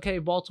 you're like, okay,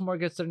 Baltimore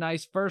gets their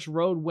nice first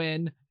road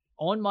win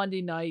on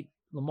Monday night.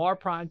 Lamar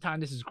primetime.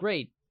 This is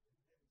great.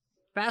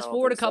 Fast don't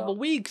forward a think so. couple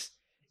weeks,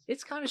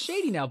 it's kind of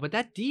shady now, but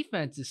that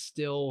defense is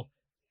still,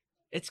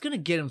 it's going to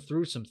get them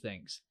through some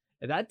things.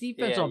 And that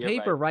defense Yeah, on you're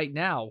paper right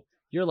now,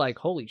 you're like,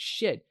 holy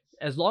shit.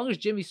 As long as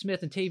Jimmy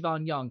Smith and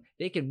Tavon Young,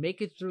 they can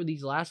make it through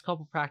these last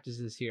couple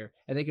practices here,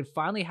 and they can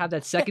finally have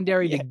that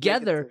secondary Yeah, make it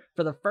together through.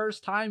 for the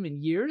first time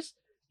in years,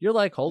 you're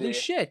like, holy Yeah.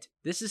 shit,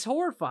 this is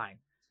horrifying.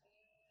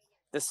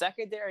 The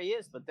secondary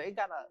is, but they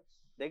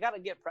gotta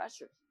get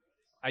pressure.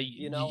 I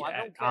don't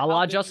care a how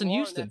la good Justin you are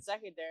in Houston. that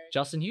secondary.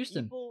 Justin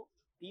Houston.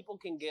 People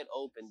can get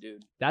open,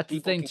 dude. That's the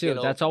People thing can too.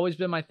 get That's open. always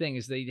been my thing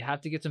is they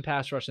have to get some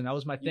pass rush, and that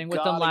was my You thing with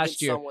them gotta get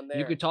last year. someone You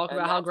there. could talk And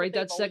about how that's what great that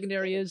they've always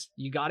secondary been. is.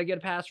 You got to get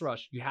a pass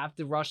rush. You have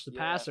to rush the Yeah.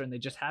 passer, and they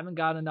just haven't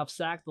gotten enough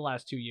sack the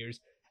last 2 years.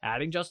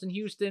 Adding Justin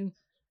Houston,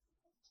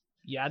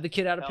 you had the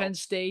kid out of Penn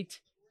Helps.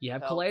 State. You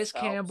have Calais Helps.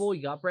 Campbell.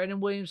 You got Brandon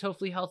Williams,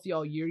 hopefully healthy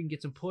all year. You can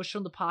get some push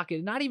from the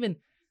pocket.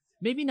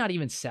 Maybe not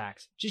even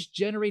sacks. Just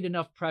generate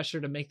enough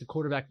pressure to make the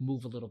quarterback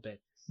move a little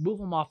bit. Move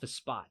him off his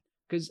spot.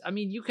 Because, I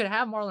mean, you could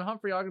have Marlon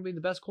Humphrey, arguably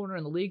the best corner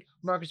in the league.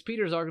 Marcus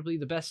Peters, arguably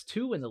the best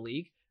 2 in the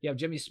league. You have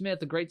Jimmy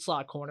Smith, a great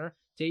slot corner.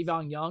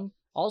 Tavon Young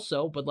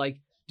also. But,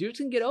 dudes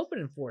can get open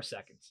in 4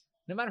 seconds,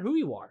 no matter who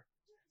you are.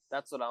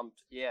 That's what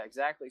yeah,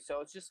 exactly.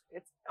 So it's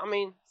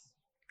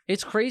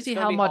It's crazy It's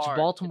gonna how be much hard.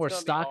 Baltimore's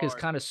It's gonna be stock is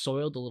hard. kind of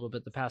soiled a little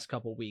bit the past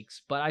couple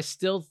weeks. But I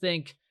still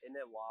think isn't it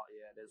wild?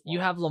 Yeah, it is. you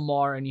wild. have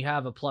Lamar and you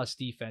have a plus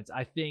defense.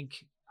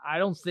 I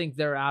don't think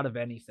they're out of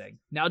anything.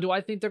 Now, do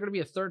I think they're going to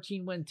be a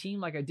 13-win team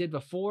like I did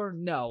before?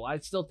 No, I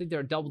still think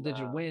they're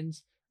double-digit No.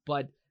 wins,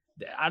 but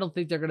I don't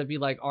think they're going to be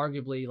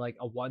arguably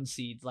a 1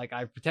 seed like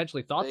I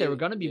potentially thought they were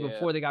going to be Yeah.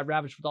 before they got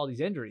ravaged with all these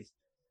injuries.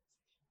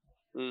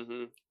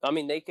 I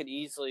mean, they could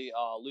easily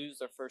lose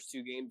their first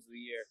 2 games of the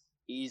year.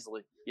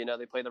 Easily.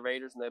 They play the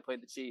Raiders and they play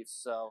the Chiefs.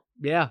 So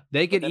Yeah,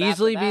 they could then after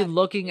easily be that,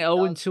 looking it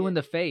 0-2 does in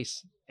the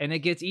face, and it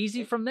gets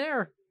easy from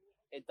there.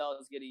 it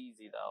does get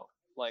easy though.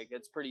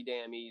 It's pretty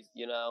damn easy,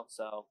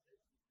 So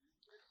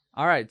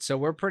All right, so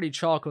we're pretty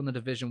chalk on the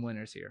division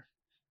winners here.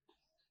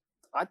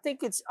 I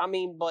think it's. I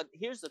mean, but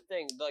here's the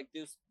thing: like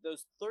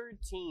those third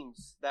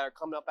teams that are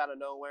coming up out of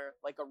nowhere,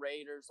 like a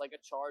Raiders, like a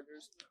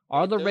Chargers.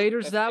 Are the they're-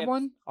 Raiders if- that if-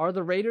 one? Are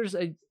the Raiders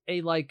a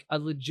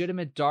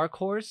legitimate dark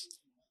horse?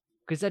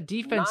 Because that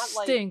defense Not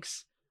like-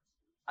 stinks.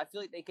 I feel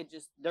like they could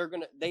just. They're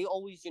gonna. They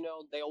always,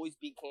 they always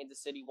beat Kansas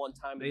City one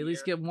time. They a at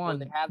least year, get or one.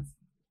 They have.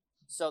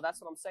 So that's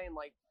what I'm saying.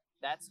 Like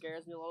that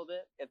scares me a little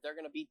bit. If they're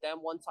gonna beat them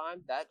one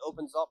time, that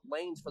opens up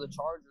lanes for the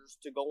Chargers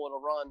to go on a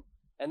run.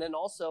 And then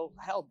also,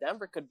 hell,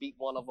 Denver could beat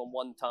one of them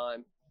one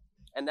time,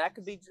 and that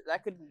could be.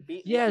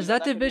 Yeah, is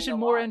that could mean division a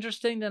more lot.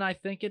 interesting than I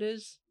think it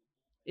is?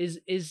 Is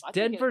I think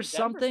Denver Denver's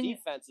something?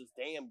 defense is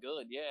damn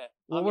good. Yeah.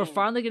 Well, I we're mean,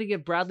 finally going to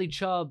get Bradley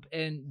Chubb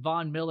and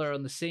Von Miller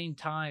on the same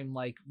time,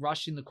 like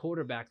rushing the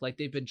quarterback, like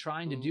they've been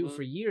trying to do Mhm.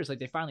 for years. Like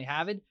they finally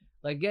have it.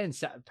 Like again,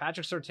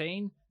 Patrick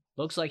Surtain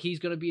looks like he's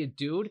going to be a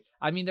dude.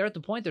 I mean, they're at the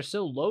point they're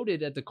so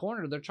loaded at the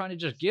corner, they're trying to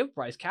just give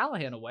Bryce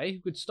Callahan away, who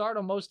could start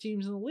on most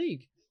teams in the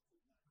league.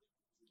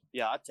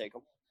 Yeah, I'd take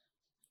them.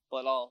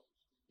 But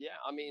yeah,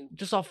 I mean,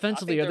 Just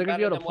offensively, are they're they going to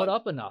be better able to than put what-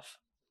 up enough?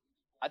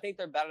 I think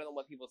they're better than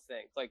what people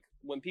think. Like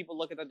when people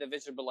look at the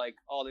division, but like,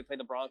 oh, they play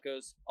the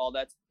Broncos. Oh,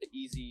 that's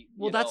easy.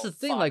 Well, that's the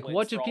thing. 5 like, wins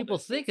what do for all people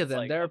distance. think of It's them?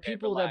 like, There are okay,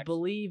 people that relax.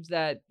 believe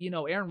that,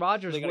 Aaron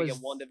Rodgers They're gonna was.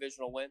 get one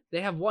divisional win.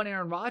 They have one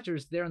Aaron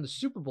Rodgers there in the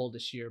Super Bowl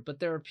this year,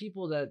 but there are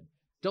people that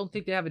don't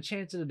think they have a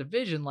chance in the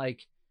division.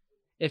 Like,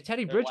 if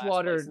Teddy They're last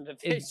Bridgewater, place in the if,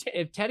 division.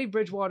 if Teddy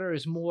Bridgewater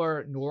is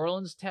more New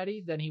Orleans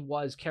Teddy than he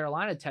was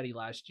Carolina Teddy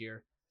last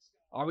year,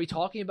 are we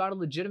talking about a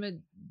legitimate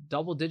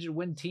double-digit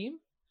win team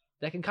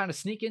that can kind of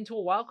sneak into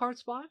a wild card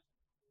spot?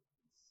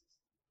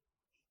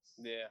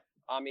 Yeah,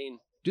 I mean,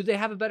 Do they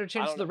have a better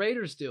chance don't than the know.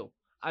 Raiders do?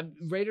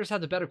 Raiders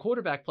have the better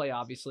quarterback play,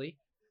 obviously,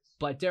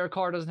 but Derek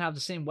Carr doesn't have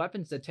the same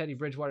weapons that Teddy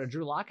Bridgewater,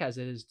 Drew Lock has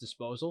at his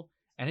disposal,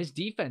 and his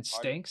defense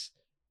Hard. stinks.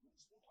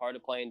 hard to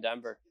play in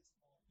Denver.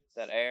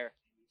 That air.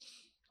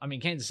 I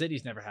mean, Kansas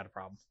City's never had a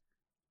problem.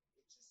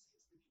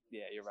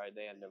 Yeah, you're right.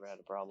 They have never had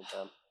a problem with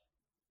them.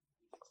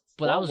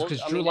 But Well, that was well,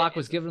 because I Drew mean, Lock it-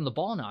 was giving him the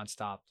ball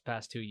nonstop the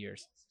past 2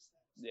 years.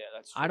 Yeah,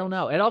 that's. I don't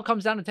know. It all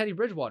comes down to Teddy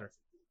Bridgewater.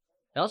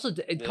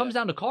 It Yeah. comes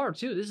down to Carr,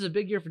 too. This is a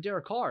big year for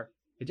Derek Carr.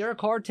 If Derek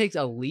Carr takes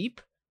a leap,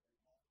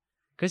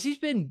 because he's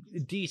been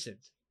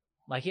decent.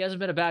 Like, he hasn't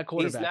been a bad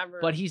quarterback. never-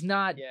 but he's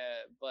not.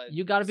 Yeah, but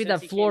You got to be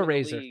since that he floor came in the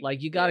raiser. league,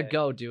 Like, you got to yeah,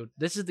 go, dude.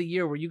 This is the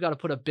year where you got to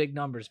put up big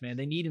numbers, man.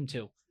 They need him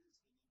to.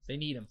 They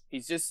need him.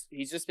 He's just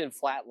been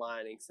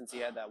flatlining since he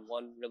had that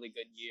one really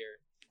good year.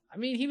 I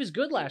mean, he was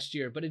good last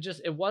year, but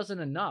it wasn't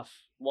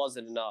enough.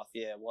 Wasn't enough.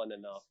 Yeah, wasn't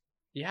enough.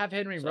 You have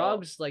Henry So-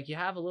 Ruggs, like you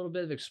have a little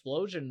bit of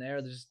explosion there.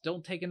 Just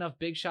don't take enough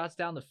big shots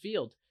down the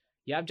field.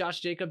 You have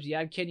Josh Jacobs, you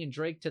add Kenyon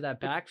Drake to that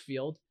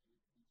backfield.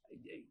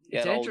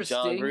 It's Old interesting.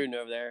 John Gruden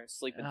over there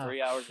sleeping Oh, 3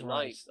 hours a night.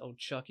 Christ. Oh,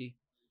 Chucky.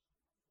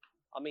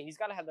 I mean, he's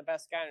got to have the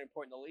best scouting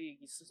report in the league.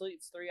 He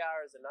sleeps 3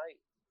 hours a night.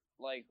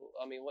 Like,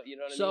 I mean, what you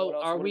know what So I mean? What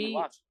else are would we-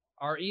 watch?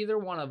 Are either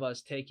one of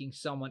us taking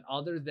someone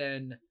other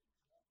than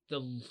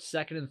the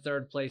second and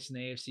third place in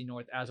the AFC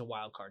North as a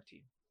wild card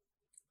team?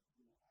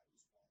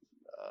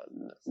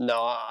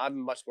 No, I'm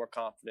much more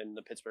confident in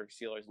the Pittsburgh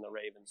Steelers and the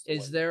Ravens. to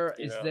Is win. there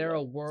You is know, there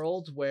a like-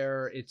 world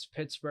where it's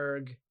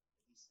Pittsburgh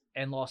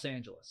and Los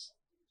Angeles?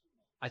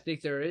 I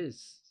think there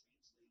is.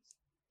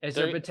 Is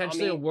there There- I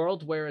potentially a mean-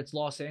 world where it's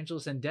Los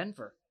Angeles and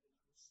Denver?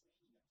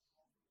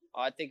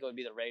 I think it would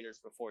be the Raiders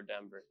before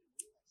Denver.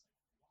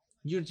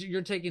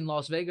 You're taking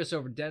Las Vegas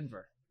over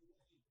Denver.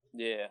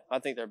 Yeah, I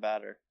think they're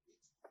better.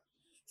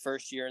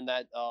 First year in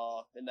that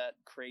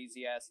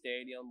crazy ass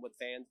stadium with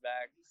fans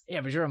back.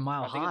 Yeah, but you're a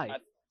mile I think high.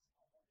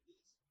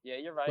 Yeah,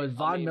 you're right. With I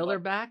Von mean, Miller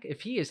but- back,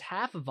 if he is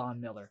half of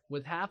Von Miller,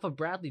 with half of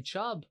Bradley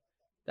Chubb,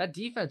 that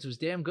defense was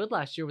damn good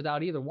last year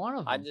without either one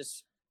of them.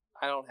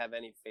 I don't have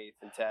any faith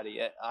in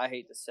Teddy. I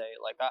hate to say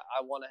it. Like,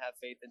 I want to have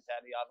faith in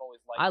Teddy. I've always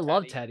liked I Teddy.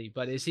 love Teddy,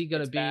 but is he going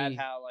to It's bad be?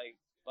 how,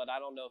 but I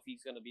don't know if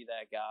he's going to be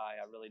that guy.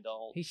 I really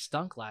don't. He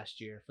stunk last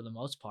year for the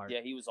most part.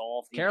 Yeah, he was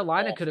awful. He was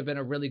Carolina awful. could have been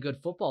a really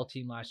good football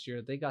team last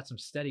year. They got some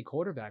steady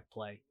quarterback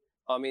play.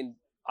 I mean,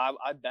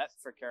 I bet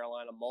for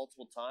Carolina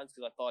multiple times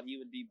because I thought he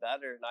would be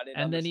better, and I didn't.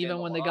 And then understand even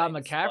the when they got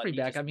lines, McCaffrey but he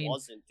back, just I mean,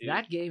 wasn't, dude.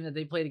 That game that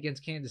they played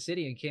against Kansas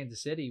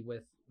City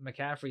with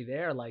McCaffrey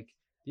there, like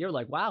you're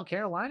like, wow,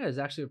 Carolina is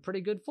actually a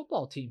pretty good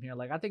football team here.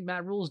 Like I think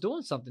Matt Rule's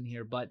doing something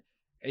here, but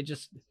it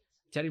just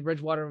Teddy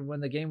Bridgewater, when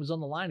the game was on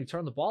the line, he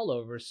turned the ball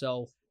over.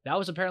 So that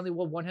was apparently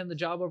what won him the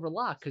job over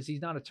Locke because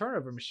he's not a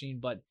turnover machine,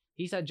 but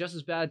he's had just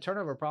as bad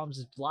turnover problems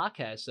as Locke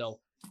has. So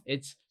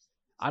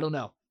I don't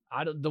know.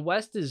 The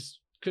West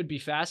could be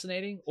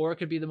fascinating, or it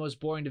could be the most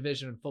boring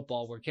division in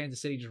football where Kansas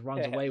City just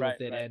runs away Right,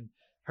 with it. right. And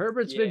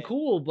Herbert's been Yeah.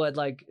 cool, but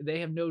like they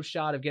have no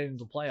shot of getting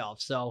to the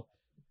playoffs. So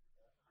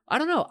I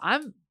don't know.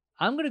 I'm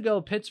gonna go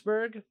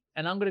Pittsburgh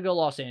and I'm gonna go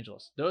Los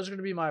Angeles. Those are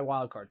gonna be my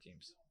wild card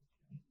teams.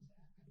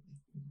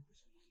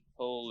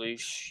 Holy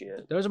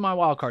shit! Those are my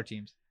wild card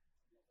teams.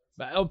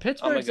 But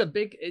Pittsburgh's go- a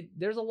big.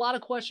 There's a lot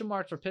of question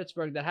marks for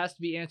Pittsburgh that has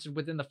to be answered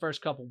within the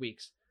first couple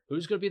weeks.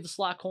 Who's gonna be the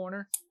slot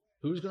corner?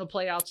 Who's gonna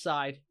play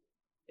outside?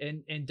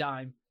 In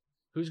dime,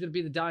 who's going to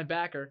be the dime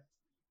backer?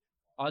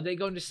 Are they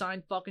going to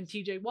sign fucking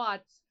TJ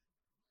Watt?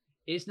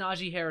 Is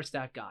Najee Harris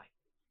that guy?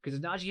 Because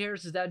if Najee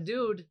Harris is that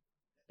dude,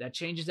 that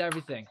changes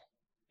everything.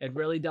 It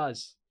really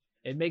does.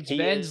 It makes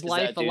Ben's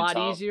life a lot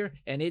easier,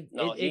 and it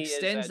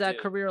extends that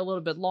career a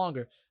little bit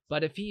longer.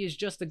 But if he is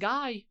just a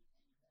guy,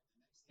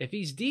 if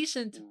he's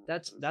decent,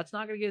 that's not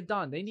going to get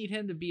done. They need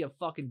him to be a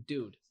fucking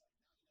dude.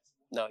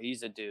 No,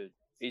 he's a dude.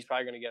 He's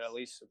probably going to get at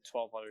least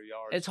 1,200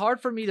 yards. It's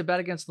hard for me to bet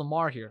against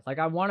Lamar here. Like,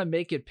 I want to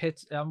make it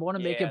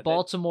make it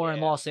Baltimore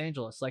and Los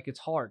Angeles. Like, it's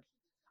hard.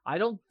 I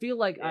don't feel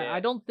like I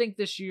don't think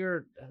this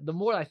year. The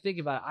more I think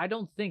about it, I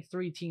don't think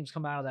 3 teams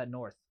come out of that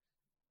North.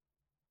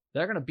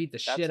 They're gonna beat the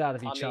shit out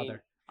of each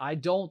other. I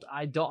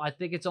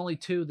think it's only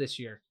 2 this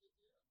year.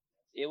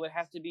 It would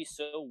have to be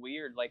so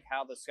weird, like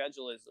how the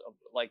schedule is,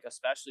 like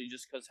especially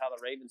just because how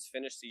the Ravens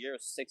finished the year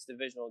with 6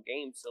 divisional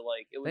games. So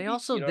like it would.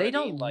 They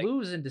don't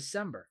lose in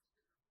December.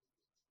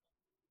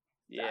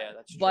 Yeah,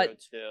 that's true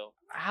too.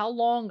 How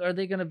long are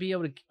they going to be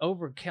able to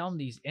overcome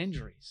these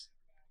injuries?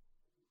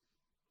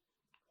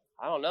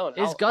 I don't know.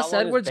 Is Gus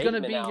Edwards going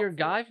to be your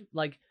guy?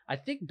 Like, I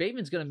think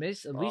Bateman's going to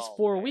miss at least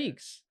 4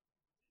 weeks.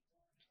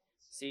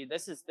 See,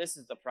 this is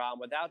the problem.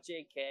 Without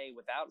J.K.,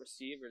 without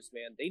receivers,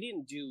 man, they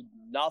didn't do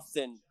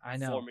nothing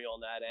for me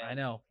on that end. I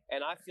know.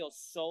 And I feel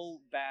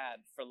so bad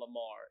for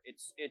Lamar.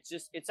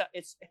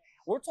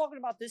 We're talking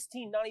about this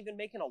team not even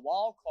making a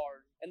wild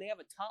card, and they have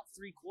a top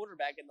 3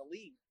 quarterback in the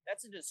league.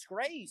 That's a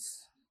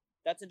disgrace.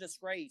 That's a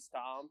disgrace,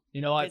 Tom.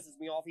 You know what? It pisses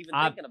me off even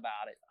thinking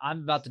about it. I'm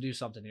about to do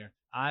something here.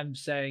 I'm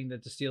saying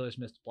that the Steelers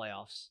missed the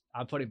playoffs.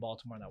 I'm putting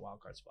Baltimore in that wild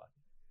card spot.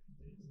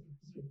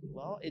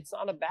 Well, it's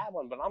not a bad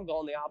one, but I'm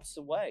going the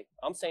opposite way.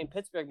 I'm saying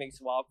Pittsburgh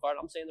makes a wild card.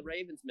 I'm saying the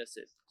Ravens miss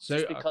it. So,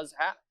 just because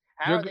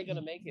how are they going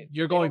to make it?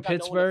 You're going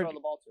Pittsburgh.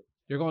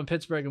 You're going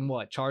Pittsburgh and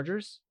what?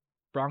 Chargers,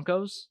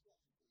 Broncos,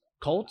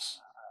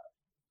 Colts.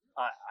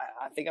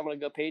 I think I'm going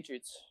to go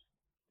Patriots.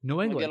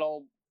 New England.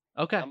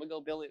 Okay. I'm going to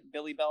go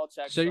Billy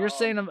Belichick. So you're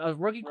saying a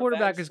rookie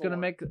quarterback is going to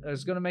make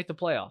the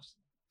playoffs?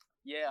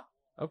 Yeah.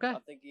 Okay. I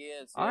think he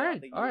is. All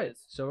right.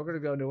 So we're going to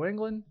go New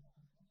England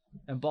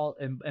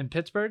and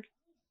Pittsburgh.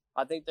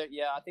 I think they're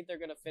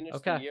going to finish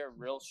the year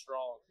real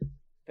strong.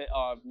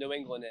 New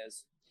England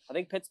is. I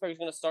think Pittsburgh's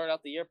going to start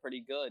out the year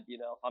pretty good. You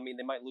know, I mean,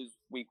 they might lose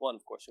week 1,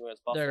 of course.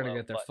 They're going to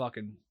get their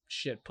fucking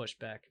shit pushed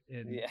back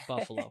in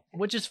Buffalo,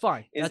 which is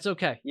fine. That's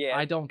okay. Yeah,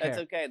 I don't care.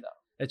 That's okay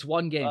though. It's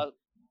one game.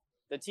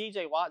 The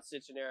TJ Watt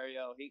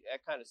scenario,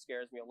 that kind of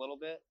scares me a little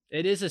bit.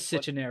 It is a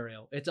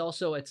scenario. It's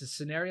a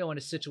scenario and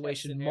a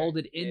situation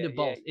molded into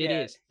both. It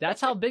is.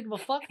 That's how big of a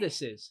fuck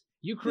this is.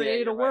 You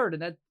created a word,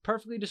 and that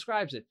perfectly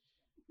describes it.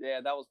 Yeah,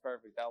 that was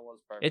perfect.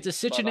 It's a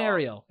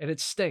scenario, and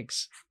it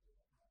stinks.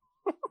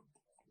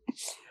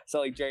 So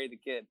like Jerry the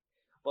Kid.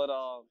 But,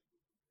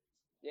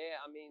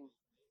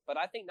 but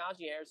I think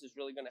Najee Harris is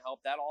really going to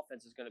help. That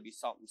offense is going to be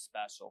something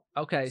special.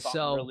 Okay,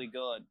 something really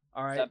good.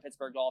 All right. That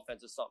Pittsburgh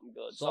offense is something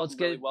good. So let's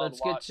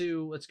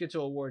get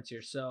to awards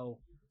here. So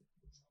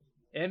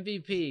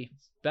MVP,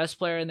 best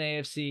player in the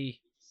AFC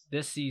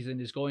this season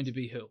is going to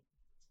be who?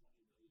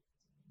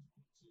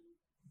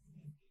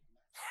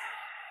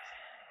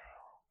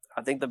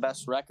 I think the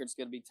best record's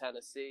going to be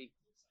Tennessee.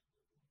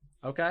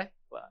 Okay.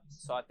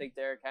 So I think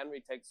Derrick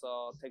Henry takes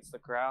the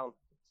crown.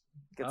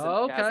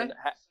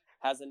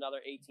 Has another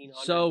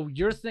 1,800. So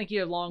you're thinking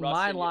along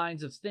my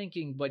lines of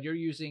thinking, but you're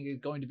using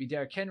it going to be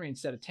Derrick Henry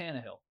instead of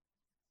Tannehill.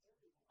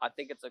 I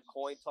think it's a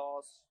coin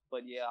toss,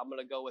 but yeah, I'm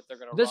going to go with they're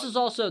going to This is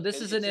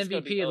an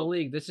MVP of the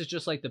league. This is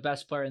just like the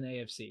best player in the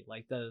AFC.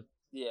 Like the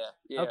Yeah.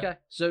 Okay.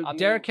 So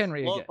Derrick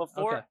Henry again.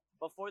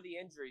 Before the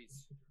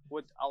injuries,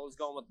 I was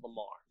going with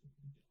Lamar.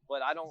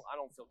 But I don't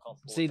feel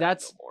comfortable. See,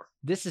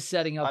 this is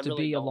setting up to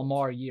be a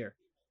Lamar year.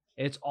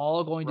 It's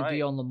all going to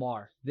be on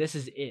Lamar. This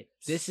is it.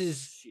 This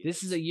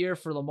is a year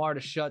for Lamar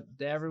to shut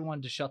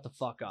the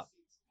fuck up.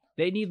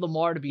 They need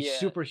Lamar to be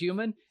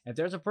superhuman. If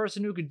there's a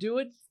person who could do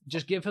it,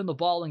 just give him the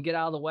ball and get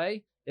out of the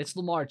way. It's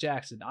Lamar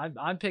Jackson.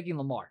 I'm picking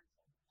Lamar.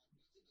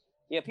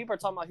 Yeah, people are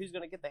talking about who's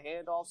going to get the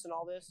handoffs and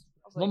all this.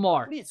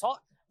 Lamar. What are you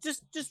talking?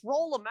 Just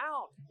roll them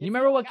out. You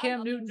remember what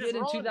Cam Newton did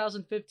in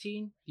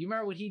 2015? You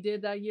remember what he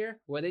did that year?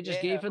 Where they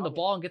just gave him the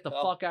ball and get the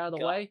fuck out of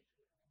the way?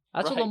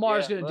 That's what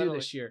Lamar's going to do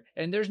this year.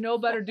 And there's no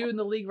better dude in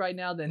the league right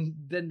now than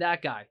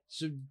that guy.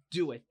 So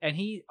do it. And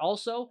he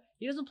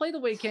doesn't play the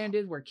way Cam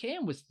did, where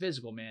Cam was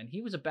physical, man.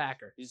 He was a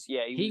backer.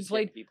 He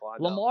played people.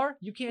 Lamar,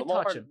 you can't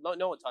touch him.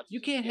 No one touches him.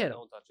 You can't hit him. No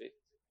one touches it.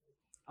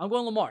 I'm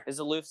going Lamar. His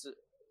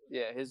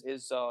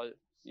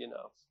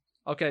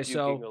Okay,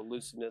 so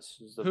elusiveness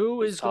is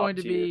who is going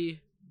to be...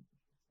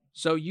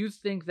 So you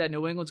think that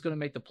New England's going to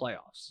make the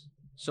playoffs.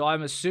 So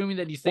I'm assuming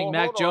that you think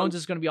Mac Jones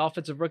is going to be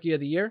Offensive Rookie of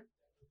the Year?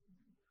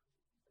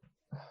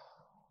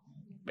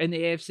 In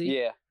the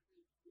AFC?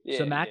 Yeah.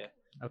 So Mac?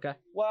 Yeah. Okay.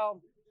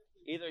 Well,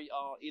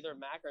 either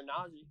Mac or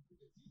Najee.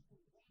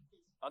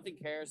 I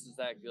think Harris is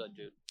that good,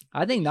 dude.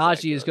 I think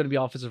Najee is going to be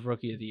Offensive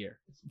Rookie of the Year.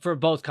 For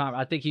both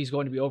I think he's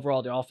going to be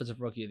overall the Offensive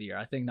Rookie of the Year.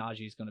 I think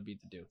Najee is going to be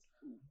the dude.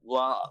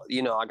 Well,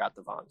 I got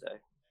Devontae.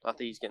 I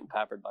think he's getting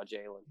peppered by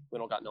Jalen. We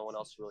don't got no one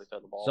else to really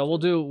throw the ball. So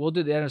to. we'll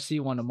do the NFC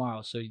one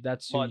tomorrow. So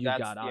that's who you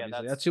got,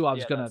 obviously. That's who I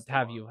was gonna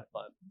have you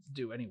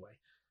do anyway.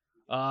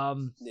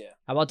 How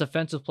about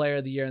defensive player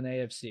of the year in the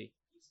AFC?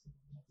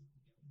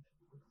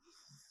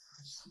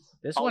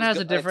 This one has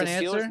a different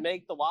answer. If the Steelers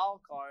make the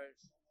wild card,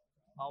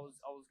 I was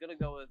gonna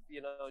go with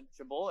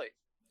your boy,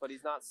 but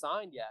he's not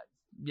signed yet.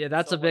 Yeah,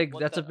 that's a big.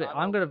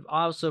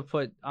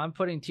 I'm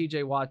putting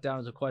T.J. Watt down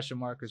as a question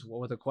mark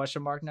with a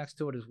question mark next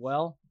to it as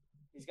well.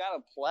 He's got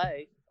to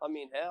play. I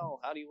mean,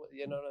 hell, how do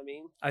you know what I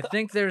mean? I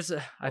think there's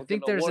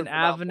an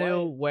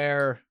avenue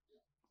where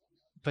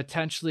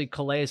potentially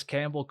Calais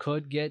Campbell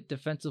could get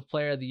Defensive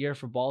Player of the Year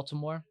for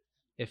Baltimore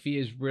if he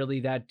is really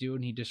that dude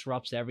and he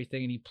disrupts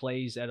everything and he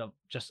plays at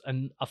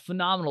a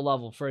phenomenal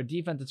level for a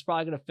defense that's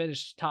probably going to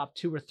finish top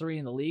 2 or 3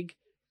 in the league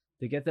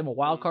to get them a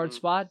wild card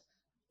spot.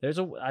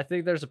 I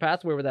think there's a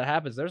pathway where that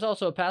happens. There's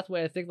also a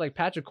pathway I think like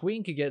Patrick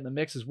Queen could get in the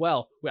mix as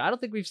well. I don't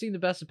think we've seen the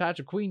best of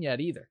Patrick Queen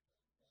yet either.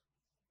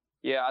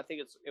 Yeah, I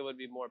think it would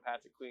be more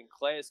Patrick Queen.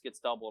 Calais gets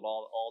doubled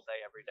all day,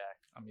 every day.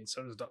 I mean,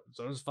 so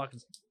does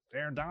fucking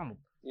Aaron Donald.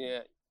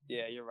 Yeah,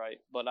 you're right.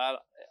 But I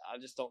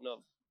just don't know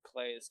if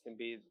Calais can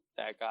be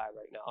that guy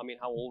right now. I mean,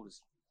 how old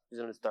is he? He's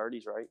in his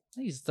 30s, right? I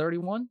think he's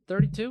 31,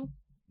 32.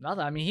 Nothing.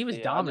 I mean, he was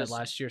dominant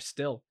last year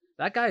still.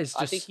 That guy is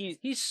just, I think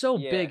he's so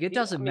big, it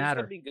doesn't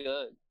matter. He's going to be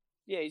good.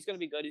 Yeah, he's going to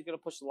be good. He's going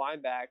to push the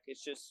line back.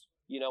 It's just,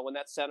 when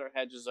that center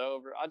hedges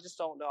over, I just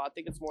don't know. I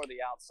think it's more the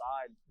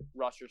outside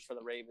rushers for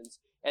the Ravens.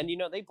 And,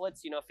 they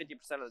blitz, 50%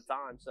 of the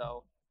time.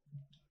 So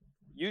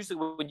usually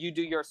when you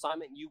do your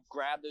assignment and you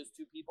grab those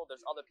two people,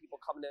 there's other people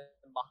coming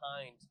in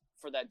behind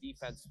for that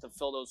defense to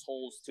fill those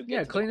holes to get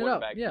to clean the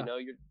quarterback. It up.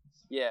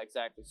 Yeah,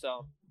 exactly.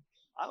 So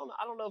I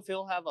don't know if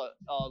he'll have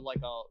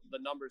the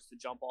numbers to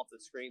jump off the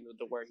screen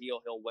to where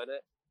he'll win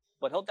it.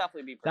 But he'll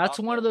definitely be productive. That's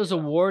one of those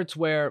awards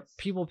where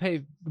people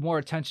pay more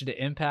attention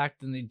to impact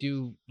than they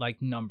do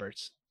like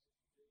numbers.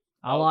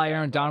 I'll lie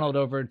Aaron Donald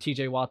over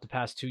TJ Watt the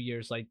past 2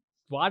 years. Like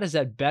Watt has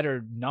had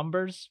better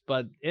numbers,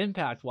 but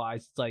impact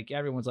wise, it's like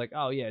everyone's like,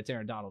 oh yeah, it's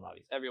Aaron Donald,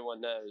 obviously.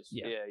 Everyone knows.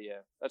 Yeah.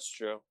 That's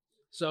true.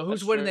 So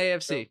who's winning the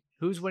AFC? True.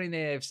 Who's winning the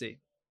AFC?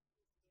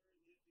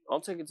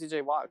 I'm taking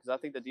TJ Watt because I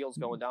think the deal's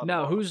going down.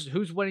 No,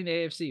 who's winning the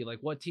AFC? Like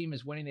what team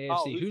is winning the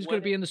AFC? Who's going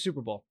to be in the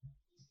Super Bowl?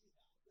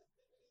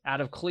 Out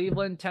of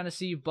Cleveland,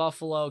 Tennessee,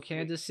 Buffalo,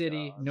 Kansas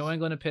City, New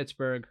England, and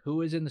Pittsburgh,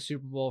 who is in the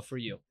Super Bowl for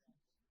you?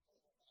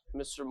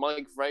 Mr.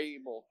 Mike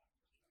Vrabel.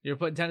 You're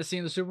putting Tennessee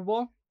in the Super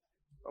Bowl?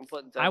 I'm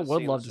putting Tennessee I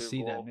would love to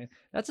see that, man.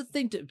 That's the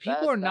thing.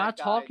 People are not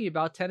talking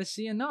about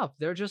Tennessee enough.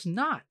 They're just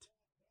not.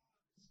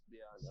 Yeah,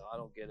 no, I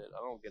don't get it.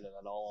 I don't get it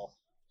at all.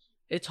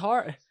 It's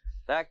hard.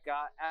 That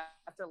guy,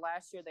 after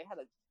last year,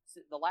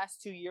 the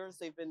last 2 years,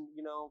 they've been,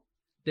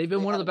 they've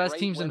been one of the best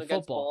teams in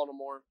football.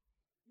 Baltimore.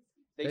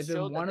 They've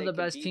been one of the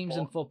best teams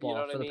in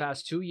football for the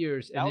past 2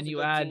 years. And then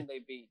you add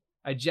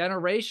a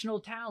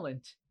generational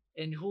talent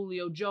in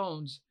Julio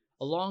Jones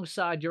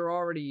alongside your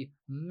already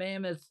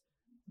mammoth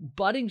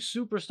budding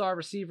superstar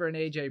receiver in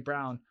A.J.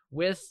 Brown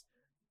with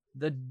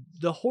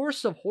the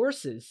horse of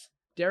horses,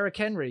 Derrick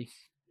Henry.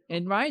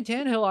 And Ryan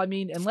Tannehill, I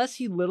mean, unless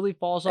he literally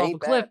falls off a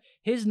cliff,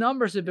 his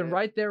numbers have been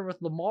right there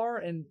with Lamar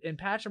and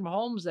Patrick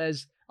Mahomes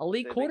as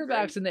elite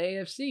quarterbacks in the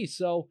AFC.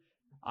 So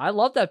I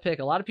love that pick.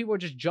 A lot of people are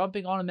just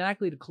jumping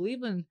automatically to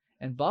Cleveland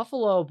and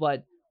Buffalo,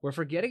 but we're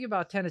forgetting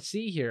about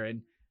Tennessee here.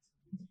 And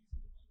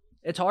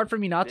it's hard for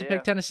me not to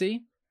pick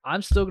Tennessee.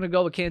 I'm still going to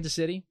go with Kansas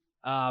City.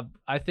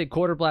 I think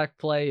quarterback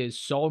play is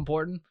so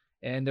important,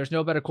 and there's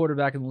no better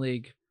quarterback in the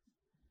league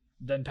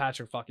than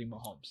Patrick fucking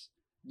Mahomes.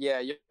 Yeah,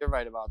 you're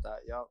right about that.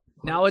 Yep.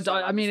 Now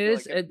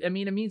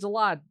it means a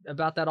lot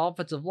about that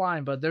offensive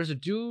line, but there's a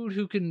dude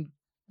who can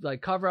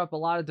like cover up a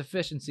lot of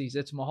deficiencies.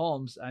 It's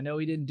Mahomes. I know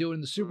he didn't do it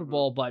in the Super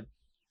Bowl, but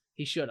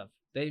he should have.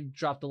 They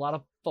dropped a lot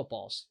of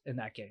footballs in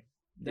that game.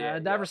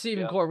 That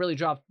receiving core really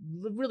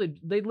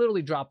they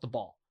literally dropped the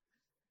ball.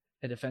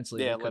 And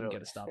defensively, they couldn't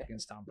get a stop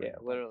against Tom Brady.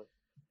 Yeah,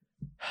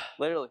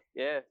 literally.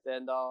 Yeah.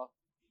 And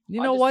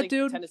you know what,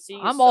 dude?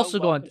 I'm also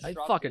going.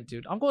 Fuck it,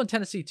 dude. I'm going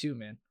Tennessee too,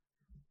 man.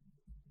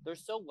 They're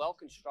so well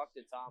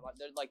constructed, Tom.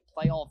 They're like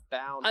playoff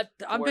bound.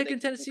 I'm picking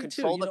Tennessee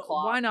too.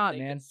 Why not,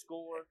 man?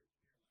 Score.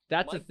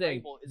 That's the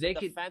thing. They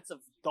can defensive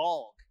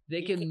dog.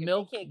 They can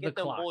milk the clock. Can't get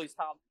them boys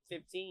top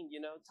 15.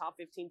 Top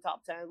 15,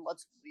 top 10.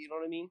 You know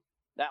what I mean?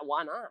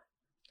 Why not?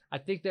 I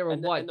think they were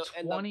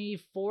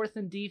 24th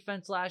in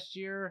defense last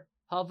year,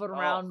 hovered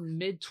around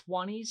mid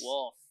 20s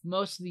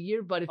most of the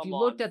year. But if you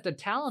looked at the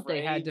talent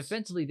they had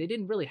defensively, they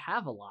didn't really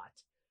have a lot.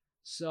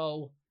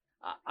 So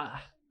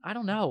I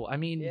don't know. I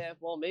mean,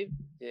 maybe.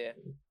 Yeah,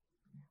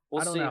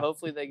 we'll see.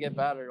 Hopefully they get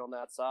better on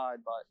that side,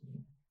 but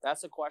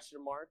that's a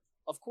question mark.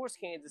 Of course,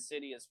 Kansas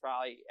City is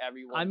probably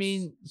everyone. I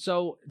mean,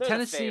 so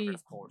Tennessee,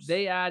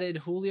 they added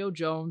Julio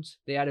Jones,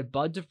 they added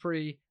Bud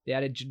Dupree, they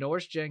added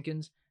Janoris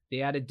Jenkins,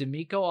 they added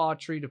D'Amico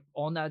Autry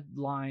on that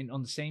line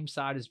on the same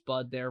side as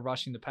Bud there,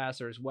 rushing the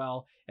passer as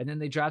well. And then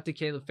they drafted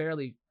Caleb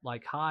Fairley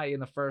like high in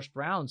the first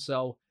round.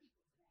 So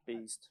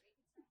beast.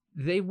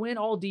 They win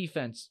all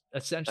defense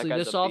essentially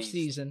this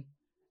offseason.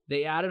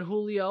 They added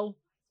Julio.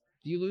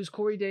 You lose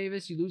Corey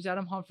Davis, you lose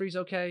Adam Humphries,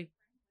 okay,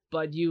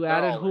 but you They're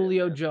added all in,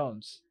 Julio man.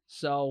 Jones.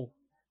 So,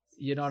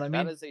 you know what I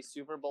mean? That is a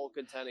Super Bowl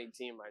contending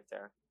team right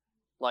there.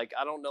 Like,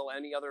 I don't know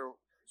any other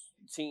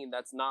team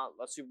that's not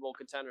a Super Bowl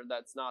contender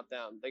that's not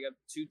them. They got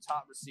 2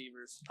 top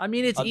receivers. I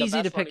mean, it's the easy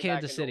to best pick running back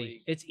Kansas in the City.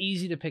 league. It's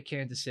easy to pick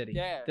Kansas City.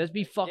 Yeah. That'd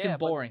be fucking Yeah,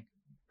 but- boring.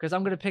 Because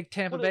I'm going to pick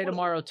Tampa What- Bay what-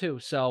 tomorrow, too.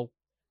 So,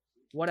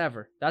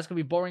 whatever. That's going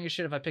to be boring as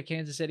shit if I pick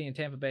Kansas City and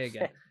Tampa Bay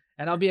again.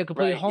 And I'll be a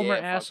complete Right, homer yeah,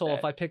 fuck asshole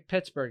if that. I pick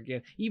Pittsburgh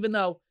again. Even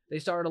though they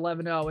started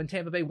 11-0 and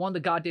Tampa Bay won the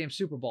goddamn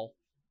Super Bowl.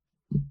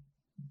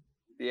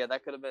 Yeah,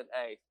 that could have been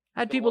A. I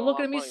had They people won a lot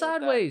looking at of me money with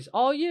that. sideways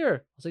all year.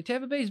 I was like,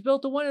 Tampa Bay's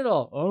built to win it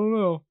all. I don't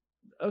know.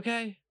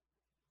 Okay.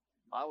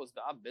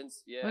 I've been,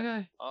 yeah.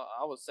 Okay.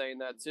 I was saying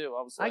that too.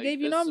 I was I like, gave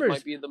you this numbers.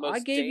 Might be the most I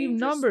gave you dangerous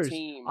numbers.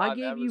 team I I've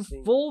gave ever you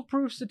seen.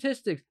 foolproof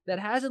statistics that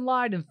hasn't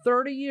lied in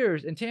 30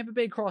 years, and Tampa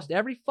Bay crossed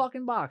every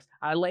fucking box.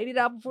 I laid it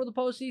out before the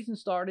postseason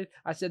started.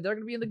 I said they're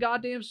going to be in the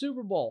goddamn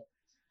Super Bowl.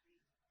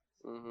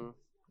 Mm-hmm.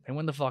 They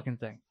win the fucking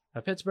thing.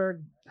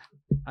 Pittsburgh,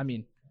 I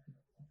mean,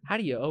 how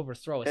do you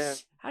overthrow Yeah.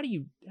 how do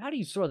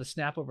you throw the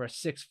snap over a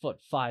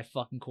 6'5"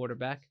 fucking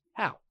quarterback?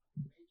 How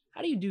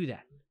do you do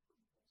that?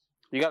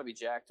 You got to be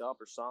jacked up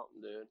or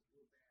something, dude.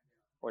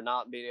 Or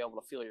not being able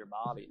to feel your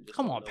body. And just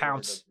Come don't on, know where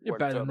Pounce. to- You're where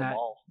to better throw than the that.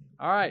 ball.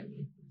 All right.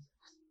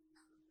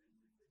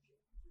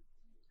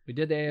 We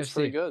did the It's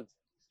pretty AFC. good.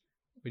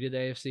 We did the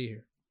AFC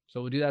here.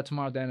 So we'll do that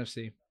tomorrow at the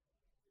NFC,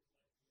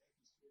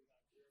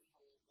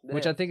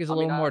 which I think is a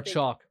little more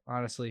chalk,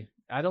 honestly.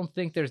 I don't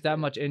think there's that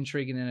much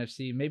intrigue in the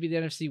NFC. Maybe the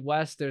NFC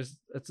West, it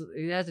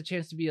has a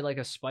chance to be like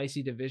a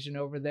spicy division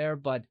over there,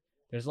 but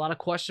there's a lot of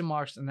question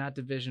marks in that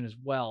division as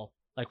well.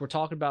 Like we're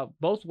talking about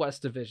both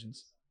West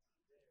divisions.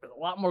 There's a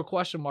lot more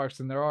question marks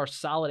than there are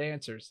solid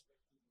answers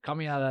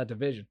coming out of that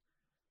division.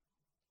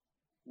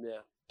 Yeah.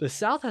 The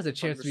South has a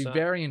chance to be 100%.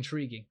 very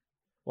intriguing.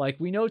 Like,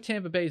 we know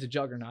Tampa Bay is a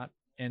juggernaut,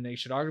 and they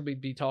should arguably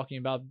be talking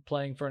about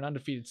playing for an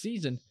undefeated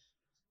season.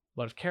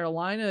 But if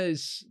Carolina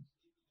is...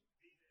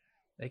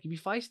 They can be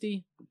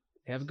feisty.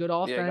 They have a good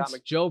Yeah, offense.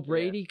 got Joe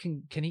Brady,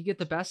 can he get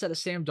the best out of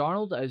Sam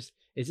Darnold? Is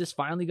this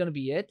finally going to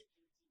be it?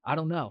 I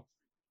don't know.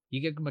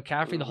 You get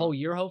McCaffrey the whole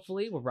year,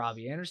 hopefully, with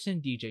Robbie Anderson,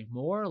 DJ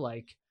Moore.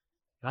 Like,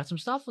 got some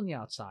stuff on the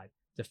outside.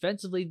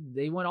 Defensively,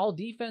 they went all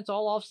defense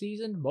all off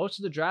season. Most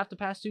of the draft the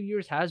past 2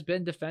 years has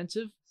been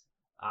defensive.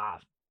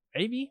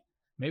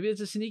 Maybe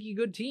it's a sneaky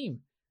good team.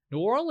 New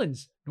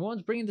Orleans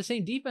bringing the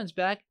same defense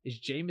back. Is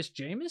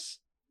Jameis?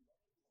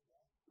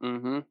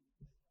 Mm-hmm.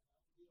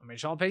 I mean,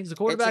 Sean Payton's the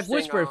quarterback Interesting,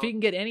 whisperer. If he can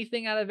get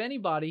anything out of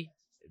anybody,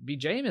 it'd be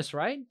Jameis,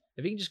 right?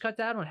 If he can just cut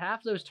down on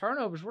half those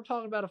turnovers, we're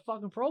talking about a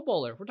fucking Pro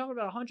Bowler. We're talking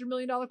about a $100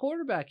 million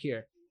quarterback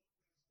here.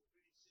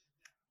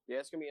 Yeah,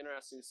 it's gonna be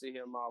interesting to see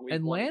him. Week one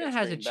Atlanta against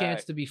has a Green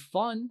chance Bay. to be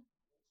fun.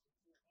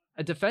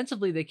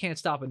 Defensively, they can't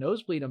stop a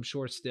nosebleed, I'm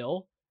sure,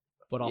 still.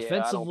 But Yeah, I don't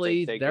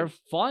offensively, think they they're can.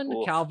 fun.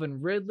 Oof.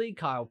 Calvin Ridley,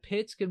 Kyle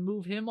Pitts can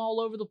move him all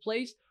over the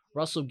place.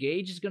 Russell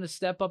Gage is going to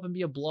step up and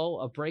be a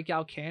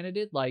breakout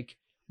candidate. Like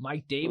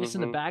Mike Davis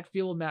in the Mhm.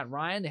 backfield with Matt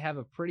Ryan. They have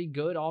a pretty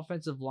good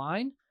offensive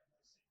line.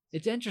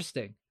 It's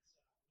interesting.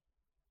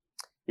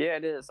 Yeah,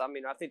 it is. I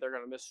mean, I think they're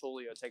gonna miss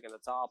Julio taking the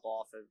top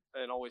off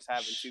and always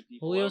having 2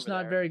 people. Julio's over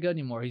not there. very good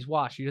anymore. He's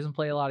washed. He doesn't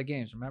play a lot of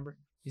games, remember?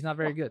 He's not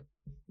very good.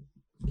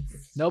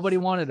 Nobody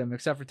wanted him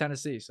except for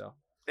Tennessee, so.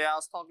 Yeah, I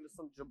was talking to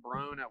some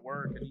jabron at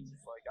work, and he's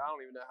just like, I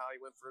don't even know how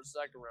he went for a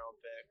second round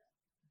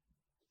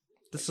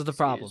pick. This is the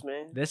problem.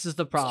 Excuse me? This is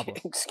the problem.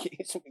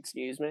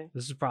 Excuse me.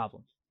 This is the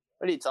problem.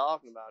 What are you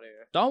talking about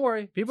here? Don't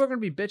worry. People are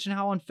going to be bitching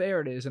how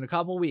unfair it is in a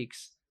couple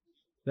weeks.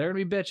 They're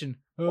going to be bitching.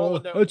 Well,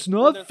 when they're- It's when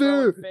not they're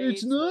fair. throwing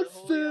It's fades not to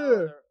Julio,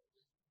 fair.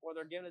 Or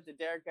they're giving it to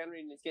Derrick Henry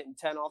and he's getting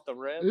 10 off the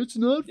rim. It's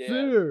not Yeah.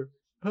 fair.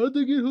 How'd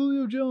they get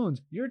Julio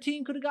Jones? Your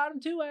team could have got him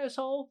too,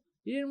 asshole.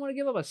 You didn't want to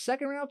give up a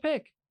second round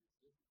pick.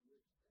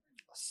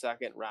 A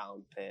second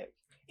round pick.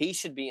 He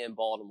should be in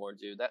Baltimore,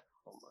 dude.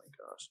 Oh my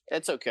gosh.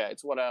 It's okay.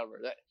 It's whatever.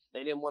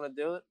 They didn't want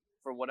to do it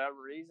for whatever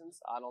reasons.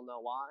 I don't know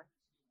why.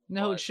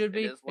 No, But it should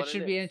be. it is what It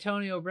should it be is.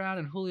 Antonio Brown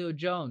and Julio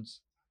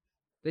Jones.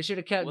 They should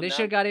have kept. They Wouldn't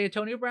should have that- got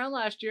Antonio Brown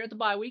last year at the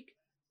bye week.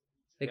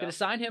 They could Yeah. have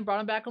signed him, brought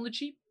him back on the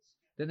cheap.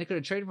 Then they could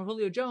have traded for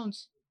Julio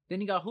Jones.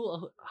 Then you got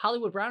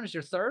Hollywood Brown as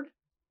your third.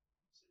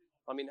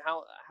 I mean,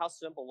 how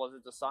simple was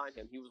it to sign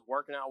him? He was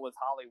working out with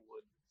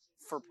Hollywood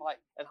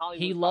and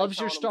Hollywood. He was loves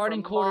telling your him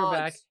starting for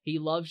quarterback. months. He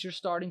loves your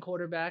starting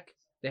quarterback.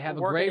 They have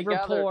a Working great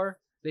together. rapport.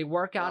 They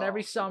work out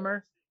every Oh,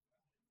 summer.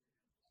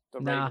 The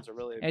Nah. Ravens are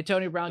really.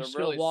 Antonio Brown they're just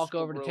really going to walk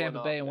over to screwing Tampa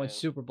up, Bay and win man.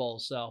 Super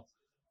Bowls. So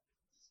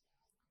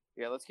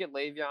Yeah, let's get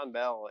Le'Veon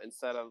Bell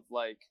instead of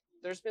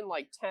There's been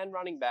 10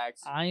 running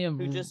backs I am.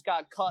 who just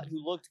got cut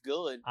who looked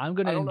good. I'm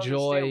going I to don't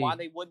enjoy. understand why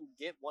they wouldn't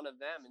get one of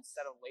them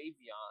instead of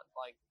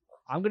Le'Veon.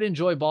 I'm going to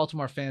enjoy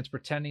Baltimore fans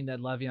pretending that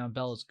Le'Veon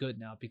Bell is good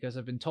now because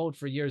I've been told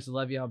for years that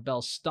Le'Veon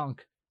Bell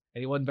stunk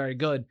and he wasn't very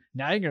good.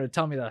 Now you're going to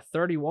tell me that a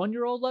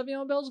 31-year-old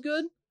Le'Veon Bell's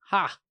good?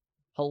 Ha!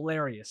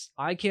 Hilarious.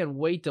 I can't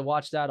wait to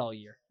watch that all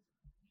year.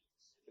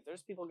 If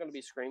there's people going to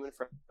be screaming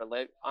for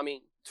I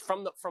mean,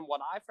 from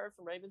what I've heard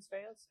from Ravens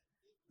fans,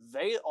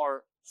 they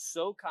are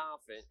so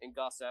confident in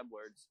Gus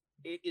Edwards.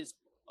 It is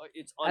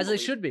it's As they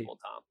should be. unbelievable,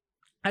 Tom.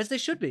 As they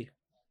should be.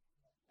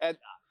 And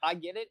I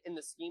get it in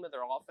the scheme of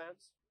their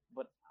offense,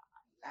 but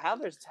how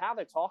they're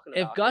talking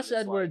about If Gus him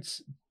is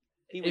Edwards,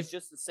 he was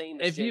just the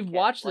same. As if Jake you've Kemp.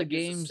 watched Like, the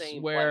he's games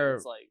same where player.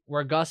 It's like,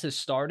 where Gus has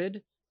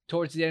started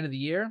towards the end of the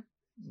year,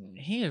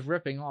 he is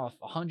ripping off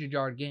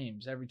 100-yard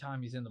games every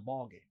time he's in the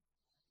ball game.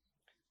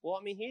 well,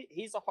 I mean,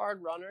 he's a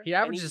hard runner. He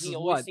and averages he what?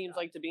 always seems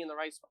like to be in the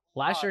right spot.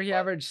 Last year he but-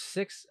 averaged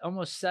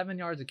almost 7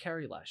 yards a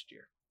carry last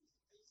year.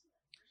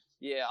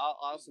 Yeah, I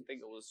also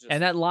think it was just.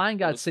 And that line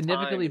got was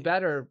significantly timing.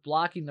 better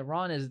blocking the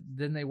run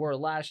than they were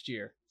last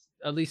year.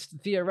 At least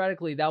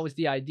theoretically, that was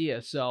the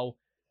idea. So,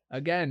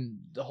 again,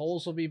 the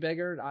holes will be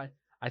bigger.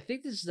 I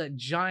think this is a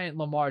giant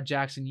Lamar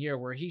Jackson year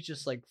where he's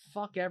just like,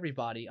 fuck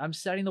everybody. I'm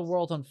setting the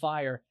world on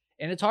fire.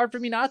 And it's hard for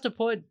me not to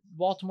put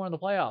Baltimore in the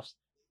playoffs.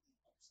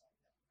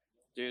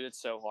 Dude,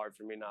 it's so hard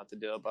for me not to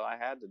do it, but I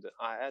had to.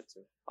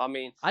 I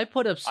mean, I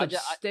put a I ju-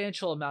 I-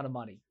 substantial amount of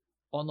money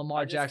on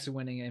Lamar I just- Jackson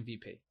winning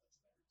MVP.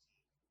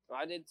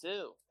 I did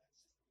too.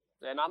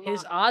 And I'm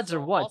His not, odds so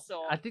are what?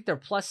 Also, I think they're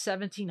plus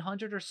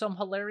 1,700 or some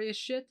hilarious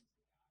shit.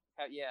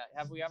 yeah.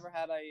 Have we ever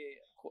had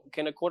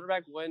can a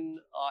quarterback win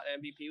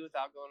MVP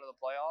without going to the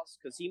playoffs?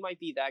 Because he might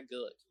be that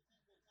good.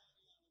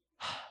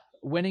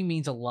 Winning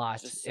means a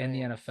lot Just in the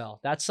saying. NFL.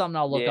 That's something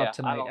I'll look Yeah, up I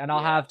tonight, don't- and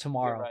I'll yeah, have you're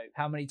tomorrow right.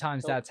 how many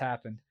times Don't- that's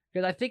happened.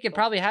 Because I think it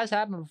probably has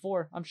happened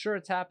before. I'm sure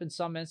it's happened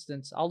some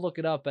instance. I'll look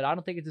it up, but I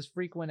don't think it's as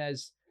frequent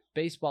as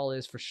baseball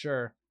is for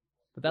sure.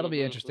 But that'll be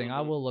Mhm, interesting.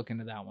 I mhm. will look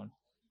into that one.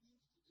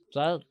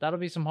 So that'll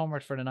be some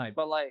homework for tonight.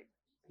 But like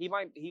he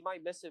might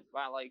miss it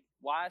by like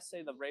why I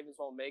say the Ravens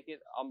won't make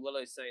it. I'm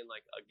literally saying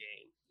like a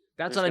game.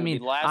 That's there's what I gonna be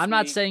mean. last I'm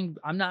not week- saying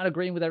I'm not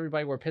agreeing with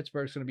everybody where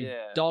Pittsburgh's going to be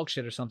Yeah. dog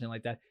shit or something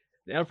like that.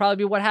 That'll probably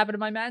be what happened in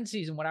my Madden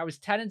season when I was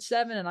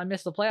 10-7 and I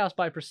missed the playoffs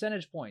by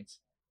percentage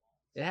points.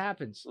 It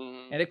happens.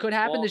 Mhm. And it could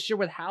happen Well- this year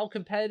with how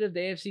competitive the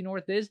AFC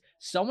North is.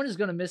 Someone is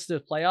going to miss the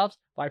playoffs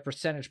by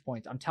percentage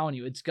points. I'm telling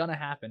you, it's going to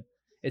happen.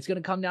 It's going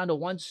to come down to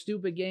one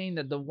stupid game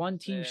that the one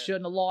team Yeah.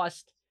 shouldn't have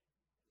lost,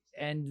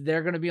 and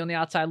they're going to be on the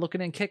outside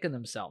looking and kicking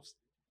themselves.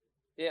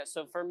 Yeah,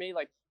 so for me,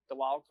 like the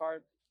wild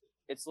card,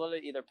 it's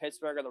literally either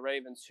Pittsburgh or the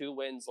Ravens who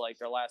wins like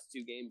their last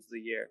two games of the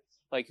year.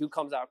 Like who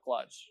comes out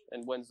clutch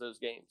and wins those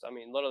games. I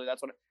mean, literally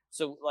that's what.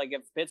 So like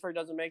if Pittsburgh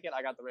doesn't make it,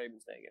 I got the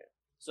Ravens making it.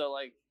 So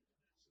like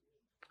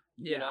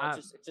you know,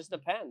 it just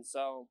depends.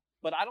 So,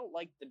 but I don't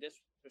like the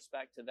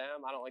disrespect to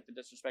them. I don't like the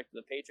disrespect to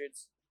the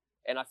Patriots,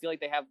 and I feel like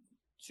they have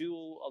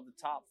two of the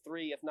top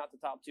three, if not the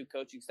top two,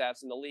 coaching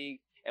staffs in the league.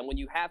 And when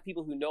you have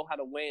people who know how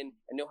to win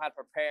and know how to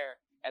prepare,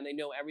 and they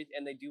know everything,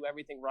 and they do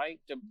everything right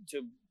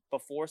to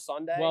before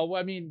Sunday. Well,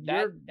 I mean,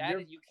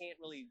 you can't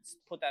really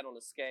put that on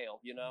a scale,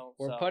 you know.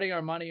 we're putting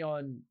our money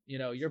on,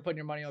 you're putting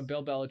your money on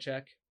Bill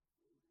Belichick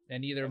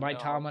and either Mike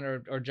No.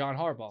 Tomlin or John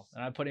Harbaugh.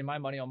 And I'm putting my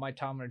money on Mike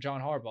Tomlin or John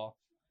Harbaugh.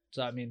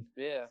 So, I mean,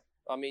 Yeah,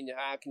 I mean,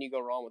 how can you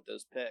go wrong with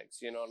those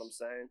picks? You know what I'm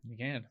saying? you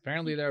can.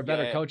 Apparently, there are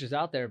better Yeah. coaches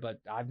out there, but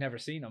I've never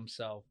seen them.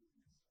 So,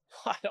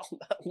 I don't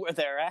know where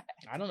they're at.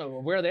 I don't know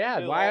where they at.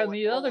 Dude, Why old- aren't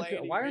these old other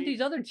Andy Why aren't Reid.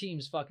 these other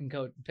teams fucking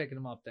picking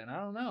them up? Then I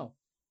don't know.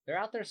 They're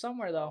out there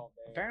somewhere though.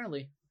 Oh, man.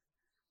 Apparently.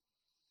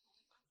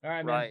 All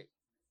right, man. Right.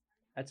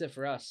 That's it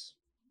for us.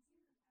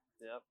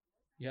 Yep.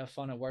 You have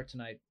fun at work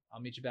tonight. I'll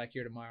meet you back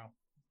here tomorrow.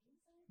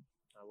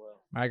 I will. All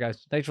right,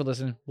 guys. Thanks for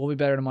listening. We'll be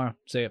better tomorrow.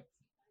 See ya.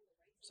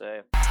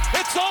 Say.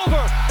 It's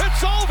over.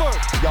 It's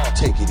over. Y'all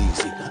take it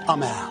easy.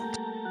 I'm out.